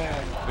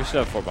 Yeah. We should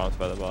have 4 bombs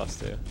by the boss,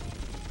 too.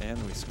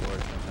 And we scored.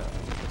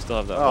 We still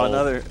have that Oh, whole,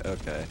 another.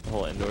 Okay. the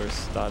whole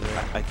indoors dodging.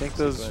 I think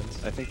those.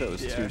 sequence. I think that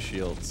was Yeah. 2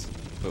 shields.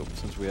 But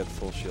since we had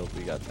full shield,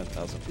 we got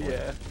 10,000 points.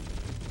 Yeah.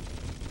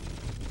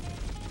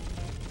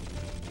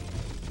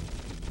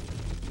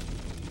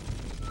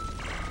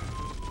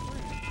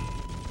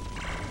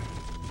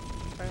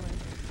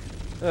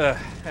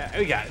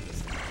 We got it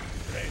this time.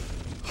 Right.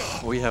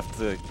 We have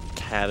to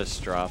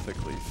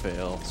catastrophically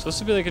fail. It's supposed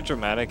to be like a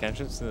dramatic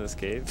entrance to this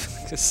cave.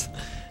 Because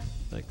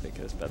like they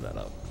could have sped that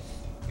up.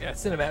 Yeah,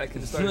 cinematic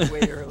could have started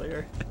way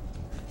earlier.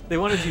 They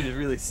wanted you to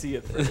really see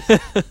it first.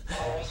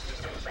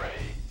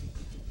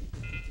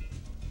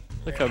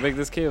 Look how big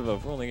this cave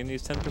is. We're only going to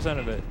use 10%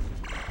 of it.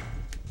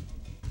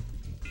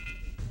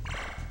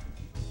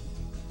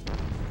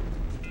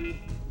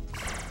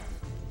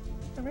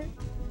 I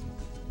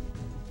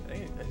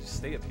think I just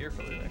stay up here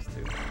for the next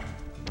 2.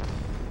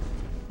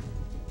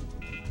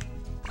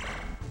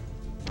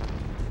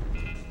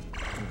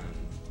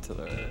 To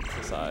the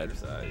side. Either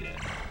side, yeah.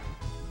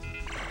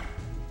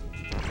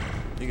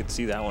 You can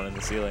see that one in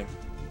the ceiling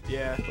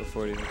Yeah.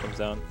 before it even comes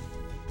down.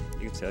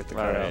 You can see like the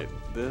All card right,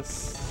 out.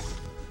 this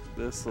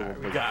little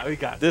Alright, we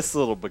got this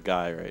little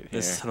guy right here.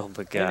 This little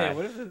big Hey, guy. man,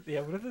 what if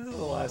this is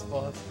the last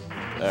boss? All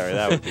right,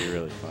 that would be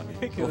really funny.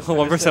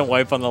 1%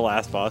 wipe on the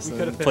last boss We and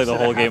could've then play the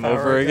finished it whole a game half hour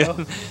over ago.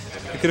 again.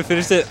 We could have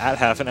finished it at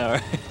half an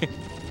hour.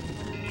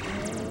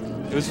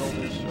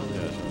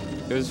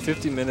 It was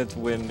 50 minutes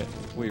when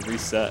we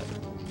reset.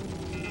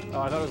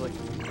 Oh, I thought it was like.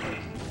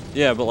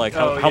 Yeah, but like,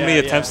 how Oh, many yeah,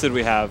 attempts yeah. did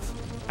we have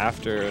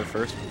after the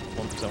first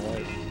 1%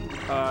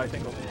 wipe? I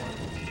think only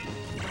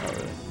one. Oh,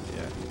 really?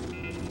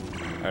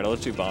 Yeah. Alright, I'll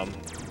let you bomb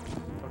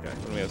Okay.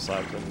 when we have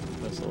slabs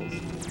and missiles.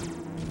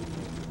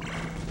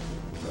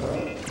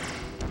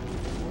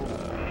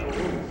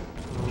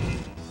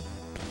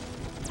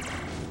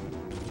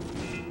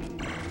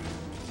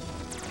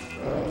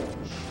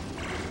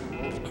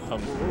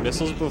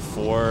 Missiles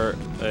before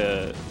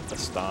a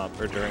stomp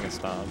or during a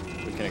stomp,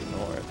 we can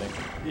ignore, I think.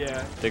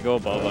 Yeah. They go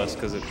above us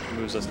because it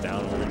moves us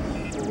downward.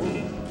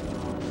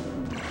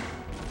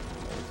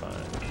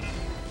 Fine.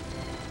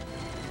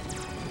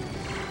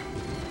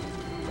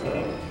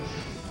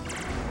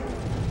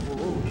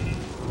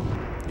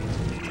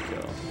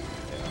 Kill.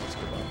 Yeah, let's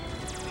go bomb.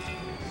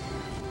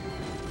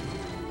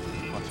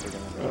 Once we're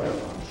gonna go to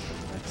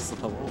the next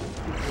level.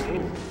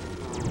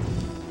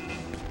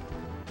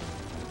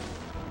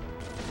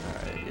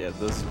 Alright, yeah,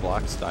 those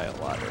blocks die a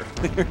lot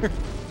earlier.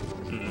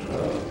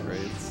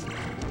 Grades.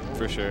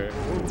 For sure.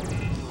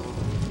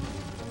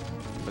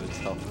 But its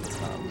health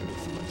does not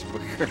move much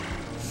quicker.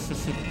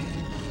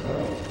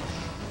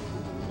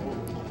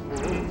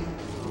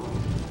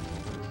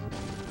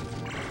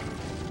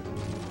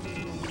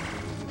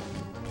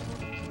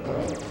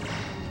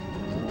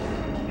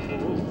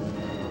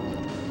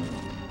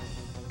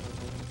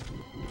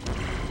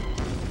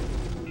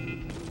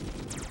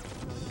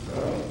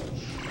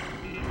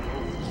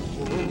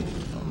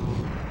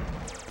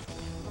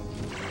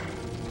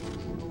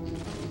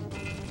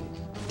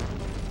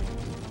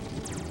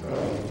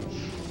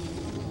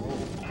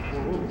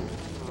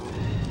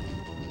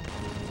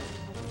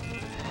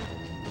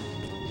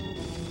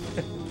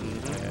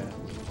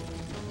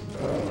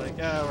 Like,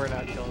 we're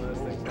not killing this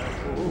thing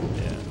fast enough.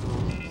 Yeah.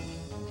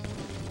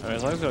 I mean,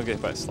 as long as we don't get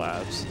hit by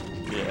slabs.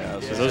 Yeah,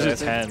 So Yeah, those I are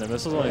think- 10. The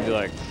missiles only do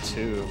like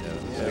 2.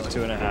 Yeah, Like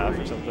 2.5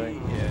 or something.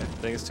 Yeah. I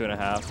think it's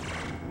 2.5.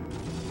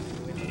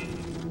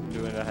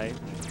 Doing a height.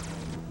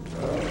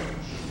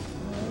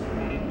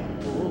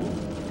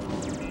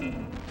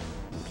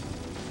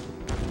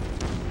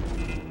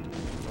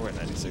 We're at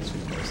 96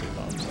 feet, mostly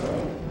bombs.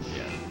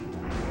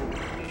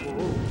 Yeah.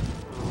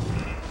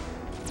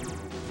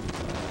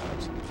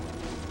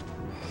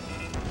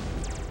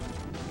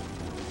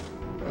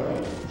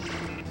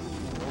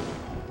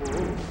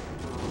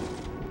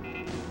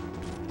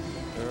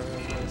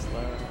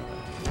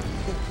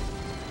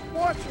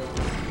 Watch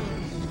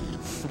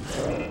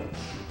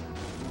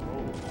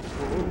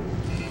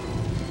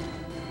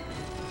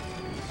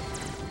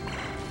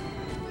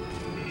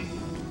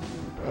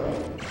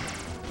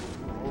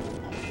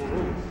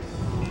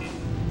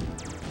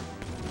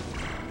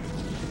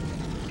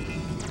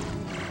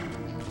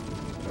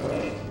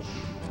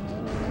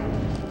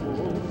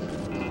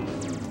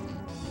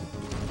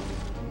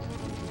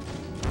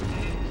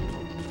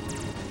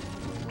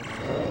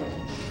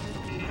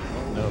I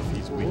don't know if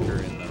he's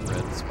weaker in the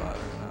red spot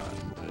or not,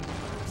 but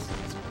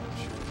it's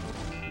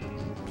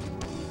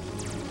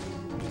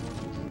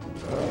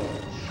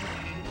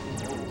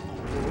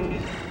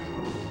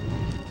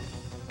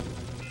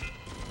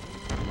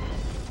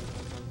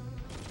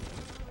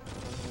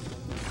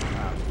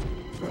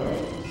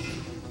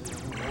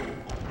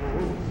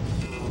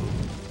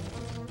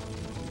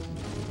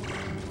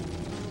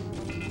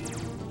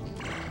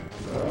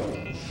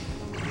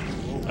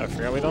I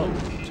forgot we don't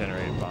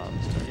generate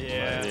bombs. during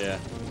Yeah. fight. Yeah.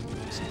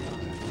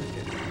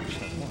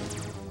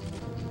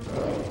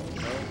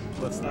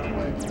 Let's not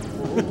wait.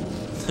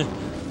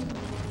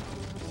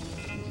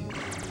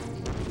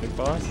 Big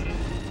boss?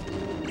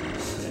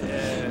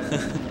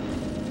 Yeah.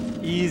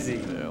 Easy.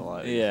 Yeah, a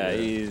lot Yeah,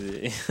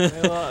 easier.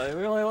 easy.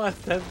 We only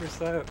lost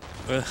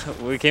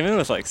 10%. We came in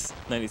with like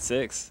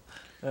 96.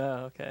 Oh,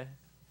 okay.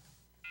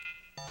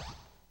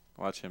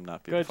 Watch him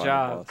not be Good the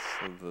final job. boss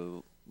of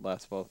the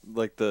last boss.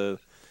 Like there's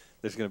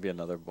gonna be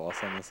another boss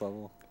on this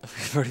level.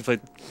 We've already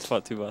played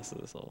fought 2 bosses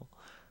this level.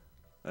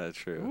 That's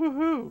true.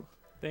 Woohoo!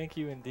 Thank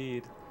you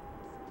indeed.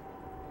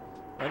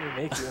 Let me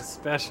make you a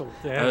special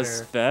dinner. A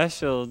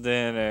special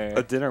dinner.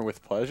 A dinner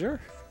with pleasure?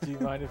 Do you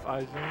mind if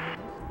I join it?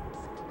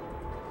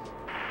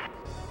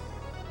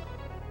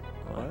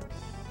 What?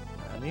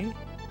 Nani?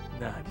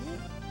 Nani?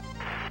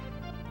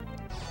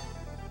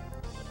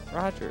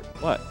 Roger.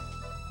 What?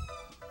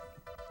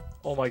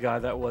 Oh my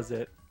god, that was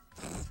it.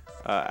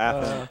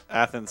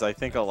 Athens, I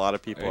think a lot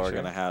of people Are you are sure?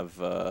 going to have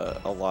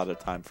a lot of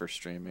time for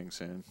streaming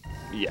soon.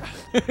 Yeah.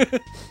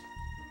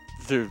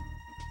 Dude,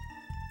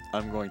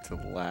 I'm going to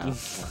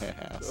laugh my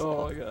ass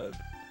Oh off. my god.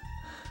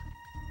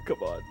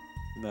 Come on.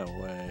 No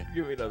way.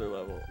 Give me another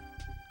level.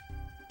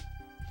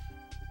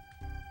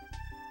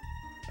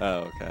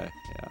 Oh, okay.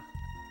 Yeah.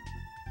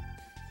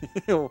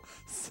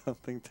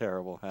 Something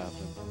terrible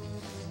happened.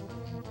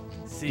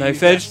 See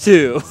Knife you Edge guys-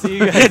 2. See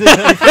you guys at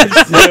Knife Edge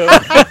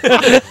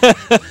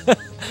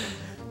 2.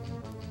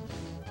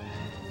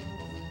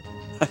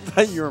 I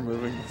thought you were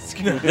moving the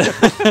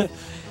screen.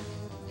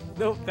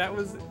 Nope, that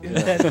was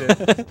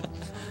intended.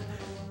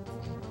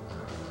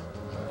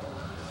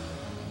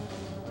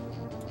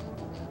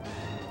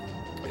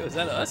 Yo, is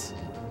that us?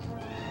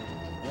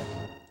 Yeah.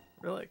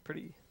 We're like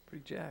pretty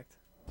jacked.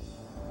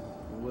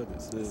 What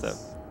is It's this?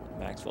 that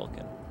Max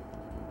Vulcan.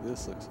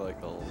 This looks like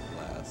a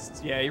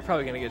last. Yeah, you're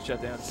probably gonna get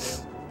shut down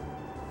soon.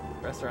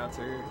 Restaurants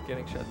are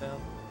getting shut down.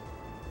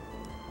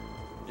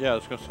 Yeah, I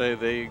was gonna say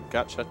they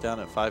got shut down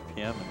at 5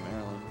 p.m. in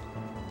Maryland.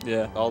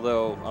 Yeah.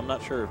 Although I'm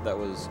not sure if that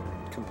was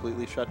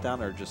completely shut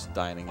down or just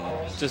dining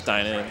in. Just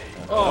dine in.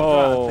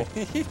 Oh,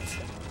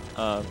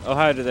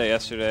 Ohio did that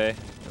yesterday,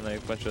 and like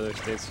a bunch of other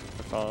states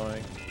are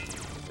following.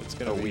 It's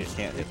gonna Oh, be. we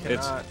can't. They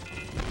It's cannot.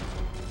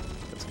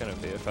 it's gonna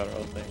be a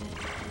federal thing.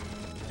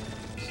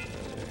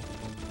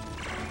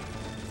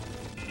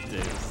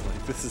 Dave's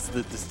like, this is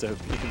the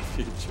dystopian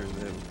future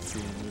that we see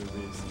in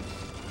movies.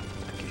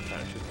 I keep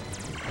trying to shoot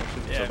them. That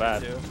shouldn't be Yeah, so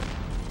bad. me too.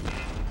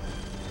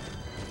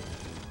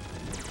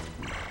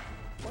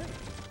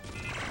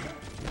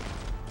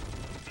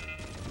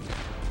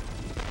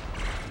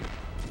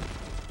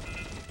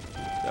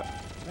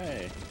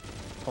 Hey.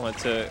 I went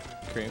to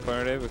Korean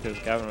Corner Day because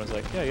Gavin was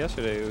like, yeah,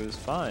 yesterday it was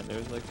fine. It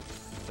was like,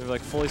 they were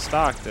like fully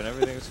stocked and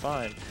everything was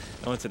fine.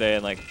 I went today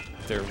and like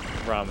their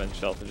ramen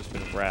shelf had just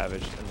been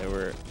ravaged, and they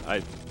were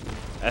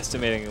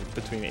estimating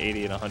between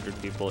 80 and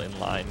 100 people in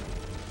line,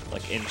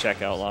 like in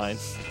checkout line.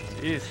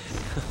 Jeez.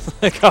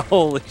 Like,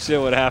 holy shit,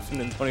 what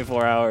happened in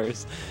 24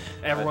 hours?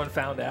 Everyone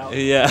found out.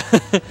 Yeah.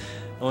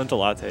 I went to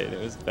Latte and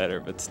it was better,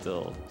 but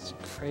still, it's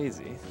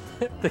crazy.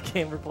 The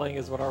game we're playing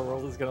is what our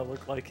world is gonna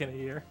look like in a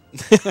year.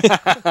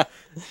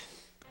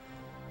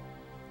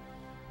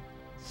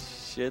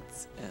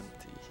 Shit's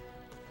empty.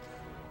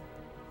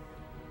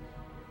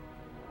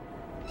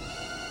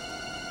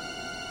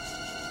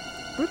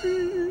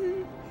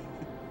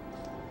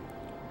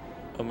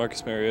 Oh,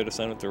 Marcus Mariota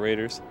signed with the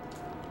Raiders.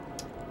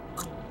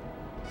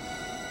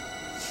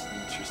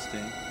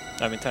 Interesting.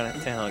 I mean,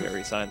 Tannehill got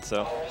re-signed,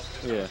 so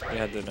Yeah. he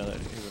had to know that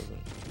he wasn't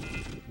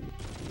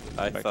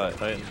I back to thought the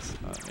Titans.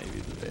 maybe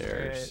the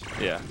Bears.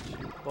 Right. Yeah,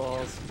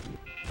 Balls.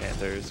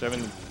 Panthers. I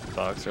mean, the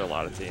Bucks are a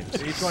lot of teams.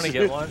 So each want to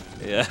get one.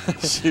 Yeah.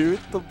 Shoot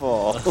the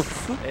ball.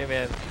 Hey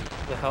man,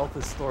 the health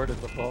is stored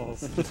in the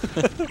balls.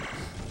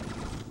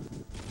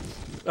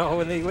 Oh,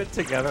 when they went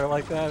together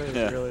like that, it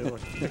Yeah. really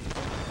looked.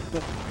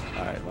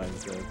 Alright,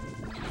 mine's good.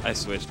 I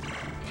switched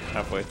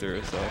halfway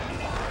through, so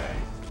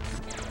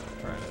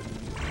Trying to.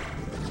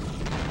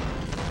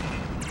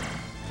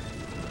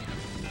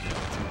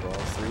 2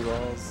 balls, 3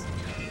 balls.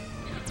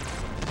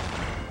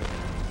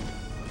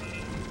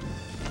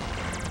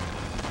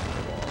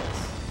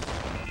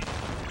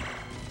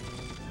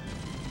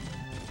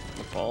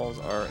 the balls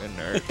are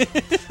inert.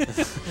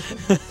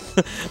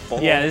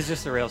 Yeah, it's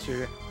just a rail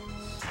shooter.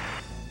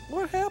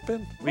 What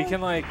happened? We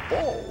can like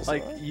balls.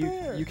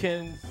 you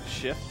can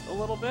shift a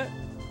little bit.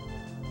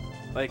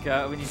 Like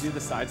when you do the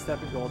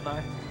sidestep in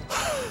Goldeneye.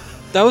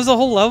 That was the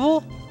whole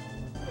level?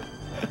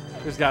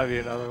 There's got to be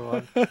another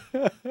one.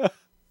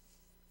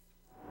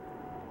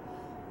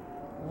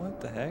 What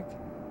the heck?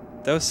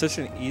 That was such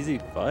an easy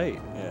fight.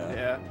 Yeah.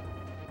 Yeah.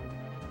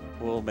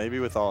 Well, maybe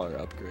with all our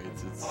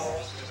upgrades, it's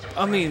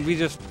I mean,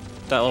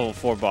 that level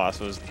 4 boss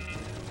was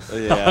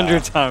yeah.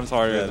 100 times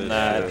harder Yeah, than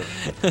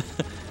that's that.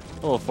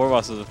 Level 4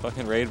 boss was a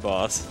fucking raid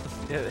boss.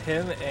 Yeah,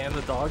 him and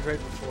the dog right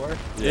before.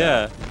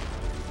 Yeah.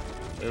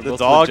 They were The both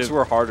dogs legit-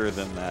 were harder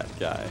than that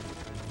guy.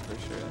 for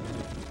sure.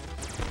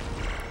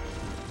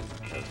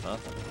 That was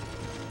nothing.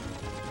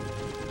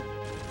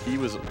 He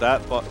was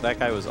that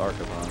guy was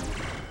Archibald.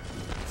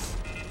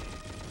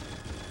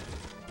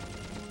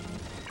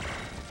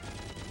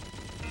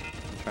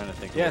 I'm trying to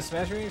think. Yeah, of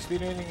Smash Running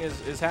speedrunning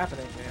is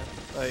happening, man.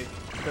 Like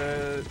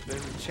there's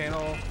a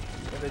channel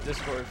in the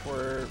Discord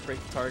for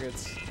break the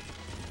targets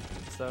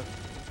and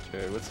stuff.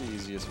 Jared, what's the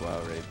easiest WoW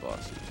raid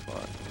boss you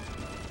fought?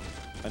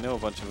 I know a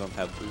bunch of them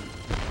have boot in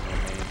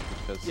their name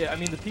because Yeah, I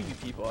mean the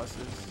PvP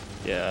bosses.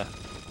 Yeah.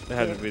 It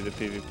had to be the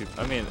PvP.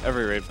 I mean,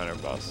 every raid finder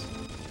boss.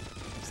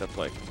 Except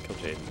like Kill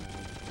Jaden.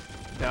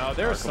 Now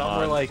there are some come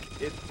where on. like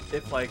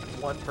if like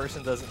one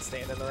person doesn't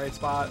stand in the right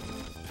spot,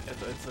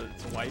 it's a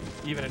wipe,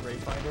 even in raid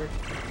finder.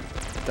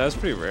 That was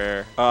pretty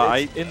rare.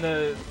 It's in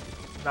the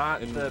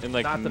not In, the in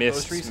like not the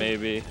mists, most recent.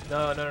 maybe.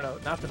 No,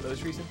 not the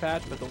most recent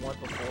patch, but the one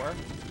before.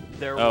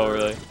 There Oh, were,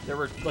 really? There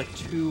were like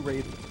 2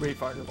 raid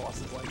finder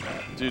bosses like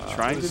that. dude, It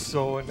trying was to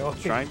so annoying.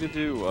 trying to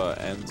do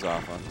ends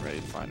off on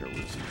raid finder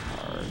was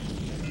hard.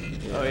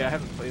 Oh yeah, I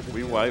haven't played the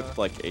We new, wiped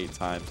like 8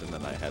 times and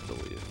then I had to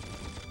leave.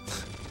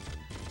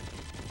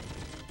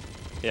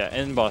 Yeah,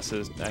 end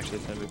bosses actually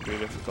tend to be pretty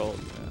difficult.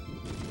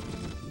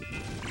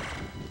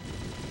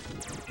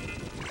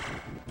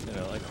 You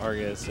know, like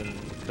Argus and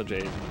Kill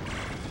Jaden.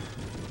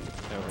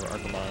 Or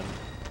Archimon.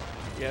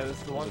 Yeah, this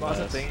is the one Those are boss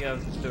I'm best. thinking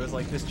of. There was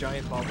like this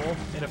giant bubble,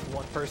 and if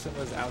one person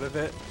was out of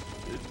it,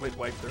 it would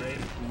wipe the raid.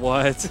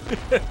 What?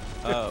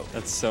 Oh,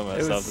 That's so It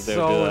messed up was that they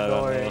would do so that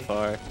on annoying.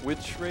 LFR.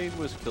 which raid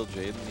was Kill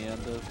Jade in the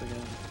end of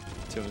again?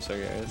 Tomb of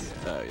Sargeras.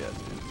 Oh yeah.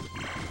 Dude.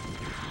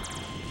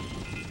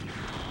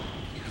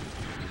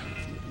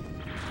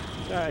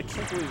 Yeah, I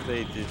can't believe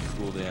they did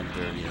Cooldown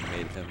dirty and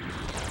made him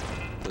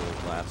the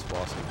last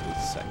boss of the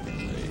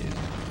second raid.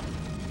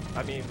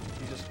 I mean,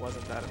 he just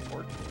wasn't that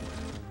important.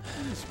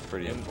 It's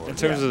pretty In important.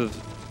 terms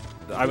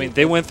of, I mean,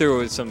 they went through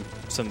with some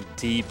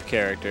deep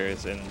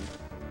characters in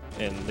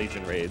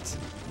Legion raids.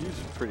 He was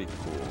pretty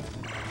cool.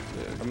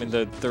 Too. I mean,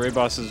 the raid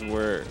bosses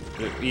were,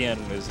 the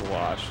EN was a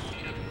wash,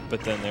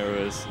 but then there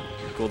was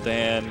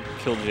Gul'dan,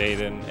 Kill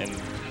Jaden, and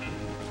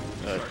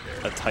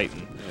a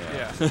Titan.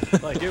 Yeah,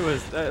 like it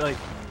was like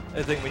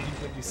I think when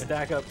you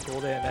stack up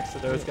Gul'dan next to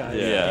those guys,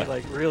 Yeah. he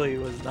like really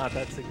was not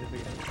that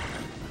significant.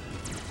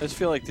 I just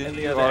feel like didn't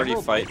you the already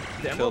Emerald fight?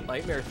 The Emerald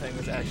Nightmare thing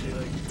was actually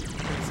like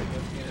pretty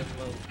significant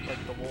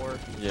in the lore.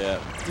 Yeah.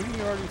 Didn't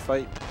you already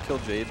fight Kill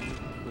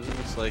Jaden? Wasn't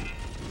this like?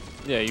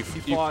 Yeah, He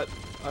fought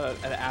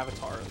an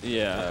avatar.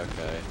 Yeah,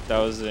 Okay. that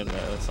was in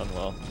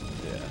Sunwell.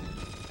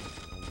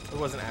 Yeah. It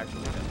wasn't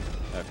actually him.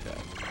 Okay.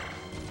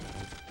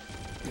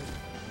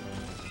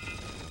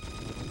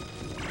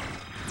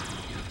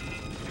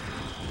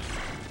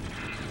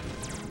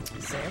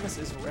 Samus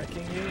is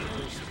wrecking you with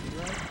her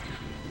speedrun?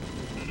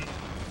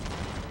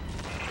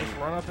 Just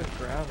run up and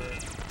grab her.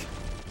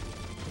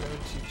 Then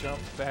she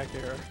jumps back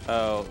there.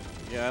 Oh,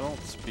 yeah. I don't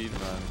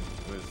speedrun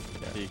with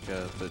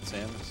Pika, but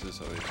Samus is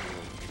always a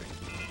little tricky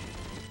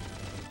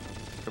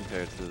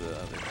compared to the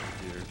other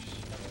computers.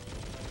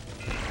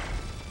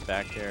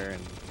 Back air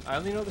and I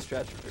only know the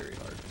strats are very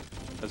hard.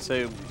 I'd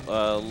say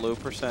low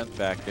percent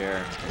back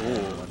air.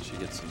 Ooh, once you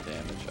get some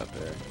damage up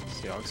there.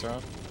 Seahawks are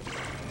on.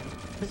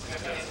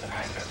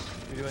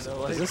 You're doing no Is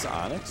like. this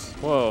Onyx?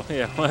 Whoa,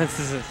 yeah, what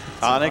is this?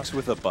 Onyx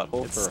with a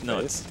butthole It's, for a no,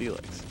 face? it's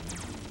Steelix.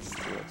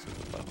 Steelix with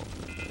a butthole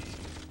for a face.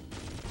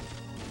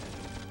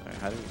 Alright,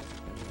 how do we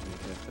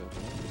have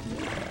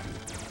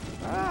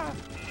to... Ah!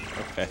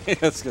 Okay,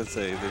 I was gonna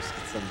say, there's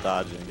some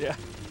dodging. Yeah.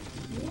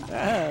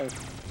 Ah.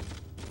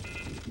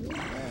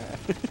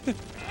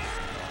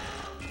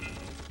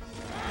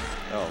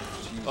 Oh,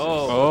 Jesus.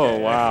 Oh, Oh, okay, I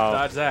can wow.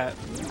 Dodge that.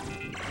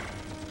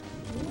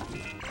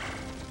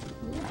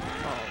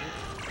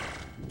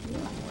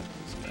 What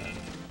is that?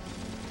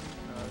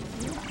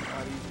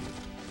 Not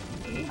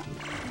easy.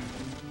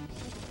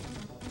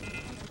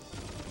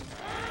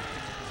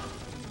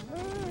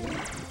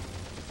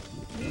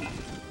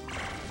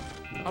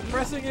 I'm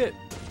pressing it.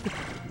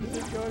 It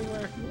didn't go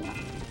anywhere.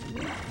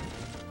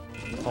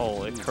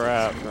 Holy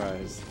crap.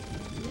 Surprise.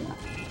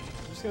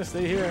 I'm just gonna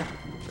stay here.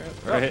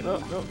 Right. No,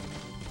 no, no.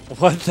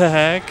 What the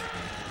heck?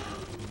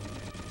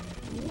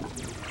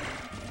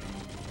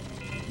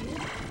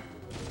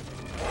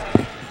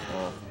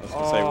 Well, I was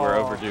gonna say we're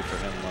Oh. overdue for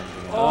him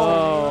lunging. in.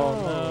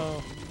 Oh,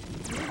 no.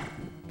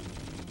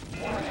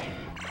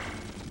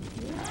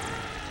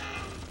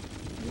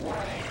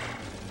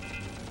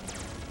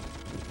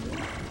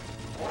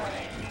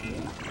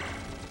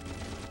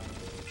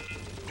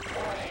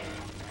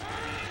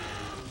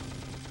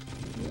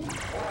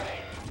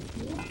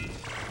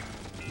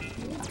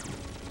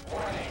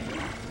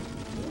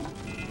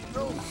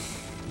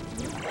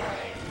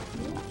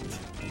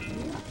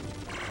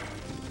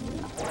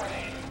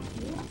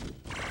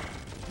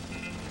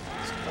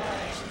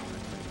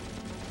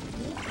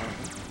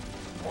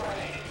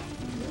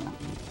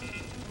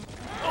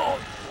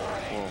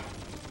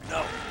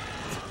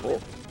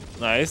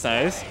 Nice,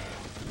 nice.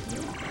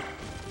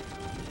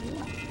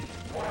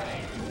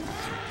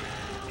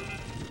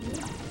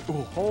 Ooh,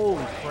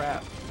 holy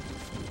crap.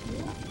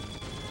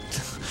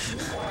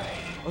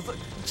 I was like,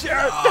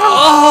 Jared,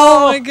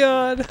 Oh my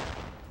god.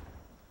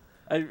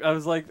 I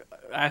was like,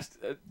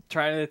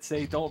 trying to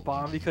say don't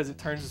bomb because it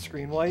turns the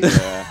screen white.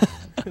 Yeah,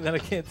 And then I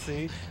can't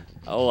see.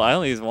 Oh, I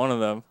only used one of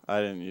them.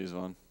 I didn't use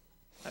one.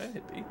 I didn't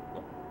hit B.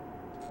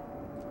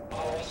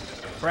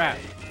 Crap.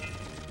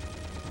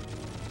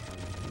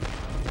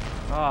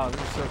 Ah, we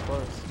were so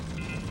close.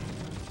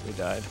 We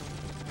died.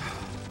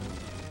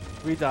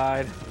 We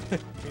died.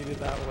 We did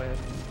not win.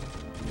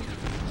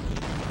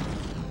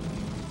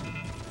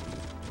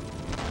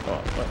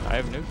 Oh, what? I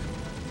have nuke?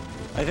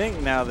 I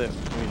think now that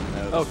we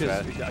know the Oh, because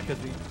strategy. we died.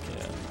 Because we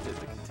did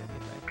the continue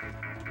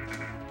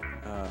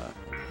thing.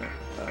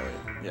 Oh,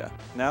 wait, yeah.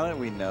 Now that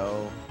we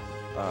know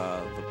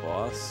the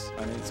boss,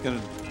 I mean, it's gonna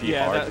be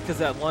Yeah, hard. because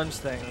that lunge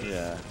thing. Was,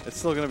 Yeah, it's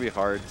still gonna be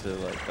hard to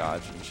like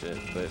dodge and shit,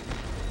 but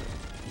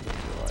it'll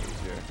be a lot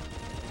easier.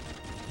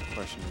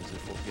 Question is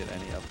if we'll get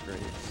any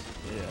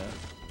upgrades. Yeah.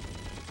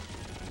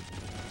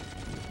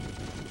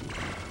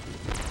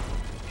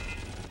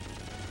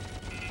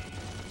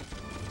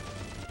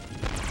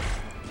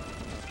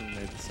 Who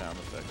made the sound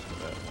effects for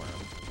that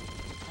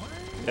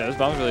worm? Yeah, those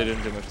bombs really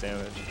didn't do much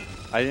damage.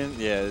 I didn't.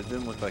 Yeah, it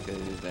didn't look like I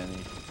did any.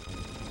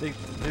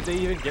 Did they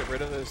even get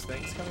rid of those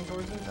things coming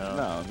towards us? No.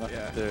 No, not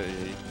Yeah.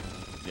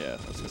 yeah,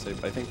 I was gonna say.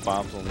 I think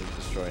bombs only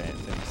destroy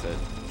things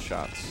that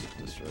shots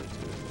destroy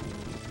too.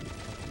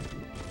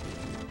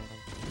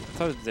 I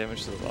thought it was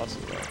damage to the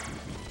bosses though.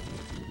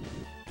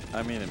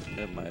 I mean,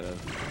 it might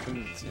have. It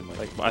didn't seem like.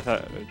 Like I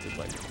thought it did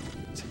like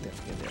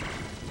significant damage,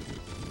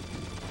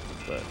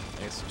 but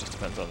I guess it just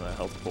depends on the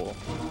health pool.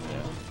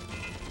 Yeah.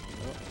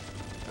 Oh.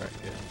 Alright,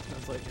 good. I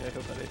was like, I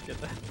hope I didn't get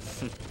that.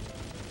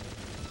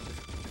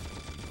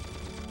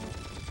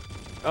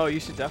 Oh, you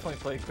should definitely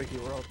play Quickie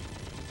World.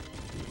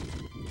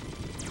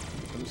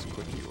 Who's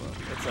Quickie World?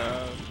 It's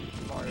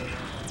Mario World.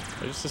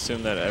 I just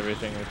assume that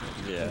everything with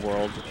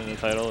world in the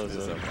title is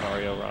a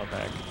Mario ROM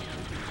pack.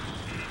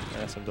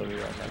 An SMW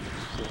ROM pack.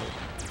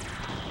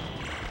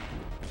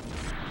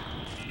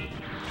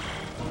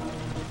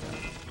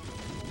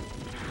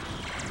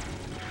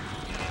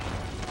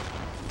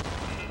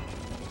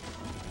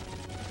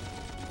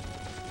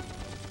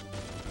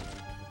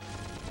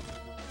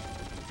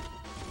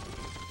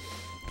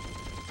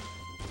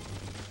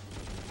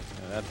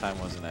 That time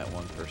wasn't at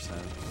 1%.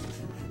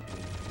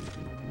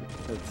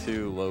 The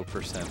 2 low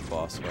percent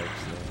boss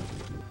wipes there.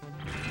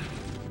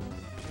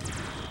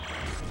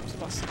 This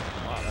boss is a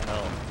lot of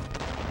health.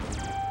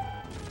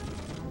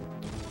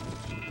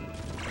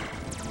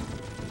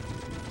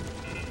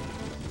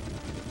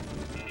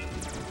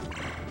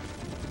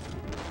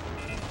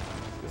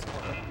 There's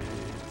more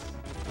upgrades.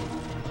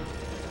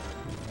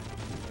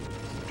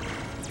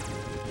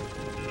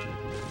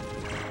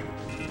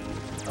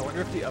 I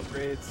wonder if the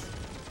upgrades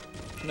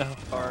No.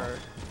 are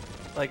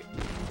like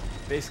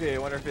basically I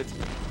wonder if it's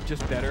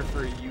just better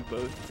for you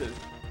both to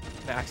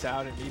max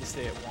out and me to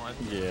stay at 1.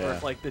 Yeah. Or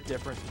if like the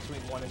difference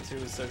between 1 and 2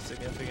 is so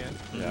significant.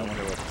 Yeah, I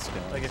wonder what the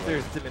skill is. Like if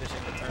there's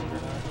diminishing returns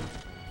or not.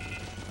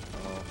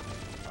 Oh,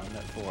 I'm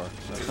at 4.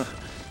 So.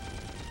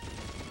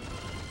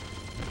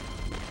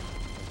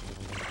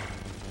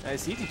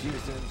 CTG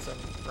was doing some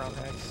ROM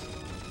hacks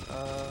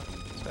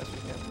this past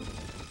weekend.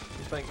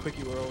 He's playing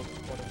Quickie World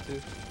 1 and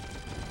 2.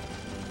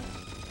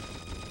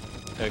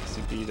 Because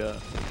you beat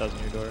Thousand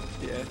Year Door.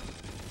 Yeah.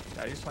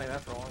 I was playing that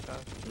for a long time.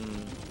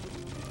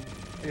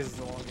 I guess it's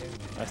a long game.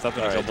 I stopped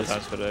it a couple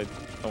times, but I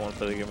don't want to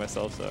play the game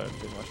myself, so I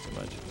didn't watch too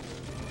much.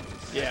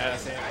 Yeah,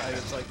 same. I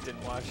just like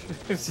didn't watch.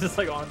 It's just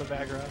like on in the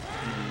background.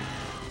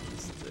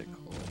 Stick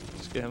hole.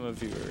 Just get him a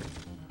viewer.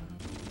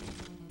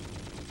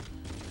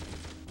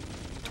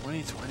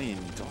 2020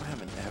 and you don't have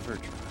an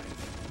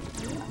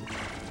EverDrive.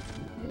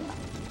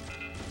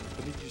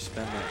 What did you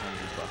spend that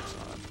 $100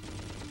 on?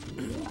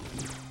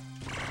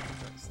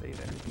 Stay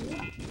there.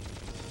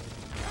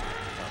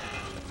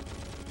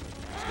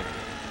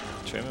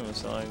 Trayman was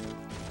selling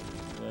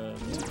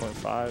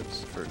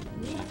 2.5s For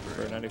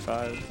cheaper. for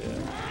 95. Yeah.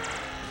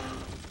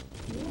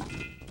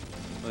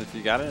 Well, if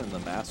you got it in the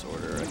mass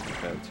order, I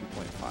think that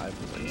 2.5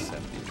 was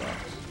like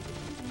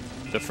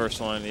 $70. The first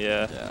one,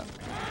 yeah. Yeah.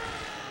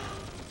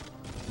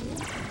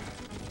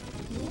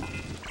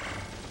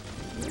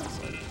 It's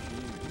like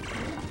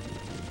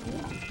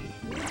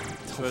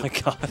Oh my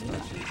god.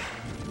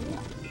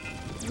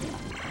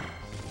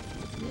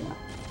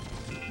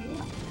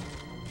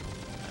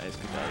 Nice,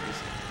 good job.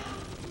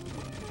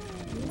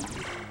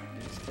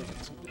 He's taking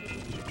some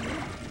damage.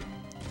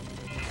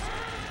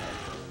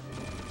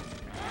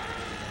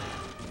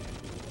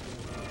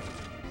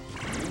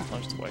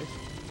 Punch twice.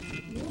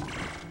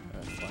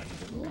 Flanked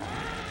him.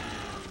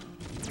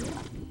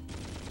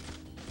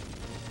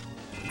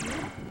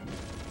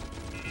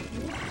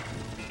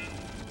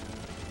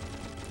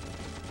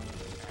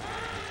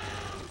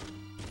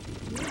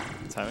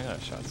 Timing on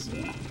shots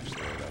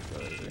actually worked out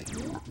really big.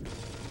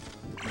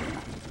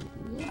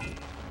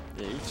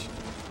 H.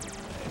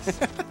 Nice.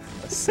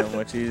 That's so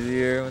much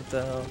easier. What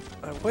the hell?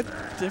 What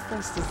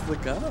difference does the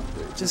gun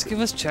upgrade? Just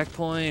give us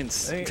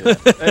checkpoints. I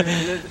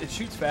mean, it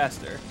shoots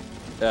faster.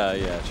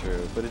 Yeah,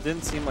 true. But it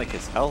didn't seem like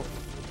his health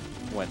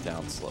went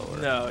down slower.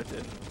 No, it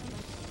didn't.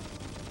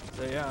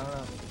 So yeah, I don't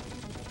know.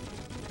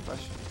 Good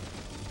question.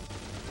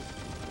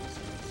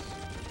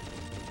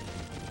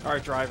 All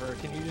right, driver,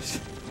 can you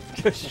just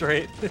go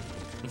straight?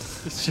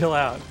 Just chill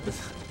out.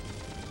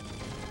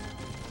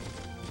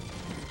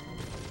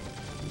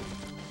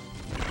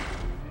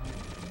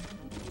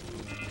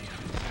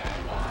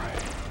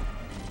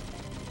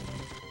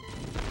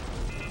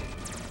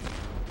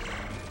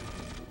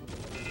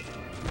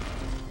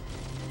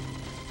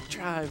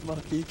 Drive,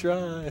 monkey,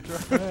 drive.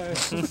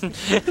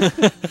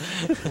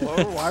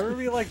 Why were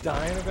we like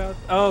dying about?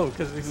 Oh,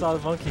 because we saw the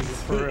monkeys.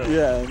 It's for real.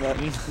 Yeah, and that,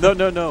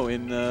 no,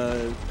 in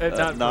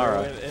Not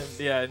Nara.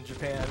 in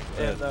Japan,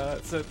 and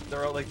so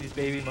they're all like these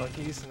baby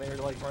monkeys, and they were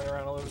like running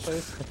around all over the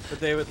place. But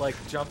they would like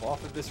jump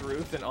off of this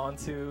roof and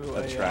onto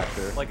A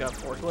tractor. like a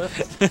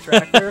forklift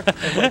tractor,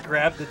 and like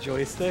grab the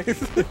joystick.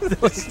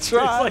 Like,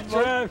 drive,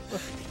 drive.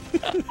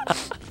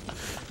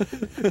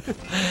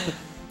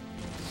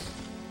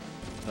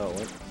 Oh,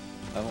 what?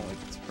 I don't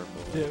like this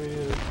purple. Yeah, me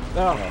either.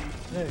 Oh,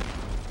 hey.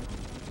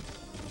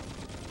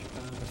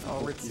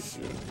 Oh,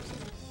 ritzy.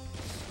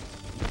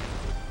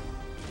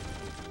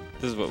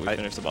 This is what we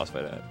finished the boss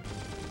fight at.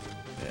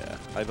 Yeah,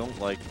 I don't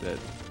like that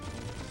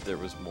there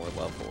was more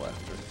level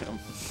after him.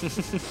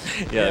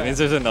 Yeah, that means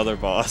there's another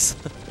boss.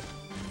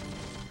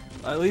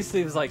 At least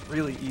it was like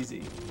really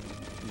easy.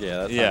 Yeah,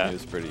 that time Yeah. it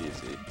was pretty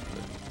easy.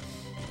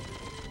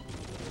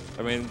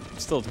 I mean,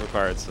 still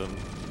required some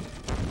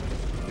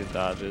good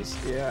dodges.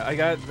 Yeah, I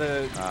got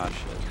the. Ah,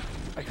 shit.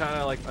 I kind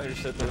of like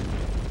understood the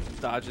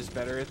dodges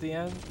better at the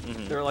end.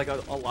 Mhm. There are like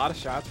a lot of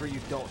shots where you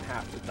don't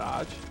have to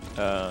dodge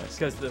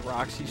because the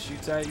rock she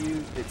shoots at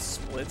you, it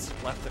splits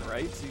left and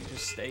right, so you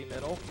just stay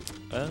middle.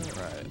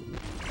 Right.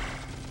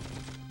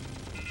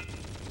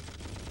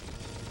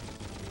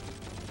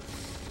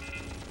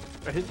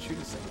 I didn't shoot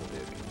a single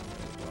dude.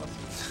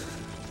 Awesome.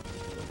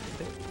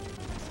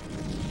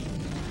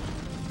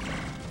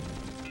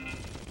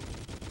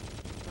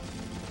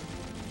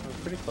 We're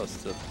pretty close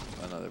to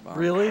another bomb.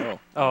 Really? Oh,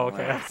 Oh,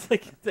 okay. wow. That's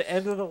like the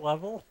end of the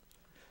level.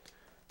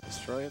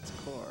 Destroy its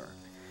core.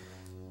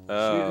 Shoot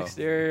Oh,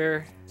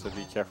 exterior. so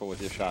be careful with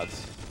your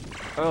shots.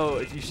 Oh,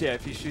 if you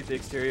shoot the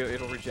exterior,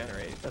 it'll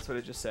regenerate. That's what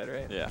it just said,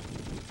 right? Yeah.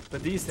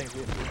 But these things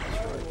we have to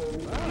destroy.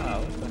 Ah,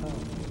 what the hell?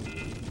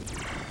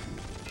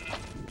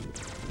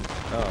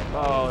 Oh,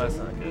 Oh, that's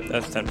not good.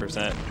 That's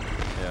 10%.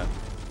 yeah.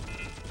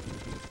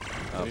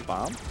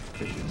 Bomb?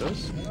 Could you shoot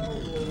those? Yeah,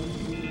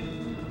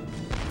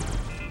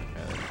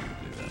 that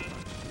didn't do that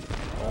much.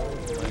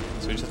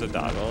 So we just have to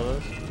dodge all of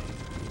those?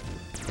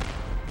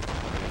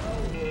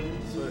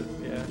 So,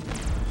 yeah.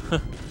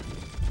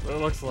 What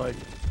it looks like.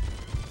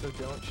 So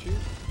don't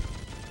shoot.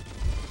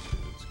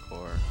 Shoot its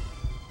core.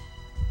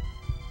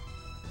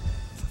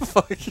 What the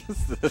fuck is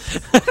this?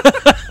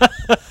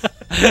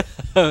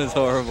 That was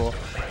horrible.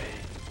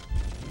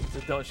 So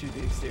don't shoot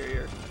the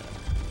exterior.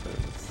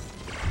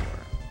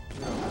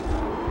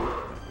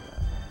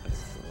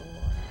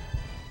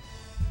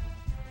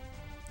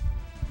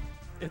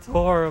 It's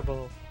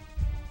horrible.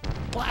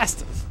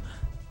 Blast him!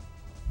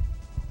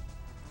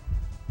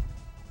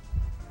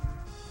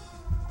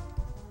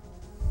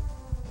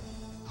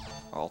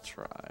 I'll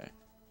try.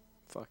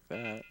 Fuck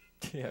that.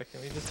 Yeah,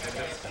 can we just... 30%.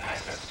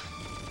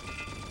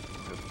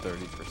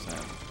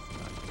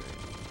 Not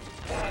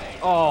great.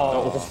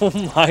 Oh.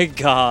 Oh my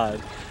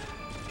god.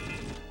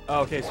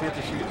 Oh, okay, so we have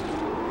to shoot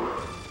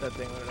that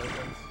thing when it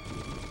opens.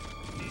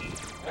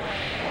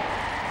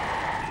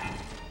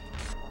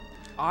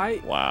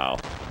 Wow.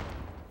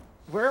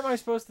 Where am I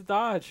supposed to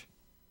dodge?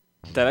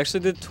 That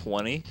actually did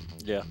 20?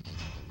 Yeah.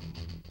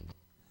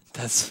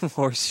 That's some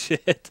horse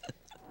shit.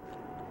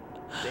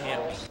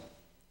 Damn.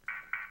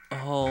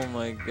 Oh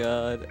my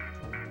god.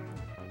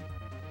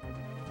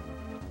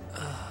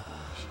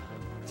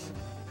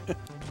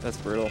 That's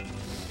brutal.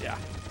 Yeah.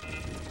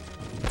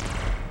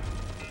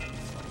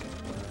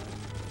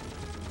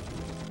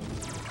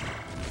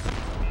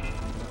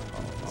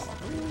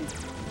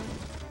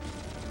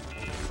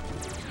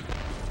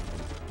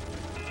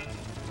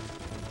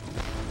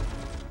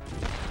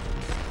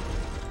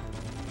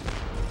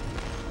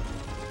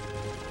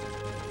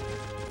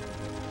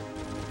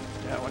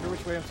 Yeah, I wonder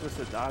which way I'm supposed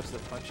to dodge the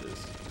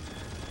punches.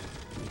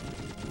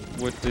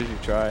 What did you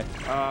try?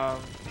 I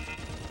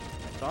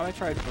thought I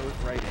tried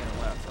both right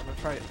and left. I'm gonna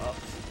try up.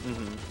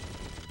 Mm-hmm.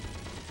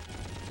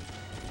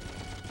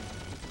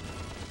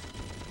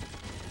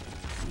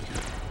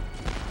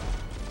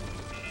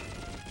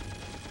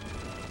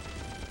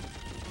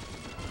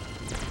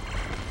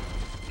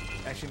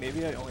 Actually,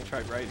 maybe I only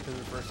tried right because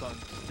the first one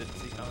just didn't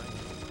see coming.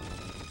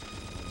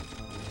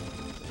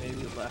 So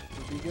maybe left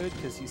would be good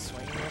because he's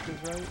swinging with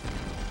his right.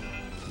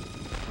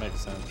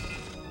 Makes sense.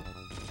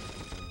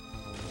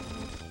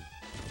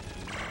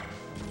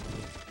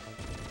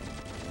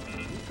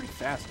 Pretty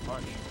fast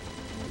punch.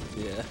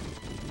 Yeah.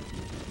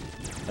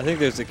 I think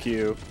there's a cue.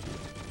 You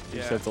Yeah.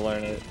 just have to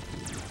learn it.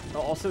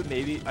 Also,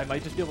 maybe I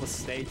might just be able to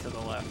stay to the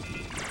left.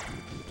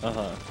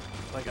 Uh-huh.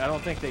 Like, I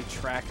don't think they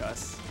track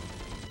us.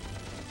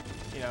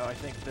 You know, I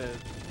think the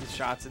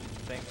shots and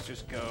things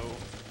just go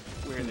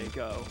where they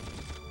go.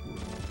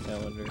 I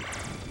wonder.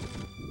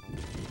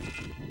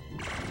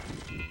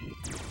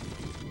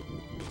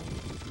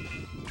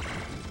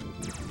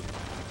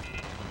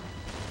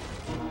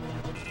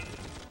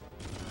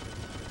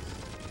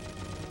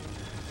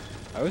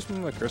 I always move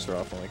my cursor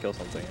off when I kill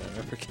something and I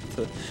never get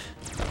to...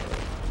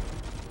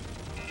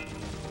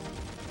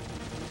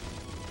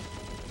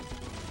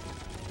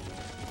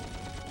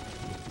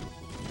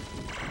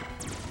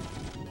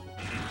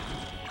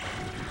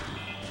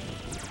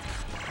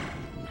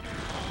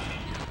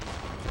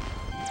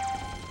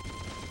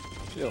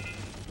 Shield.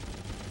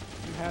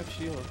 You have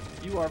shield.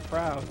 You are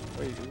proud.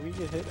 Wait, did we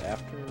get hit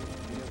after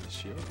we have the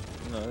shield?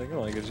 No, I think it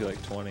only gives you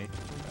like 20. Okay,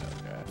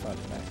 I thought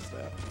it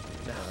maxed out.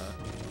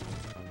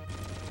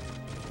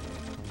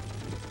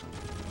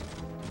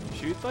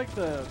 Shoot like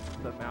the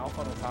mouth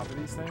on the top of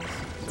these things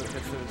so it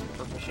gets those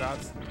purple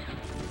shots.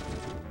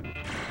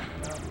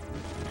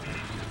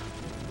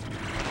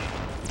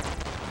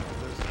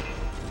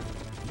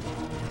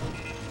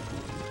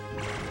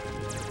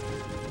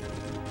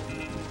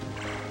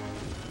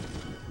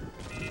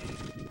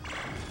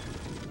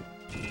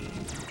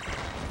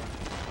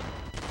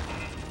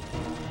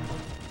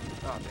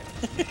 Oh,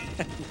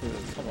 damn.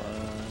 Come on.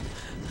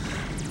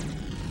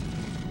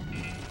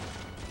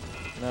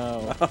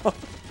 No.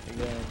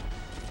 Again.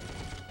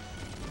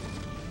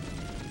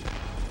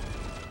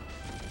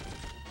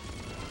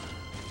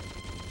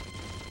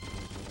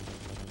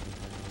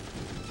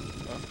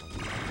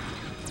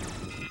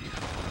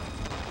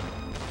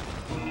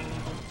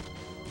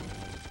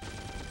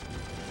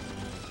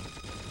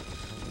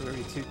 What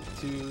are we,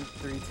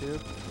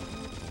 2-3-2?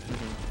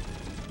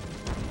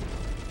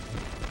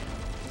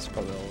 That's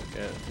probably all we'll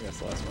get. I think that's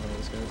the last one of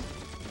those guys.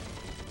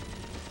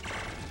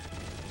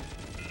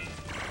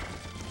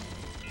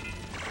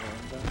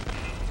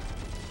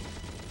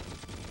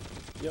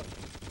 Yep.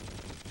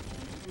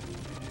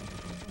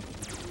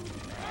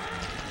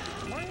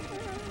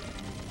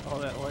 All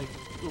that like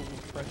little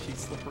crunchy,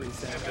 slippery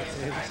sound. That's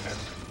it.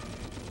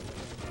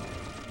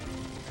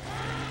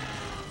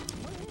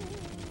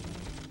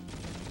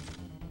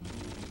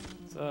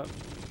 What's up?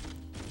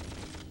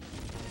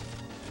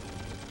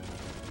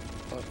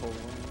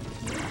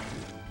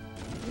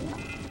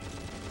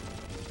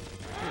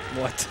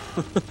 What?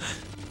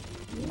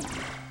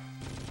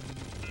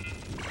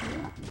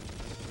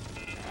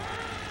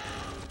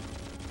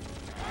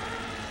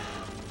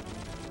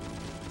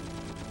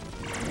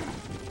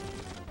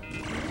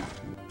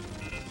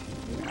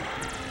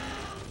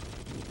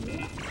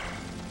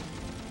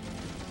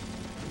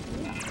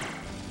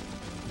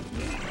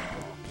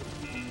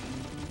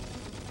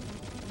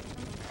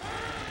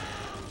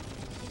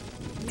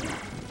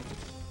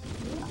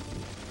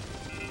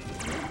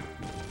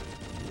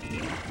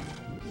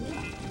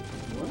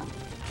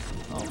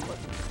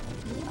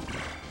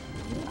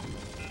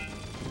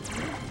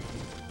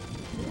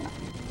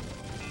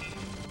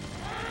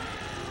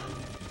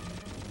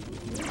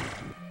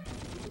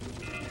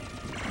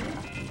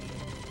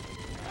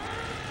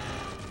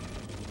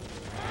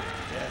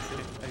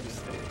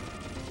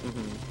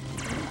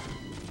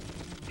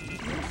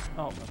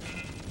 Oh.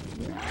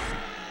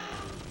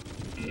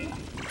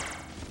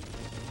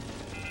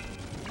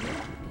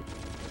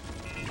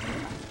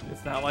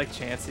 It's not like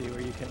Chansey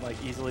where you can like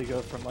easily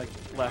go from like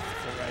left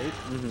to right.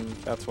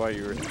 That's why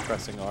you were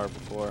pressing R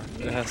before.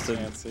 It has to.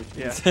 Fancy.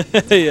 Yeah.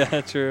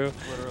 Yeah, true.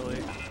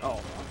 Literally.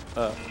 Oh.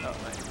 Oh,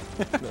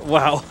 Nice.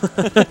 Wow.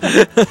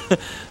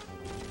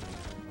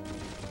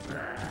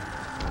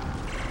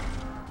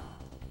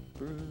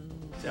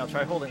 See, I'll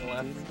try holding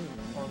left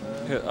on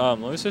the. Here, let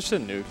me switch to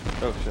nuke.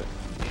 oh shit.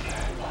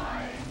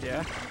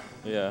 Yeah.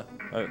 Yeah,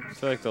 I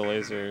feel like the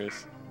laser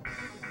is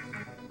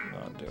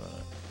not doing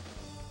it.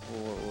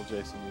 What will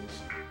Jason use?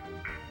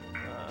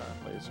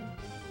 Laser.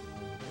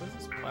 What is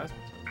this plasma?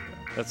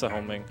 That's a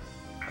homing.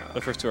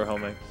 The first two are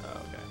homing.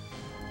 Oh, okay.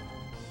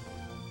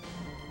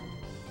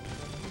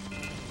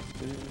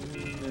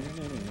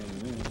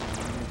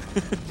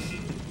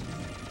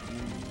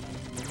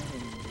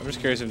 I'm just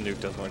curious if nuke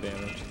does more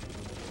damage.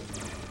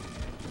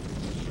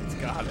 It's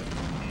got it.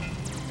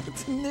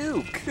 It's a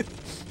nuke.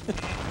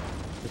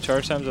 The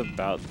charge time's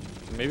about,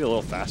 maybe a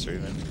little faster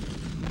even.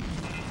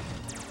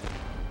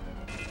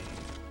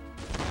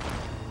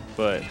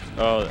 But,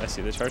 oh, I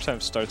see. The charge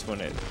time starts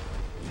when it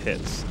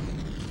hits.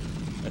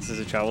 And since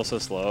it travels so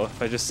slow,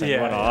 if I just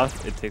send one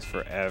off, it takes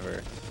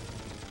forever.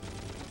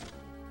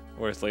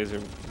 Whereas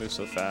laser moves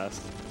so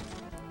fast.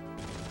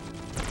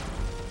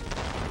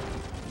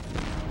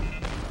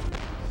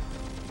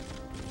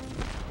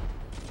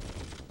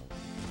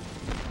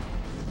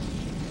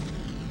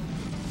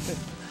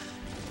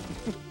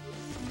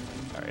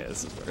 Alright,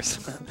 this is worse.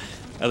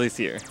 At least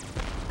here.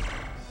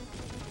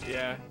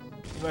 Yeah.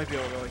 You might be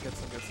able to like get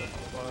some good stuff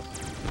on the boss.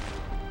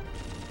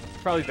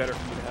 It's probably better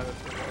for you to have it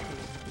for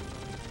bosses.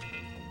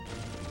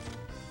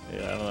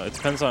 Yeah, I don't know. It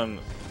depends on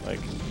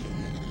like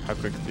how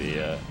quick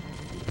the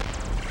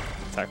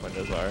attack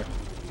windows are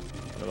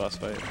in the boss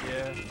fight.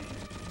 Yeah.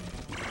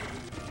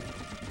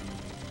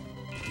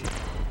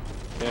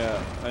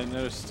 Yeah, I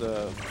noticed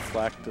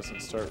flak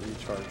doesn't start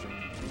recharging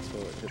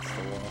until it hits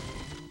the wall.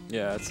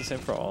 Yeah, it's the same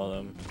for all of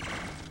them.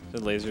 The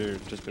laser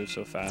just moves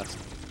so fast.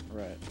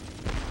 Right.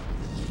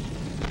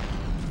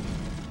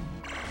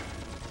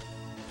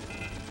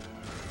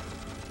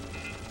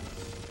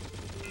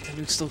 The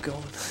nuke's still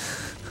going.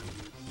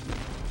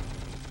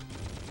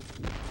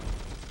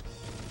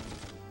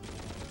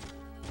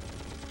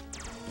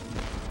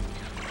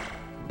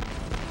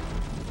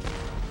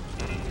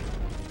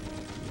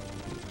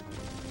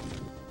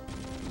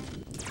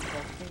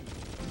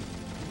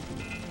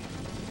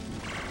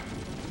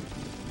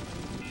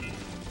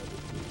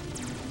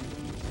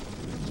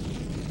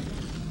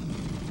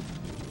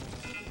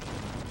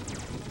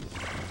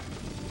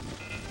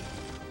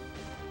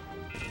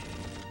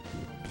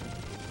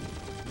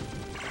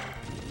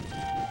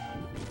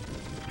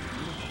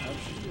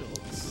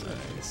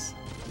 Nice.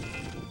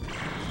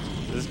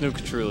 This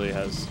nuke truly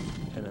has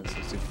an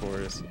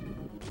N64's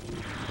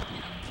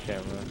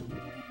camera.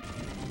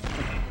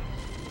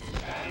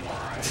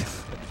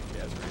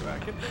 Yeah, it's pretty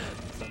whack.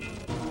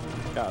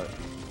 Got it.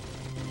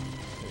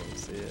 Didn't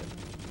see it.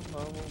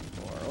 Level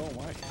 4. Oh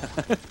my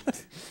god.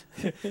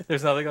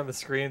 There's nothing on the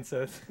screen,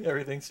 so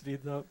everything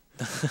speeds up.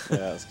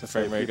 Yeah, it's The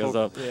frame rate goes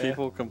up. Yeah.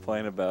 People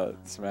complain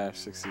about Smash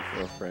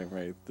 64 frame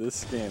rate.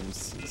 This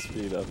game's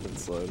speed up and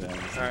slow down.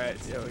 All right,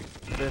 yeah,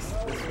 this is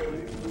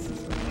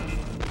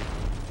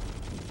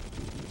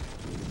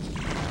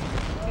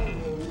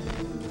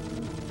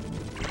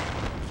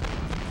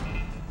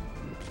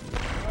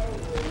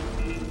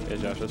Yeah,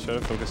 Josh, let's try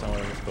to focus on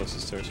whatever's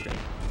closest to our screen.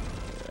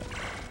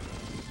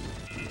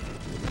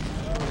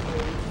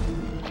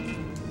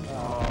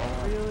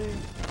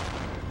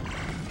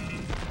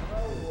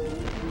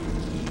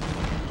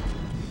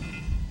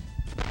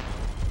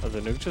 the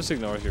nuke just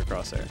ignores your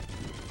crosshair.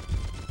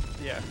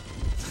 Yeah.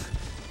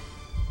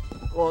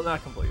 Well,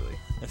 not completely.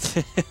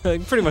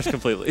 Like, pretty much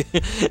completely.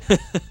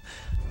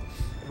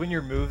 When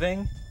you're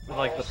moving, when,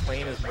 like the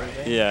plane is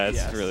moving. Yeah, it's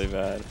yes. really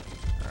bad.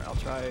 Alright, I'll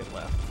try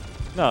left.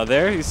 No,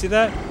 there, you see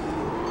that?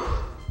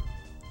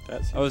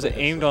 That I was seems like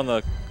aimed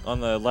it's on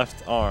the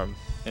left arm,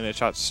 and it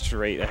shot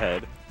straight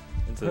ahead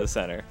into the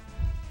center.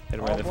 Hit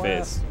him right in the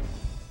face.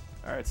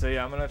 Alright, so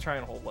yeah, I'm gonna try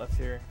and hold left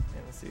here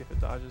and see if it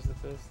dodges the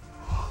fist.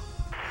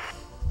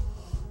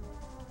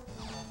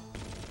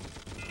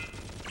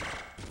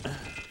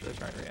 Should I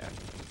try and react?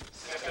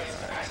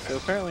 So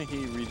apparently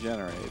he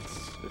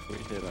regenerates if we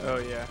hit him. Oh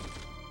yeah.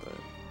 But,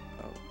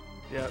 oh.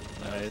 Yep.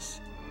 Nice.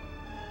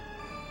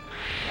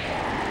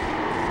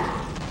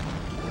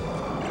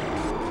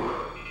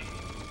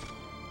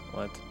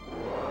 What?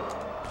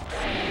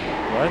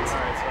 What? Alright, so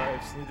I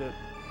just need to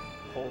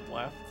hold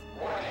left.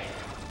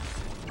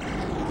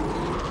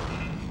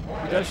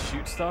 He does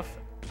shoot stuff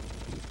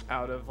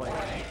out of like.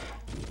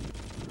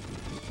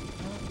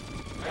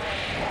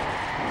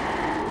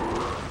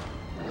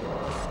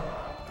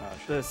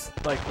 This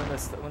like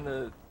when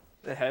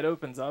the head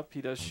opens up, he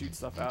does shoot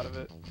stuff out of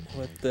it.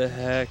 What the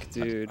heck,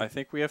 dude? I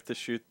think we have to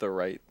shoot the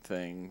right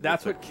thing.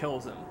 That's what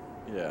kills him.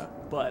 Yeah.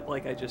 But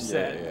like I just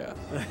said,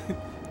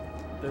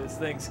 those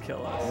things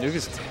kill us. Nuke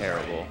is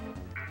terrible.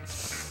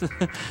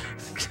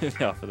 Get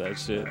me off of that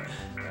shit.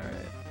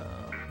 Alright.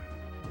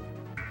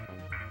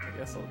 I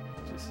guess I'll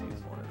just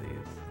use one of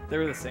these. They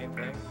were the same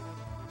thing.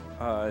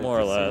 More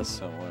or it seems less.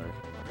 Similar. Okay.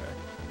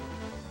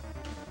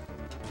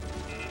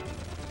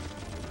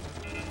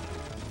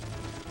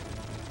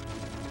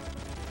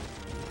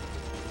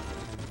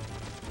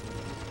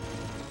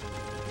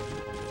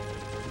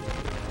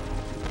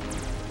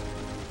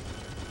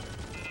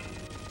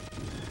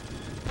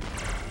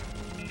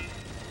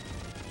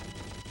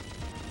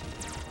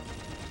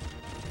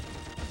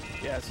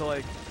 Yeah, so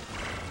like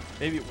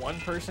maybe one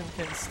person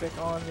can stick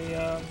on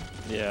the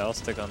Yeah, I'll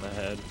stick on the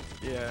head.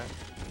 yeah.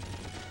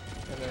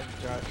 And then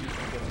Josh, you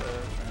can get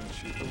try and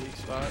shoot the weak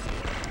spot.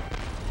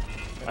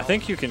 And I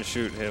think you can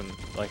shoot him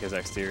like his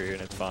exterior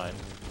and it's fine.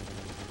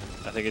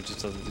 I think it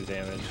just doesn't do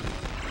damage.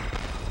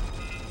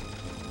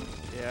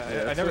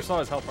 Yeah, I never saw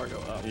his health bar go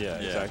up. Yeah,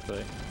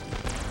 exactly.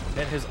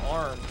 And his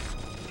arm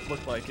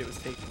looked like it was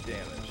taking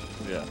damage.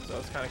 Yeah. So I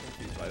was kind of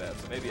confused by that.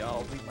 So maybe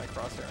I'll leave my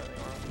crosshair on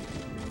the arm.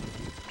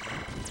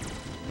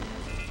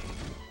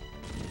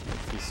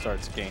 If he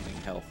starts gaining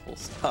health, we'll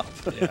stop.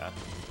 Yeah.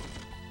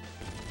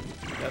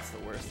 That's the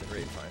worst in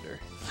Raid Finder.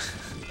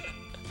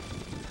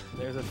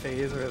 There's a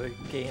phase where they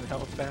gain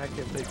health back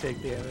if they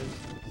take damage.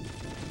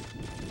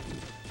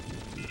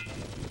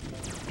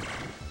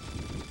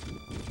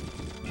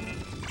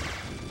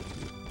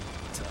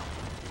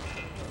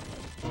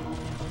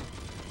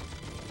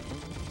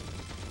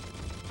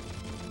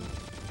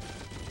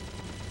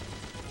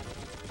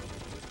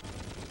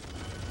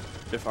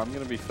 If I'm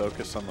gonna be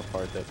focused on the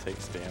part that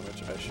takes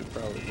damage, I should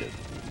probably get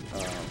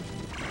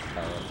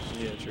power.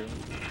 Yeah, true.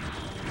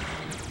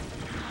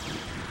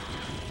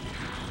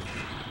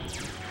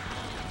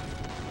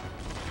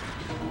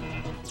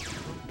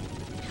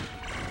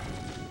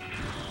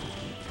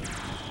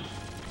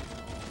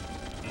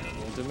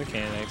 We'll do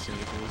mechanics and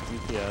you can use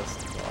DPS.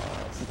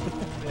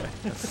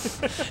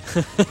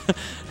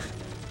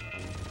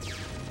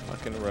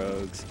 Fucking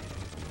rogues.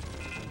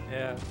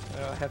 Yeah,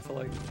 I have to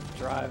like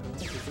drive.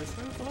 And look, is this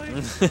what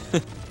it's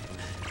like?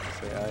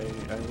 Say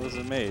I was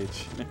a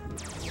mage.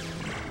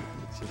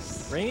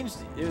 Just Ranged,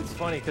 it was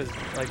funny because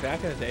like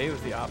back in the day it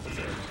was the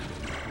opposite.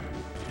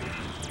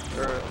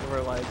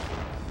 Or like,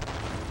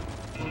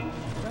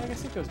 I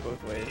guess it goes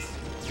both ways.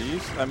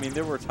 I mean,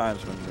 there were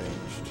times when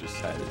range just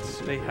had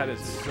it. They had it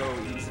so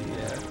easy,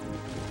 yeah.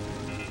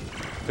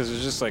 Because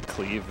it's just like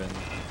cleave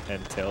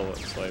and tail whip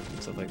swipe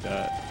and stuff like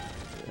that.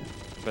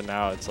 But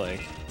now it's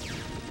like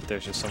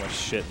there's just so much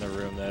shit in the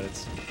room that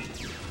it's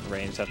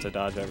ranged have to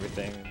dodge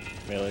everything.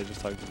 Melee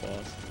just hug the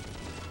boss.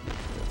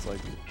 It's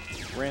like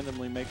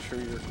randomly make sure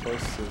you're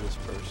close to this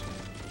person,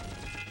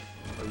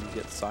 or you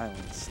get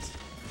silenced.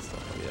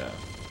 Stuff like that.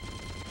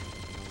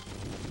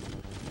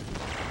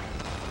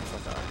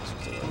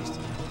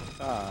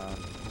 Yeah,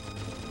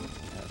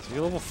 so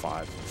you're level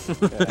 5.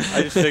 Yeah,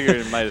 I just figured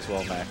it might as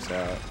well max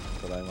out,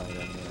 but I might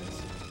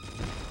anyways.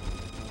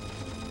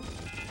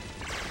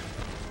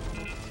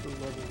 To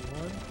level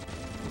 1.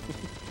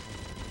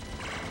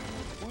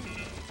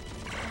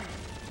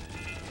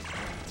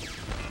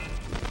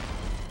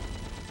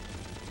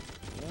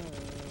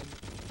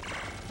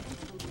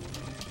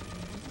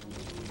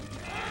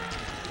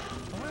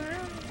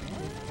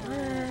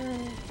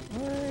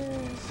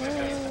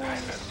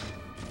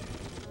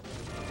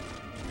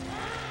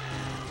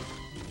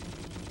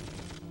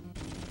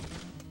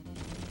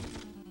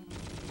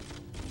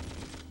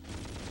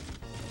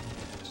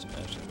 Just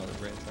imagine another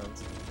brain sounds.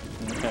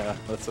 Yeah,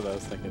 that's what I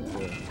was thinking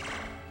too.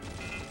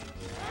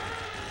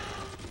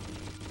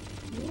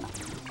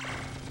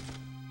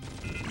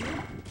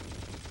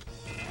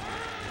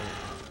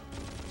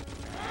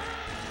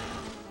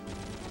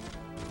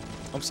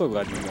 I'm I'm so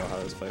glad you know how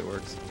this fight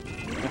works.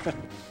 I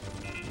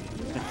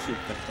keep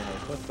thinking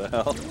like, what the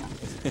hell?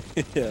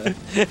 Yeah.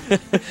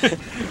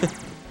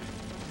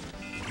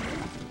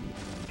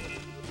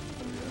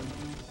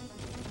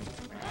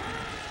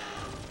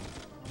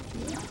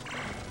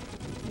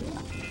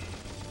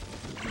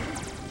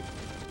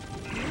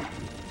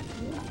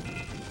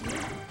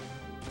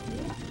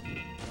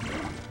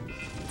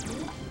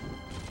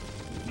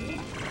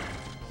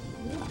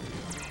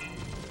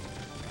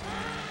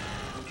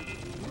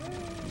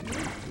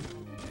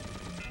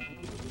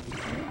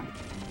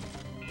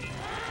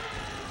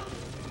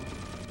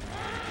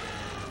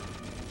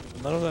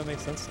 None of that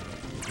makes sense to me.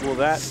 Well,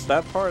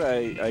 that part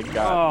I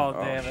got.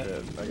 Oh, damn it.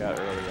 Shit, I got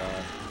early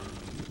on.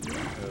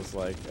 It was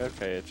like,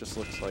 okay, it just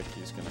looks like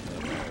he's gonna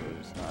hit me, but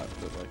it's not.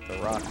 But like the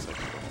rocks are still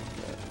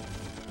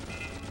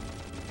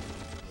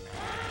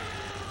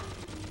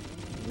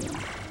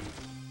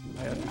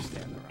I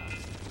understand the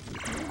rocks.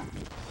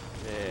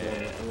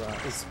 yeah. The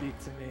rocks. They speak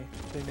to me.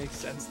 They make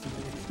sense to me.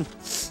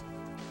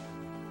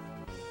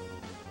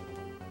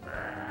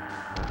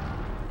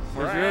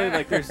 There's really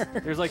like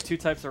there's like two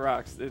types of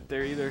rocks.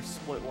 They're either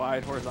split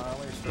wide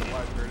horizontally or split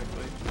wide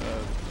vertically.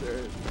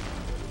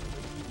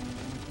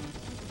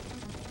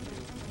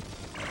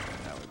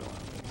 Now we don't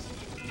have this.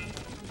 I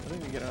think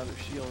we get another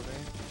shield,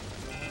 right?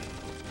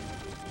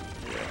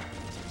 Yeah.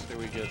 So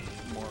we get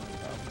more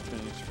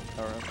opportunities for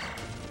power-ups.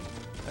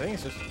 I think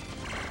it's just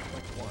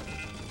like one.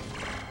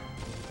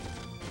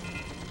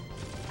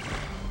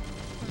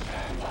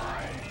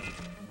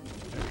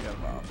 There we got a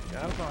bomb.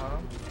 Got a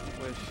bomb,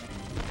 which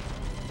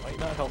might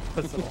not help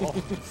us at all.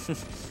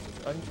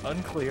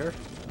 Unclear.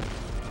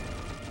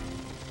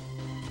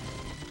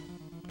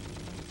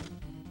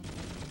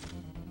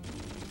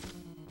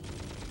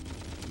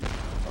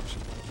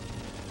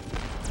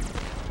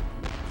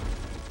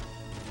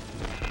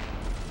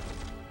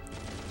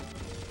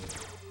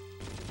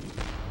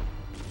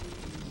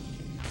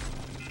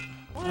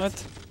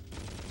 What?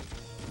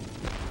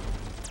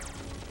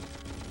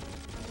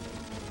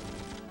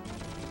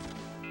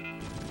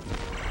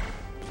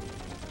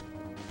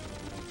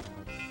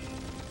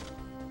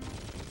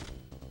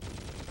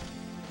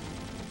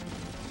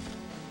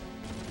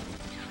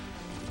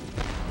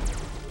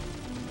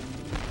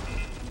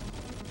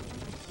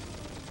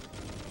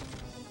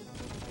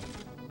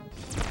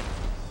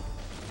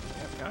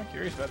 Yeah, I'm kind of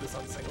curious about this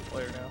on single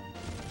player now.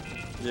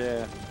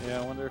 Yeah.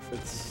 Yeah. I wonder if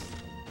it's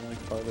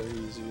like harder,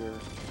 easier.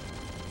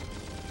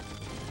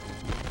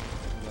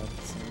 About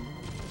the same.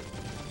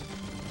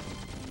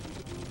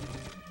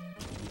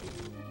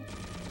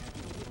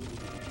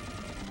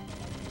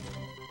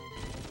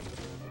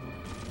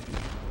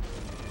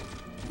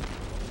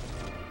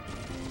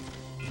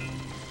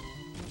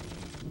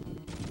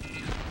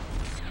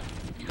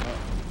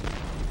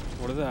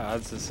 What are the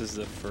odds this is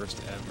the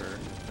first ever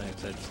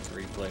Knives Edge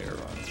 3-player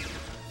run?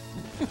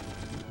 The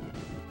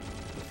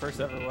first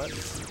ever what?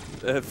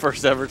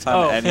 First ever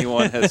time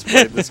anyone has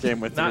played this game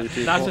with not,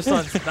 three people. not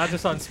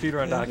just on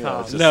speedrun.com.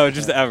 Yeah, just- No,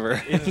 just ever.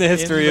 In the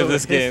history of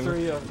this game.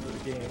 History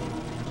of the game.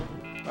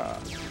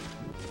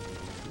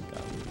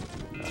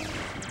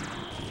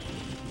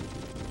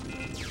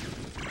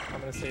 I'm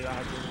gonna say the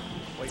odds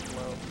are quite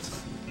low.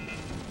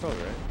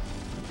 Probably right.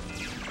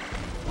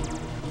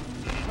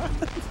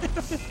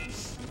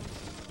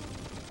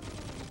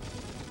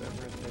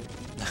 Whatever it takes.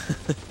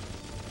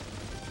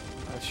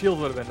 Shield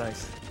would have been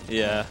nice.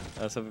 Yeah,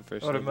 I was hoping for I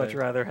would have sure much there.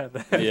 rather had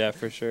that. Yeah,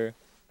 for sure.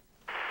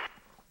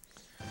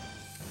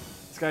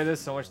 This guy does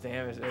so much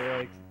damage. They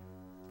like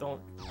don't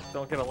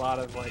get a lot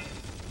of like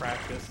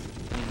practice.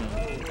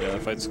 Yeah, the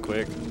fight's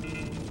quick.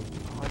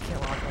 Oh, I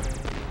can't lock on any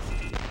of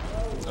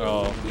these.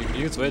 Oh, you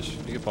can switch.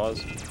 You can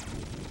pause. That's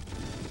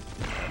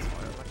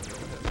fine. I'm not gonna go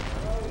with it.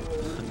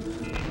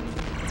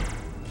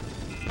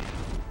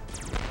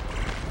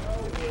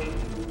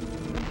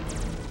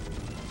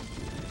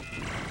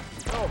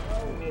 Oh.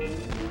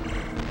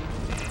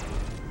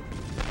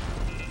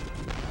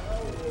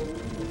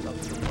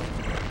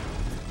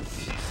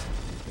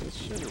 This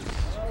shit is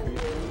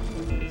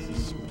creepy. This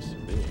is supposed to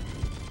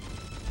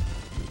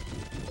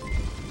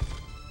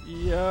be.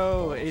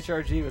 Yo,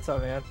 HRG, what's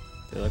up, man?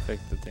 They look like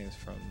the things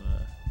from.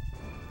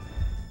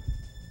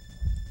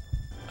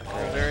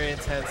 Very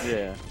intense.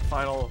 Yeah.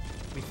 Final.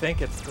 We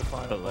think it's the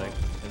final. But like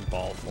in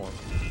ball form.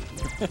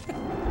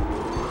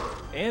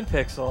 And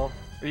Pixel.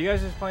 Are you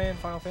guys just playing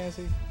Final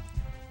Fantasy?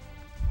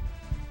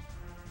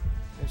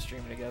 Been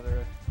streaming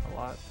together a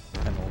lot.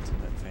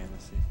 Penultimate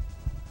fantasy.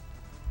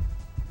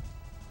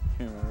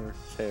 You remember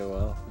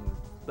KOL?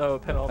 Oh,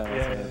 penultimate.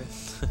 Yeah, Penultimate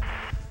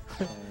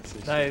fantasy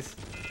shit. Nice.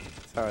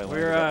 That's how I learned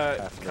We're about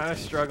half the kind of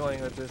things.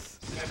 struggling with this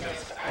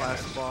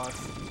last boss.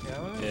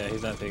 Yeah. Yeah,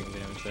 he's not taking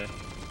damage there.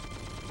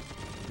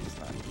 It's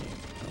not a game.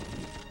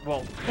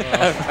 Well.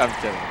 I'm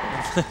kidding.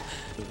 Yeah.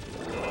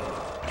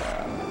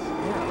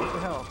 What the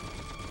hell?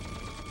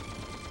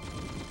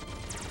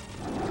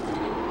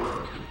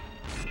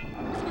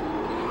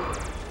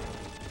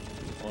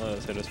 Well,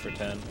 let's hit us for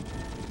 10.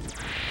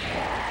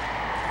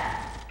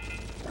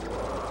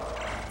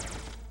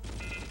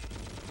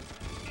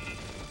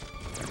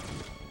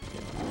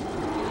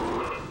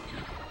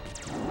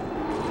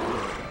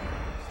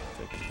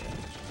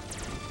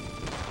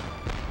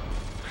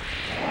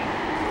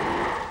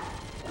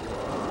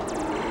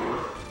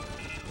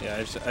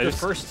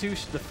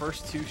 The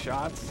first two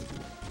shots,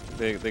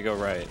 they go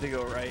right. they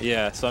go right.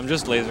 Yeah, so I'm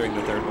just lasering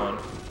the third one.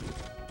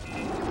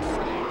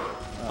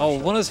 Oh,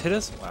 one has hit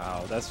us?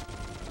 Wow,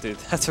 dude,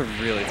 that's a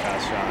really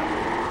fast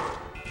shot.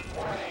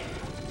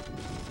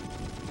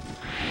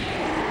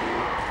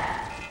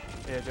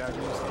 Yeah, Jack,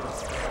 you just hit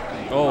us.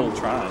 Oh, I'm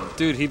trying.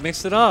 dude, he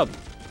mixed it up.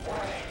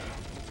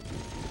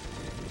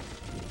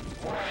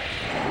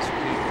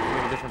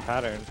 A different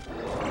pattern.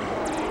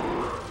 Alright,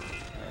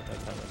 that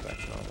time went back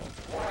to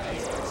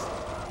normal.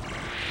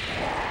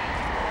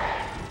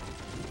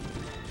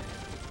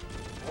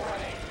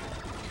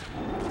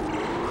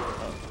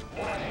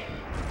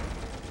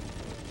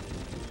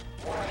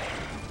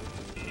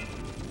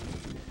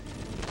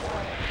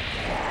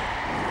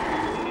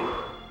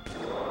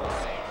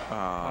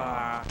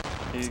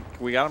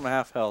 We got him at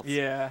half health.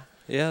 Yeah,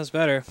 Yeah, it's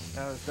better.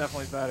 that was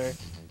definitely better.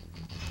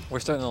 We're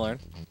starting to learn.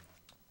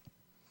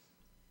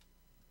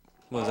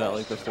 Was that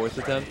like the fourth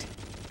attempt?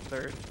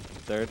 Third.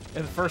 Third?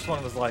 And the first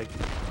one was like,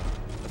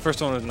 The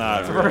first one was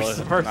not the real.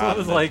 first one Not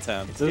was an like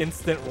attempt.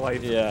 instant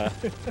wipe. Yeah.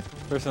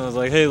 First one was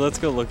like, hey, let's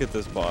go look at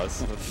this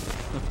boss.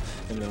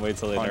 And then wait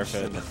till they Punched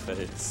nerf it. in the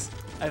face.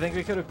 I think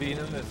we could have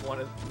beaten him if one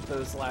of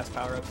those last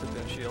power-ups had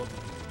been shield.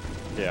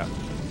 Yeah.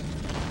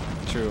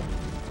 True.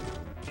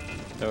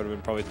 That would have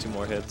been probably 2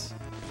 more hits.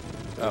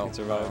 If we could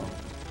survive.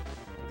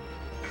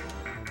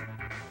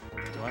 Do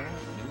I want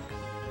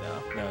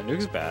nuke? No. No,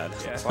 nuke's bad.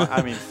 Yeah.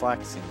 I mean,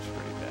 flak seems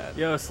pretty bad.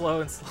 Yo,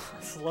 slow and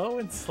sloppy. Slow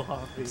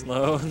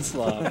and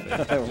sloppy.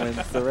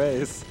 Wins the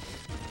race.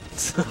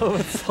 Slow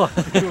and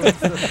sloppy wins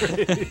the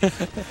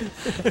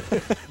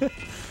race.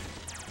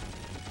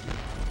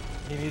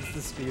 He needs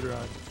the speed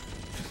run.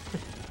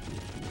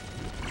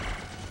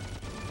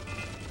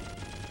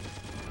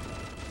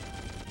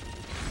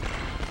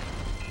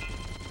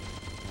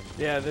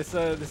 Yeah, this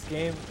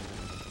game,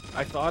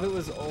 I thought it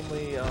was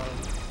only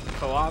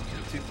co-op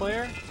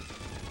 2-player,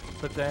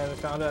 but then I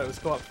found out it was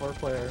co-op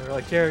 4-player. And we're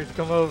like, Jared,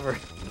 come over.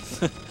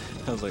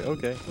 I was like,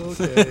 okay.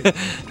 Okay.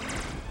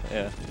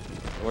 Yeah.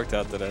 It worked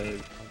out that I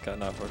got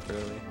not work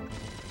early.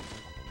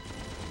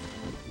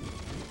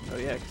 Oh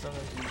yeah, because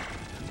sometimes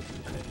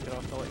you didn't get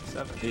off till like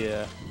 7.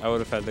 Yeah. I would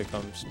have had to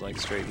come like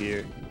straight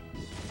here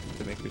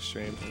to make your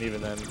stream. And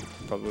even then,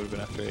 probably would have been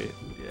after 8.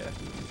 Yeah.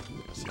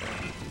 So,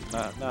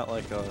 not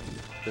like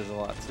there's a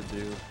lot to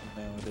do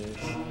nowadays.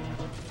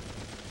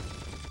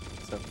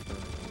 Except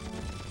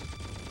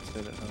for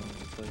sit at home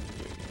and play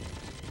video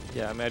games.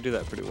 Yeah, I mean, I do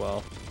that pretty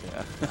well.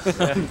 Yeah.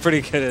 I'm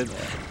pretty good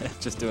at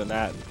just doing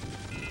that.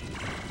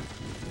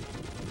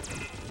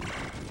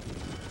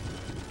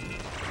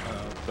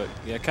 But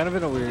yeah, kind of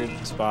in a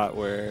weird spot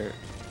where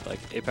like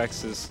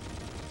Apex is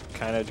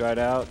kind of dried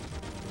out,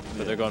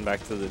 but they're going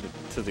back to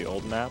the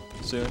old map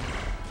soon.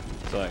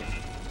 So like,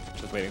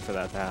 just waiting for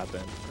that to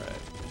happen.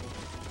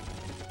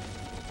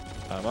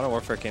 Right. Modern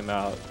Warfare came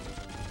out,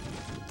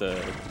 the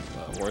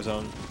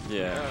Warzone.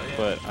 Yeah. Oh, yeah.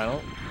 But a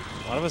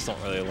lot of us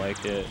don't really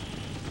like it.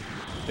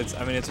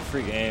 I mean, it's a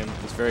free game.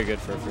 It's very good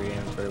for a free game.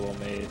 It's very well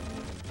made.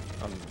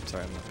 I'm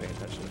sorry, I'm not paying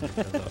attention.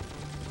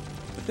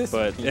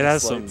 But it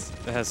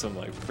has some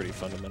like pretty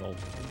fundamental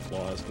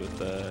flaws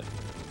with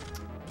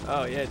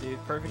Oh yeah, dude,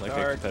 Perfect like a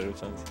Dark. competitive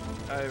sense.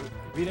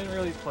 We didn't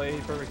really play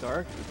Perfect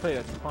Dark. We played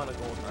a ton of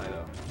GoldenEye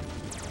though.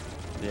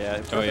 Yeah,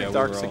 Oh, Perfect yeah, we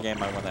Dark's were a all-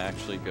 game I want to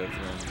actually go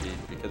through indeed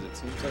because it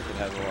seems like it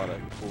has a lot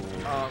of cool.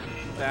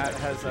 That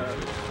has a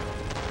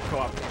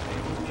co-op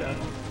campaign. Yeah.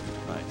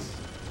 Nice.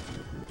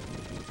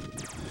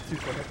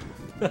 2-player.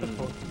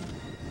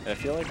 I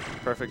feel like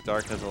Perfect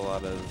Dark has a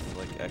lot of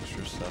like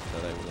extra stuff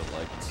that I would have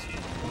liked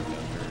when I was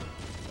younger.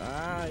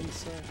 Ah, you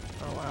said.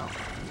 Oh wow.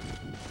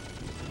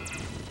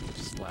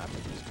 Just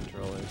slapping these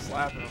controllers.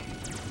 Slapping him.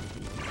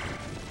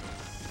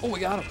 Oh, we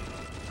got him.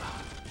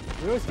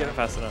 We always get him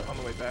Fast enough. on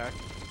the way back.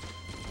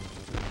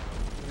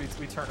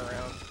 We turn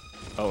around.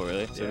 Oh,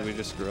 really? So Yeah. did we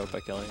just screw up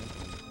by killing him?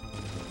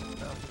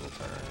 No, we'll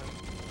turn around.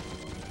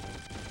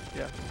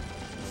 Yeah.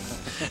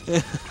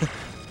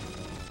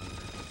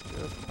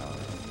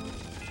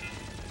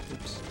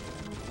 Oops.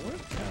 What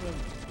kind of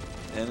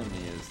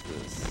enemy is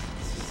this?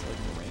 Is this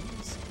like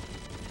rings?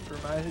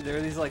 Reminds me, there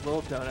are these like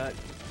little donut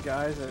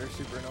guys that are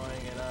super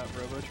annoying in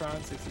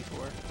Robotron 64.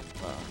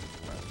 Wow.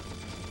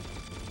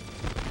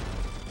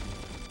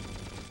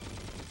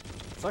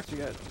 Sucks you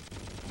got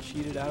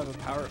cheated out of a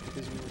power up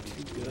because we were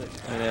too good.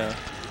 Yeah.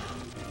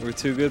 We're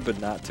too good, but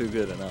not too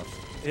good enough.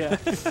 Yeah.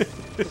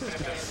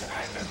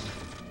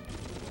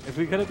 If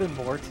we could have been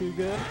more too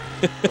good,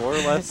 Or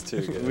less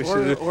too good. We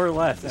should've- or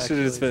less. Should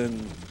have just actually.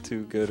 been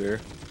too gooder.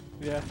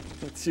 Yeah.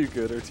 Too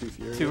good or too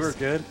furious. 2 were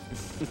good.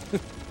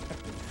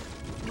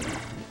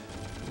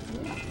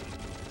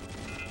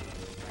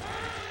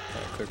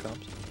 Clear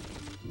comps.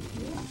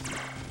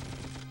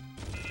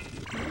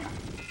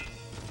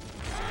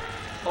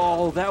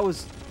 Oh, that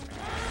was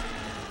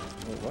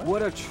Wait,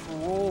 what a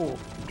troll.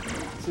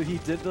 So he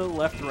did the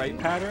left-right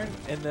pattern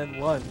and then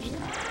lunged.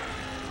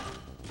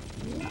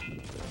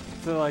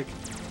 So like,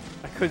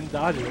 I couldn't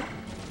dodge it.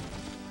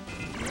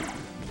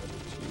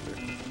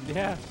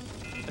 Yeah,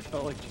 I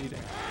felt like cheating.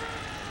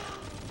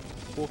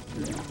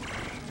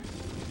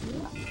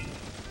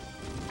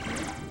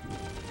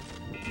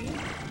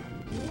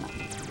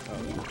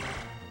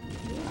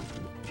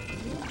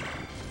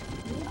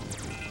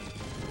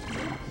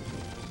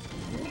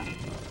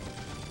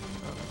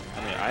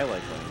 I mean, I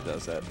like when he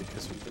does that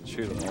because we can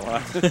shoot him a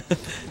lot.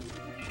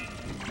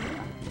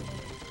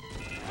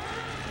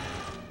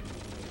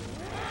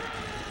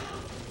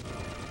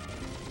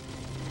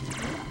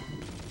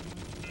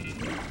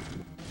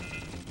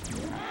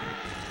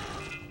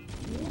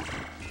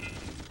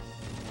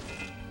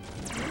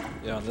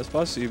 Yeah, on this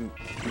boss, you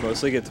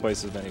mostly get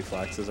twice as many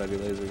flaks as I do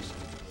lasers.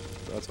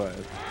 So that's why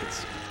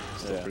it's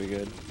still Yeah. pretty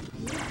good.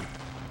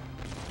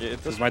 Yeah, it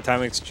Because does, my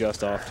timing's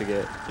just off to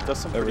get it does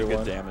some pretty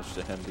everyone. good damage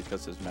to him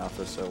because his mouth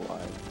is so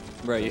wide.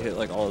 Right, you hit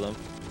like all of them.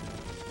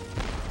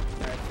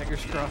 Alright,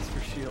 fingers crossed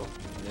for shield.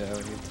 Yeah,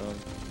 we need some.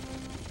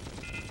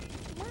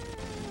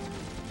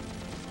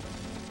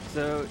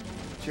 So,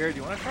 Jared,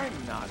 do you want to try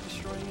not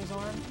destroying his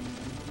arm?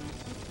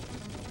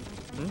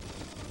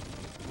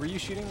 Were you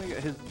shooting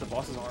the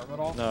boss's arm at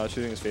all? No, I was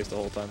shooting his face the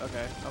whole time.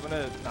 Okay, I'm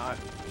gonna not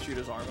shoot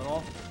his arm at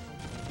all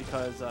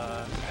because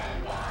I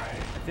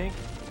think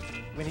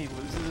when he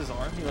loses his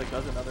arm, he like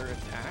does another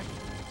attack,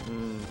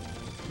 and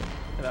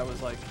that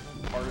was like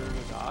harder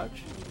to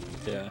dodge.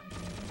 Yeah.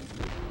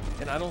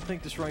 And I don't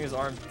think destroying his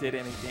arm did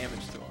any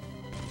damage to him.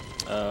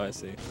 Oh, I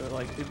see. So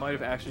like it might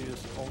have actually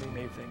just only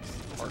made things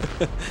harder.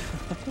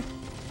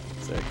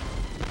 Sick.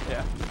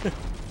 Yeah.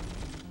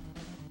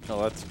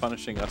 No, that's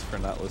punishing us for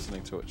not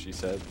listening to what she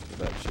said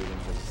about shooting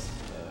his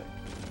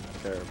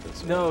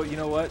carapace. No, you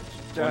know what?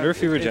 I wonder if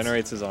he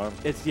regenerates his arm.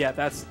 It's yeah,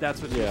 that's what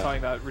she was Yeah. talking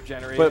about,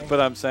 regenerating. But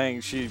I'm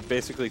saying she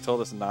basically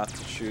told us not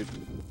to shoot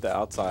the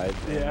outside,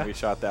 and Yeah. we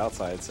shot the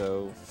outside.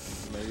 So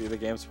maybe the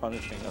game's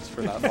punishing us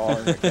for not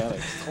following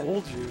mechanics.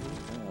 told you.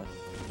 Yeah.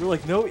 You're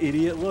like, no,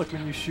 idiot. Look,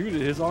 when you shoot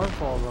it, his arm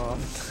falls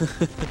off.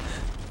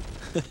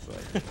 It's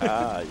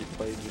like, you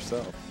played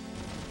yourself.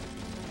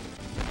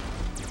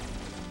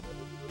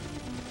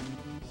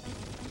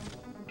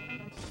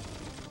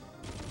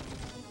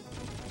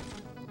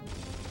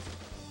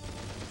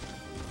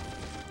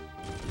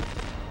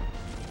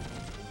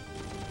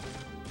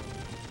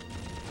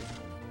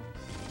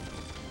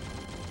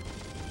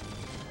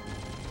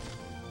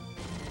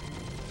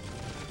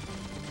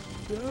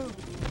 No.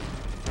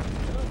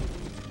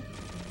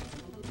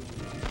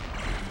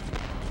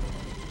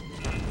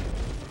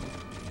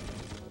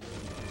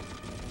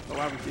 Oh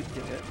wow, we did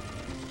get hit.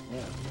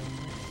 Yeah.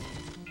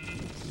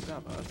 Good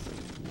job, us.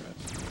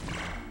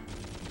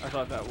 I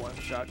thought that one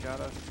shot got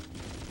us.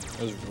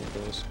 That was real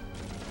close.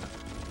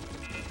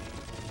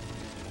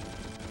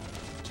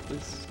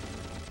 Please.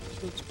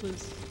 Shields,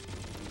 please.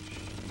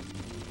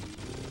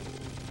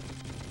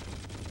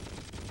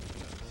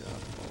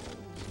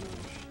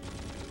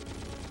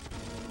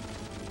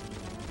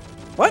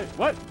 What?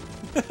 What?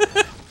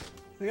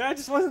 The guy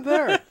just wasn't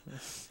there.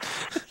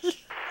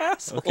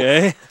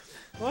 Okay.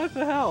 What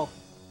the hell?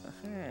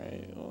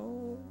 Alright,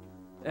 well,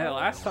 Yeah,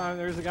 last time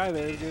there was a guy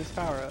there to get his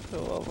power up. I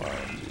love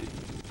RNG.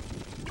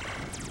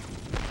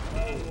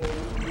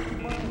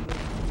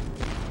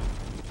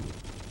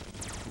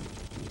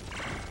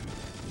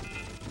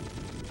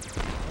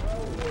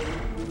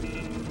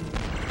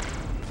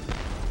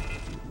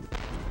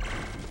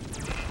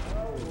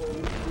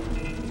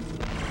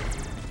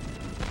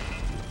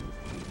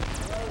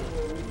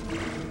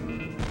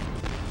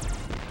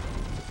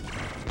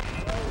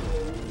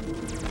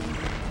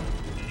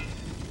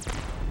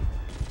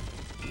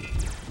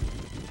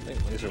 I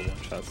think laser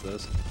one-shots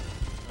this.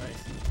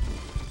 Nice.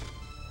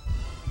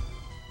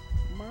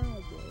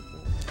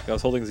 I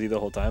was holding Z the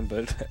whole time,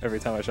 but every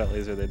time I shot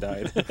laser, they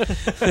died.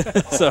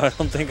 So I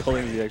don't think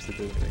holding Z actually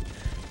did anything.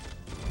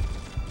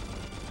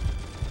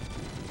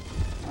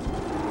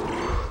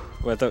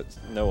 Well, I thought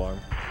no arm.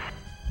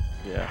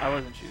 Yeah. I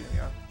wasn't shooting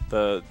the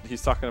arm.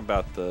 He's talking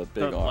about the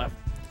big The arm. left.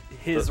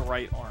 His The-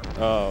 right arm.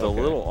 Oh, The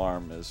okay. little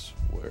arm is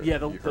where Yeah,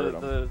 you hurt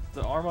him.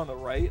 the arm on the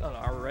right, on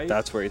our right.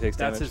 That's where he takes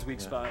That's damage? his weak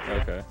Yeah. spot. Yeah.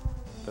 Okay.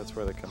 That's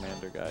where the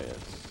commander guy is,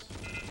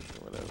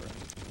 or whatever.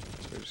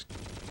 So we're just...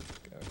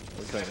 Are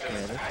we killing the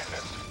commander?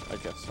 I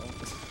guess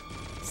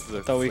so.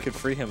 I thought we could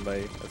free him by...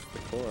 That's the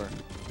core.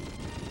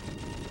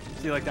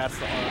 See, like that's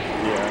the arm.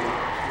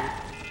 Yeah.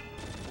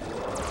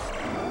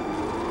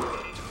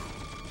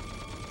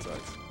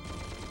 Sucks.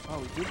 Oh,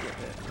 we did get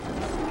hit.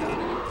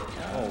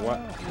 Oh, what?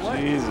 What?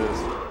 Jesus.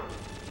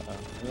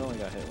 We only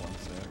got hit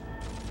once there.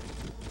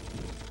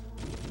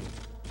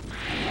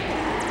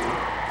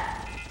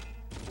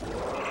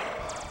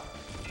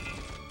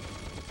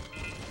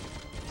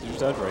 Did you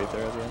dodge right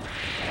there at the end?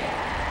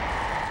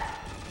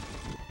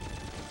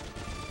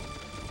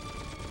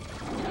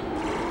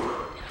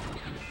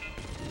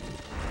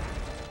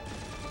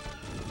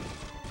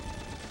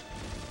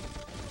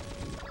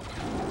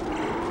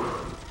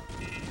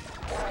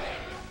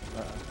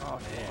 Oh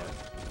man.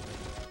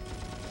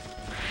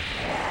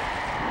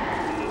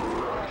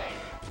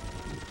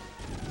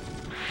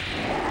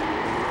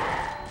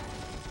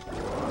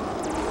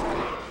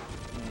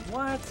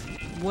 What?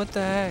 What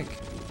the heck?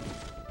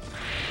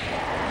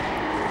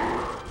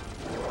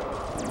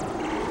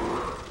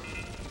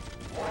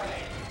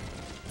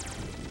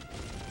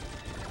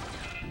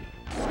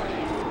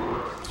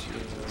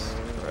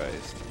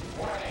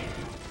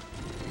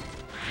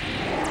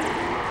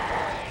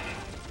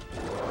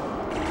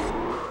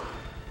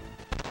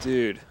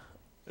 Dude.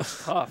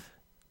 It's tough.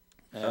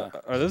 Yeah.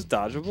 Are those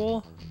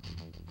dodgeable?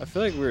 I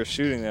feel like we were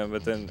shooting them,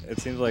 but then it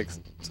seems like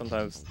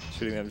sometimes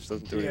shooting them just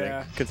doesn't do anything.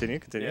 Yeah. Continue.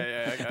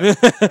 Yeah, I got it.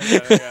 I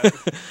got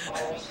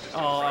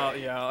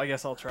it. Yeah, I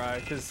guess I'll try,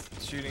 because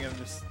shooting him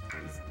just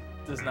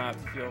does not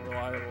feel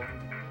reliable.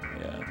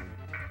 Yeah.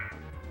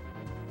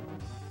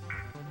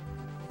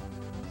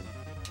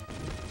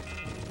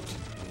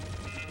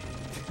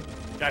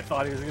 I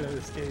thought he was going to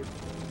escape.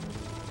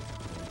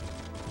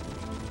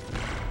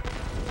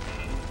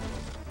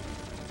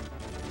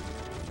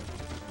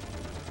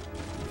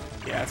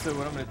 Yeah, so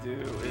what I'm going to do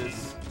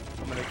is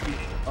I'm going to keep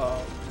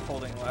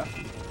holding left,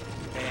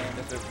 and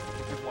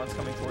if one's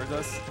coming towards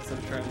us, instead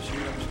of trying to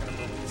shoot, I'm just going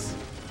to release.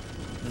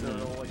 So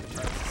it'll like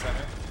return to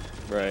center.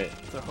 Right.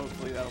 So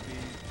hopefully that'll be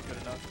good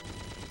enough.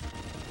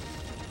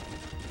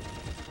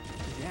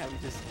 Yeah,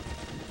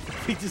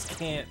 we just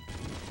can't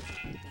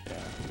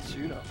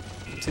shoot them.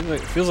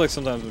 It feels like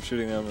sometimes I'm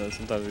shooting them, and then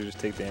sometimes we just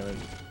take damage,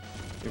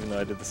 even though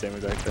I did the same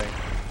exact thing.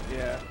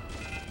 Yeah.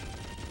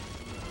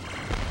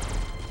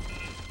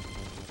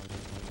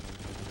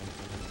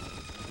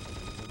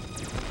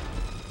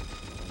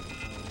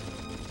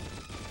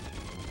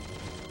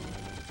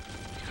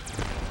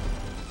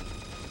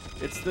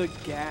 It's the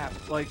gap,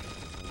 like,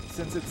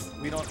 since it's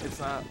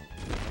not,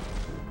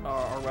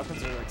 our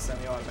weapons are like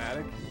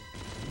semi-automatic.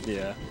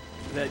 Yeah.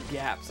 That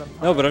gap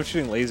sometimes. No, but I'm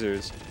shooting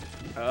lasers.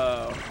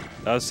 Oh.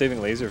 I was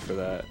saving laser for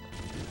that.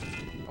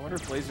 I wonder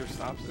if laser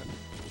stops it.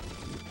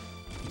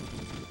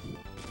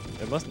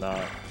 It must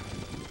not.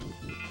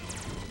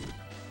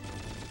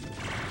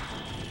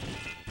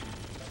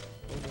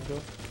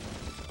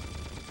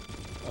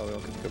 Oh, we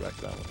don't get to go back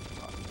to that one.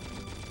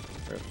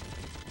 Rip.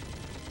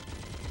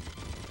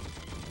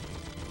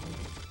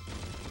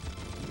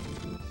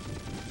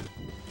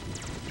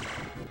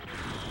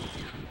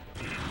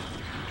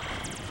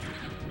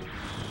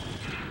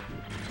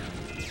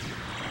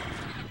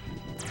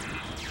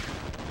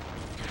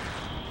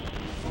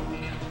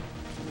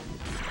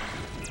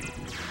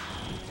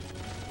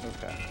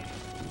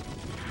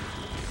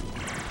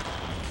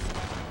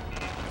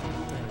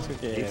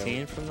 Yeah.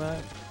 18 from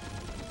that?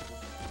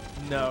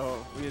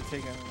 No, we had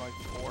taken like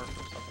 4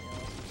 from something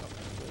else or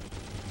something.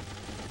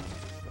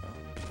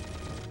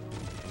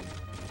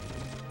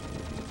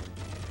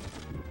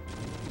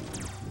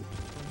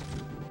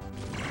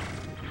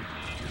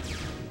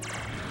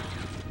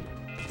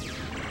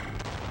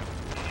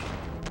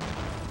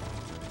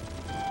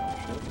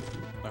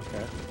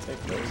 Okay,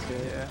 take those.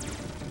 Yeah.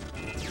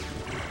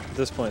 At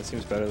this point, it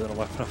seems better than a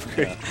weapon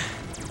upgrade. Yeah.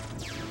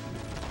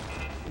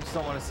 We just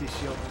don't want to see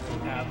shield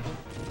when we have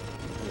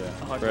Yeah.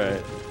 100.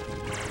 Right.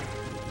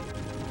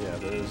 Yeah,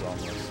 that is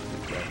almost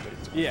exactly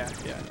 20. Yeah,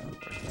 yeah.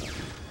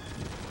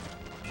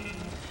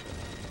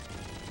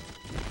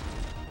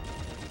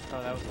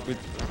 Oh, that was one.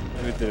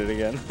 We did it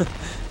again.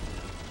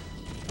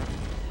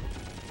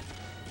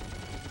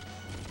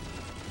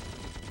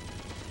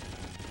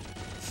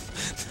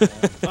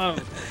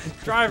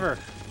 Driver.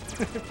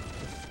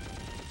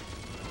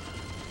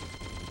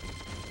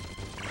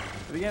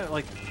 But again,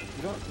 like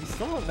we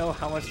still don't know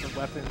how much the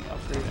weapon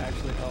upgrade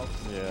actually helps.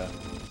 Yeah.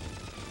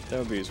 That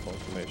would be useful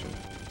information.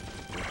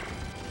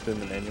 Is it in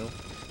the manual?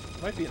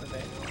 It might be in the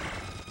manual.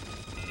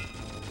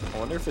 I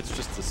wonder if it's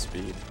just the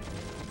speed.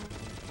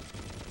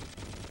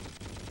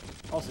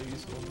 Also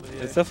useful. But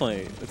yeah. It's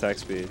definitely attack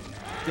speed.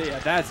 Yeah,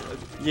 that's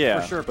Yeah,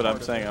 for sure. but part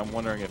I'm of saying it. I'm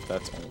wondering if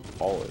that's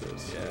all it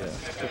is. Yeah.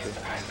 Could be.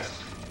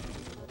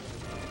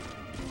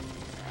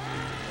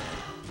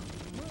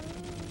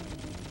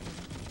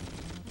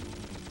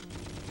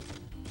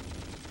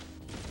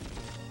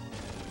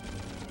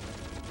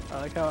 I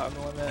like how I'm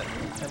the one that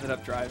ended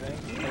up driving,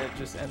 and it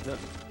just ends up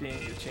being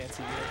a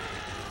chancy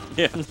game.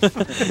 Yeah.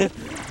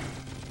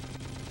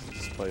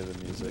 Just play the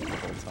music the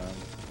whole time.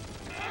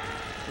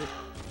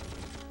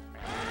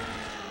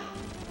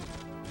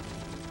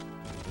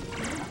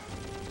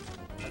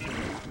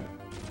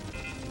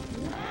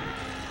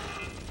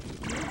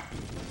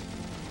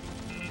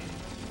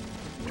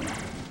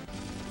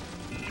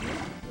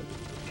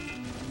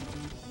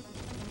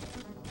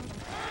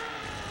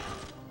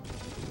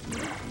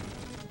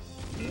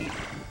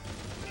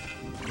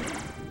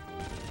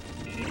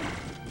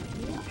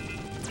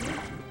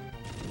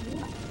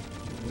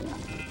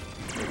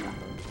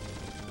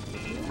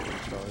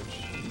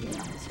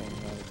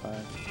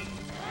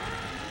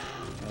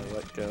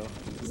 Go.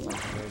 It's not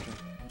conversion.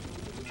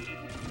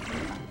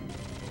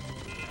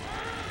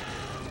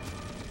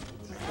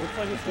 Looks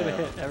like it's gonna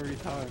hit every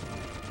time.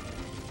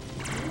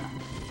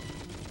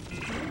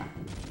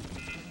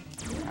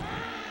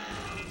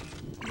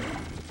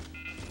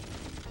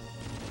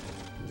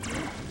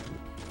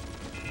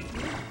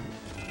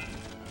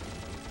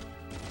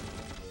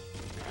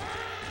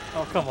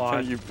 Oh, come Oh,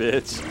 on. you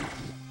bitch.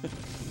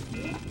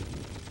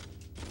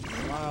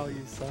 Smile,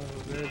 you son of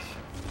a bitch.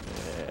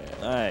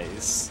 Yeah.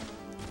 Nice.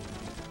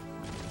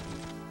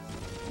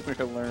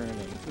 We're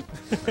learning.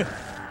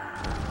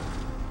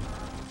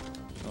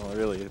 Oh,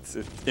 really? It's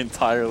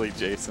entirely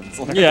Jason's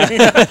learning. Yeah.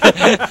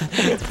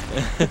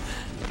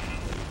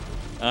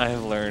 I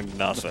have learned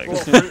nothing.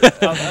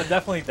 Well,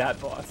 definitely that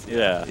boss.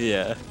 Yeah.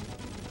 Yeah.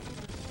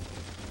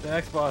 The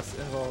next boss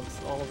involves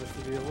all of us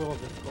to be a little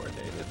bit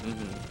coordinated.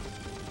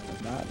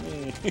 Not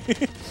me.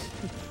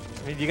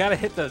 I mean, you gotta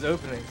hit those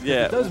openings. 'Cause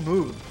Yeah. It does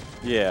move.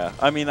 Yeah.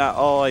 I mean,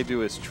 all I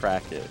do is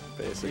track it,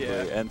 basically.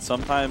 Yeah. And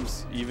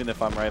sometimes, even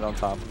if I'm right on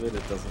top of it,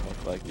 it doesn't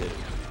look like it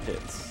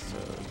hits. So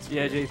it's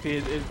Yeah, weird.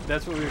 JP,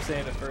 that's what we were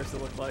saying at first.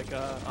 It looked like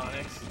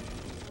Onyx.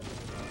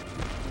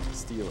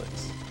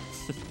 Steelix.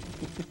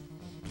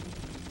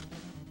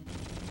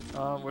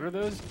 What are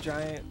those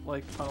giant,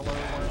 like, tunneler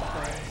worm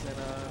things in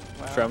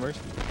WoW? Tremors?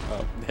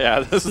 Oh, yeah,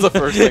 this is the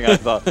first thing I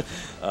thought.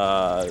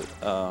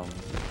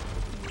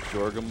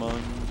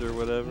 Jorgamund or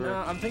whatever.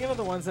 No, I'm thinking of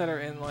the ones that are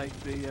in, like,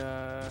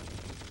 the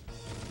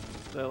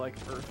like,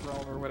 Earth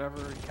Realm or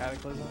whatever,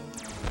 Cataclysm.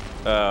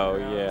 Oh,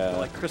 Around. yeah. They're,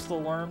 like, crystal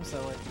worms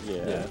that, like... Yeah.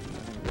 Yeah. I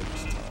think they're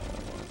just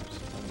tunneler worms.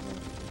 I don't know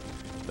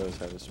if those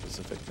have a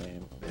specific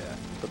name. Yeah.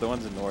 But the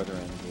ones in Northern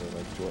were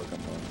like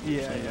Jorgamund.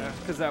 Yeah, yeah,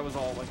 because that was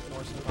all, like,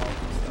 Norse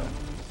mythology stuff.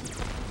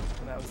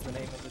 And that was the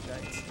name of the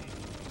giants.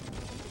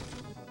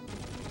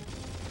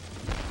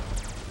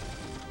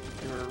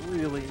 They were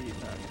really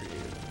not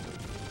creative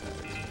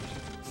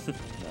with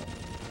that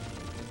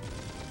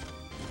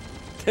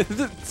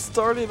expansion. It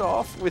started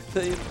off with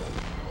a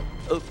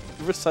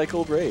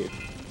recycled raid.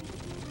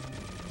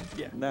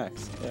 Yeah.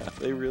 Next. Yeah,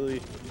 they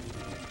really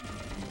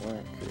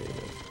weren't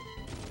creative.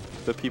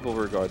 But people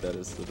regard that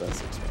as the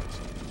best expansion.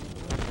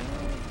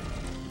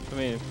 I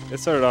mean, it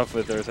started off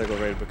with the recycle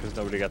raid because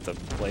nobody got to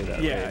play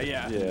that Yeah, raid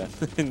yeah. Yeah.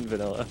 in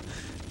vanilla.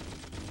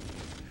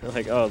 They're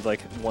like, oh,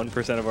 like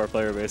 1% of our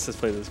player base has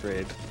played this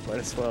raid. Might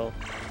as well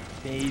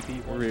Maybe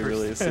 1%.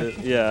 re-release it.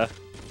 Yeah.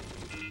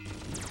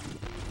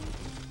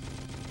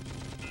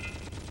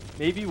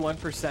 Maybe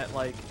 1%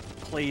 like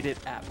played it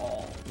at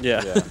all.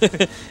 Yeah. Yeah.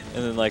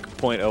 And then like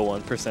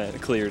 0.01%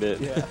 cleared it.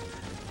 Yeah.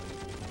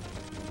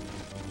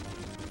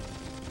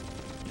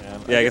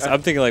 Yeah, I guess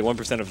I'm thinking like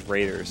 1% of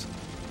raiders.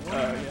 Oh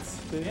yes.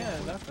 Yeah,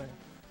 nothing.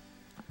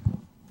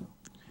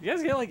 You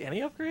guys get like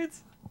any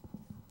upgrades?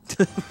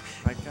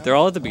 They're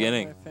all at the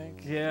beginning. I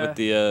think. Yeah. With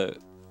the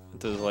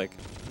those like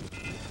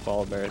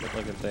ball bear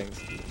looking things.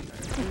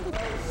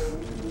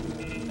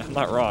 I'm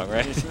not wrong,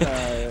 right?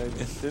 I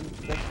didn't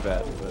think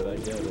that, but I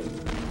get it.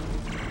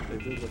 They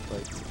did look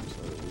like some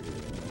sort of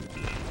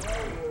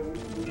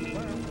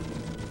weird.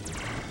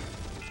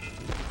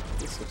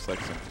 This looks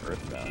like some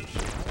Earthbound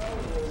shit.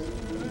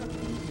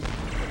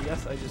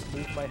 Yes, I just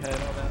moved my head on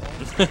that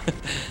one.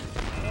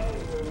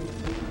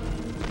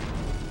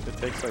 It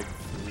takes like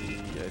 3,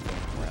 I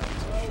think,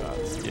 rounds of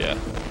shots. Yeah.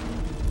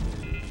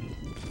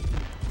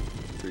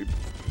 3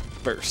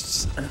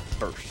 bursts.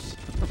 Bursts.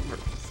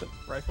 Bursts.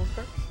 Rifles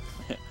first?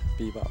 Yeah.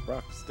 Bebop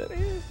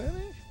Rocksteady.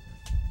 Steady.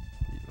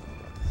 Bebop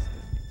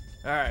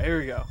Rocksteady. Alright, here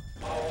we go.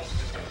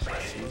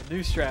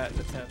 New strat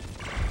attempt.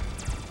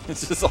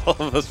 It's just all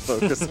of us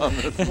focus on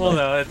this. Well,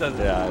 no, it doesn't.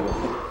 Yeah, I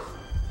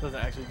don't. Doesn't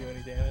actually do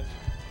any damage.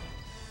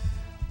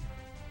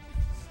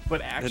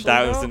 But actually,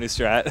 That was though, the new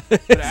strat.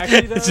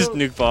 actually, It's just though-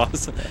 nuke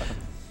boss.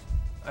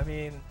 I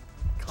mean,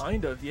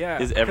 kind of, yeah.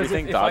 Is 'Cause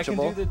everything if I can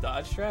dodgeable? do the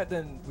dodge strat,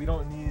 then we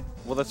don't need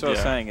Well, that's what I was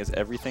Yeah. saying. Is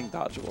everything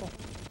dodgeable?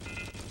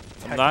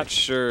 I'm not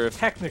sure if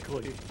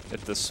technically.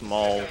 the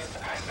small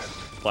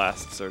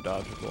blasts are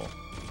dodgeable.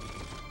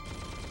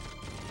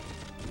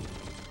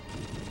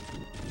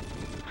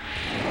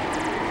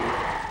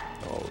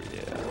 Oh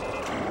yeah.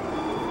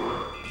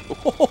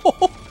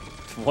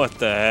 What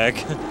the heck?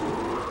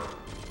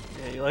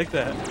 Yeah, you like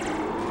that.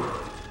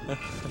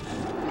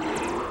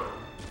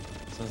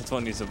 So this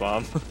one needs a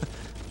bomb.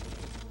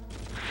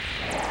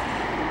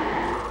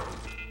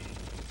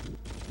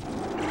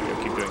 Yo,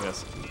 keep doing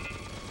this.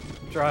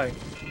 I'm trying.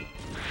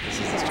 This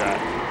is the strat.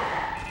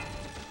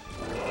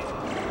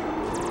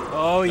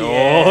 Oh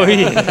yeah. Oh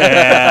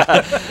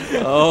yeah.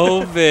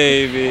 Oh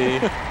baby.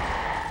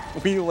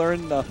 We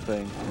learned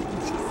nothing.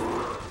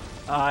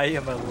 I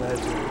am a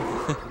legend.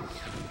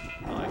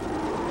 I like it.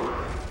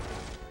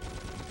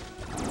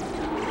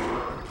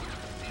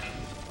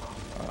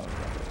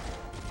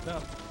 No.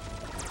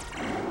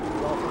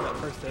 It's all from that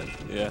first hit.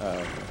 Yeah.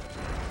 Okay.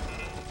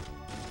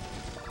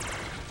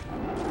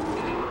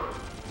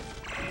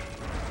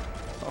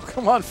 Oh,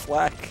 come on,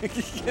 Flack.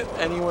 Get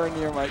anywhere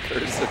near my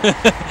cursor.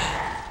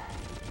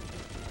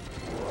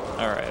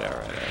 Alright.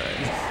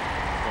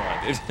 Come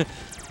on, dude.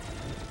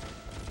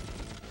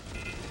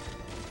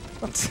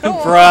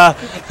 Bruh.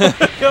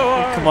 Go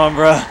on. Come on,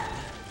 bruh.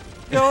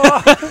 Go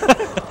on.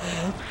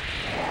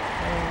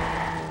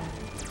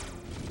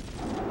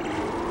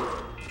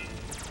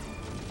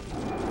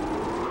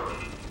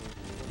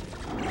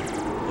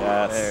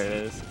 Yes. There it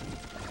is.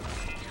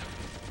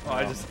 Oh,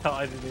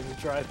 I didn't even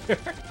try there.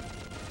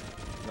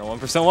 No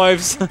 1%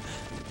 wipes.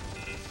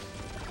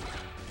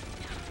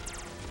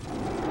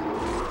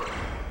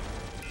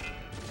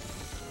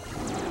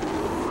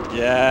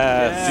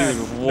 Yes.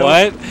 Dude,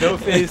 what? No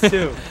phase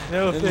 2.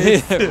 No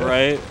phase 2.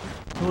 Right?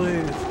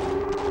 Please.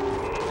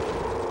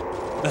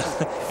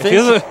 If he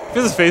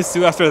has a phase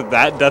 2 after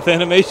that death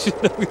animation,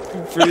 that would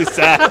be pretty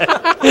sad.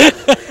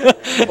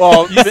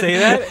 Well, you say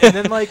that, and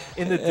then like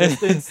in the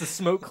distance, the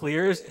smoke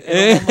clears,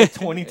 and I'm like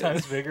 20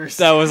 times bigger.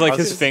 That was like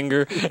his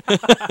finger.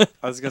 I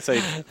was gonna say,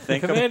 The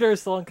commander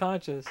is still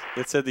unconscious.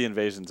 it said the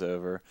invasion's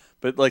over,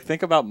 but like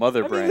think about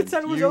Mother I Brain. mean, it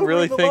said it was you over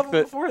really in the think level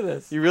that? before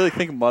this. You really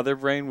think Mother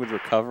Brain would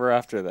recover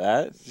after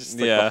that? Just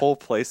like Yeah. the whole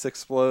place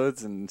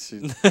explodes and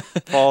she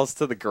falls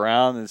to the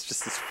ground, and it's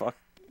just this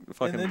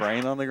fucking then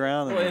brain on the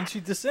ground. Well, and she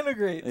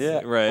disintegrates.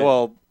 yeah, Right.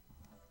 Well,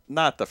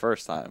 not the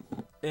first time.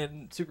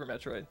 In Super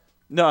Metroid.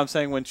 No, I'm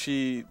saying when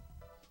she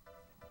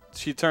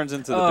turns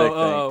into the big thing.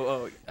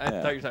 Oh! I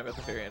Yeah. thought you were talking about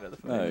the very end of the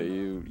film. No,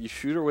 you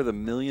shoot her with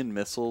 1,000,000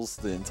 missiles.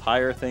 The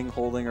entire thing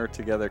holding her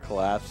together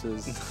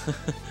collapses.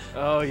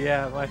 Oh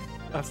yeah,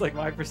 I was like,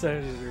 my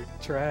percentages are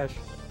trash.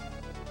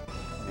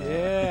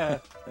 Yeah,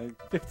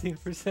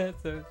 15%.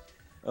 So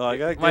Oh, I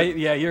got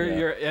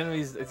your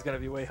enemies is gonna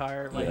be way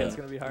higher. My hit's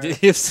gonna be higher. You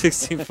have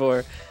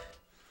 64.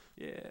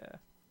 Yeah.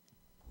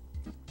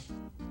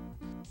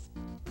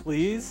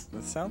 Please.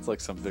 It sounds like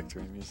some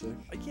victory music.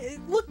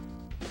 Look,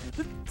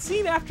 the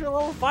scene after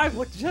level 5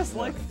 looked just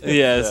like this.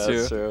 Yeah, it's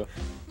that's true.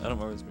 I don't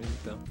remember his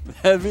music though.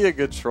 That'd be a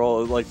good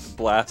troll, like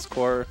Blast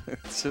Core.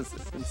 It's just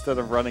instead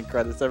of running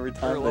credits every Or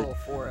time, level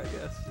 4, I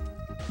guess.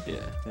 Yeah.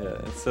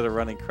 instead of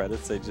running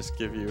credits, they just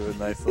give you a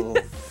nice little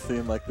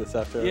scene like this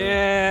after. every-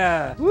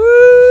 Yeah.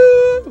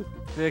 Woo!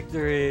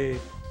 Victory.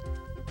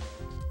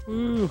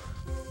 Woo!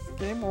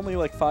 Game only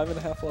like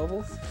 5.5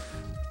 levels.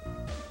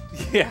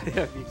 Yeah, if you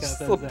count Just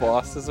those the out.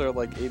 bosses are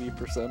like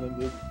 80% of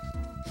the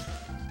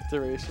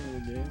duration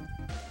of the game.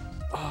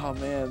 Oh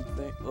man,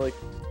 like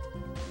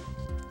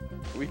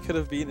we could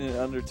have beaten it in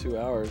under 2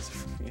 hours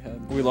if we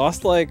had. We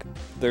lost like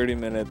 30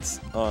 minutes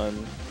on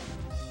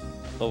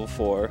level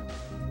 4.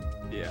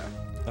 Yeah.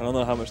 I don't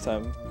know how much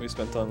time we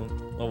spent on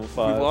level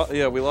 5.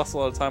 We lost a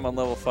lot of time on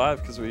level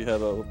 5 because we had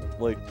a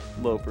like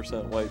low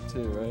percent wipe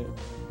too,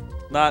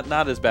 right?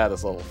 Not as bad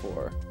as level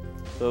 4.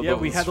 Yeah,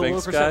 we had the low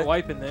Sphinx percent guy.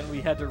 wipe, and then we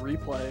had to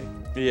replay.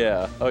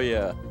 Yeah. Oh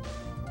yeah.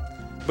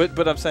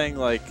 But I'm saying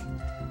like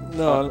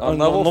No, on on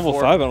level level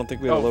 4 5, I don't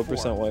think we had a low 4,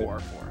 percent wipe.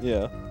 4.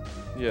 Yeah.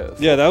 yeah.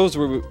 Yeah, that was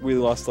where we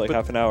lost like But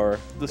half an hour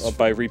the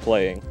by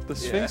replaying. The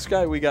Sphinx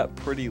guy we got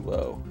pretty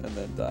low and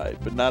then died,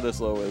 but not as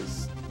low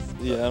as.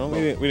 Yeah, we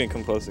didn't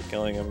come close to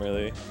killing him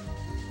really.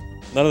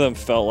 None of them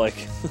felt like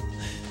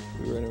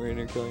we were anywhere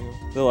near killing him.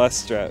 The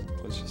last strat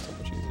was just so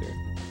much easier.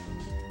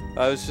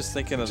 I was just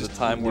thinking of the Just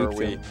time where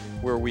nuke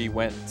we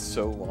went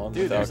so long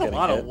Dude, without there's a getting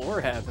lot hit. of lore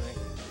happening.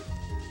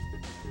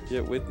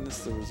 Yet witness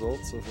the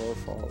results of our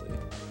folly.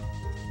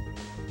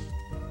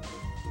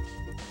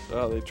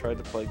 Oh, they tried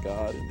to play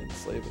God and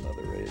enslave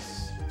another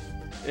race.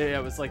 Yeah,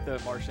 it was like the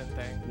Martian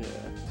thing.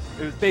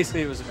 Yeah, It was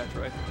basically it was a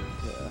Metroid,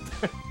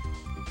 yeah.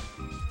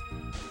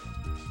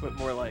 but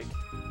more like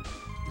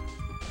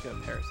a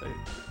parasite.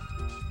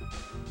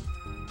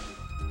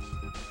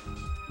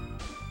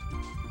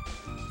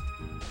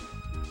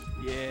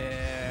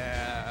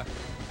 Yeah.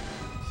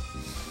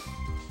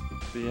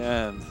 The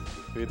end.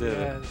 We did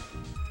Yeah. it.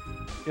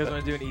 You guys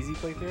want to do an easy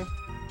playthrough?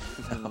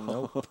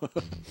 Nope.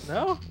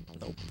 No?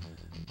 Nope.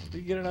 We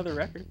can get another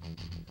record.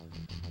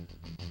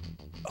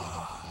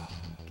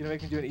 Gonna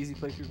make me do an easy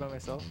playthrough by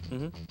myself?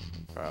 Mm-hmm.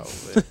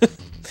 Probably.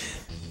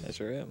 I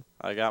sure am.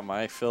 I got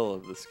my fill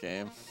of this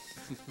game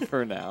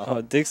for now.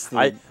 Oh, digs to the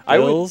I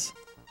would- Bills.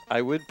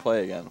 I would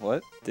play again.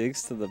 What?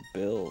 Digs to the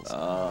Bills.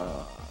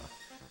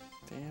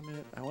 Damn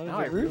it! I wanted Now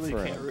to I root really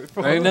for can't him. root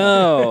for I him.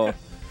 know.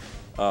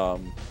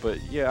 But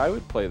yeah, I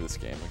would play this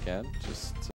game again. Just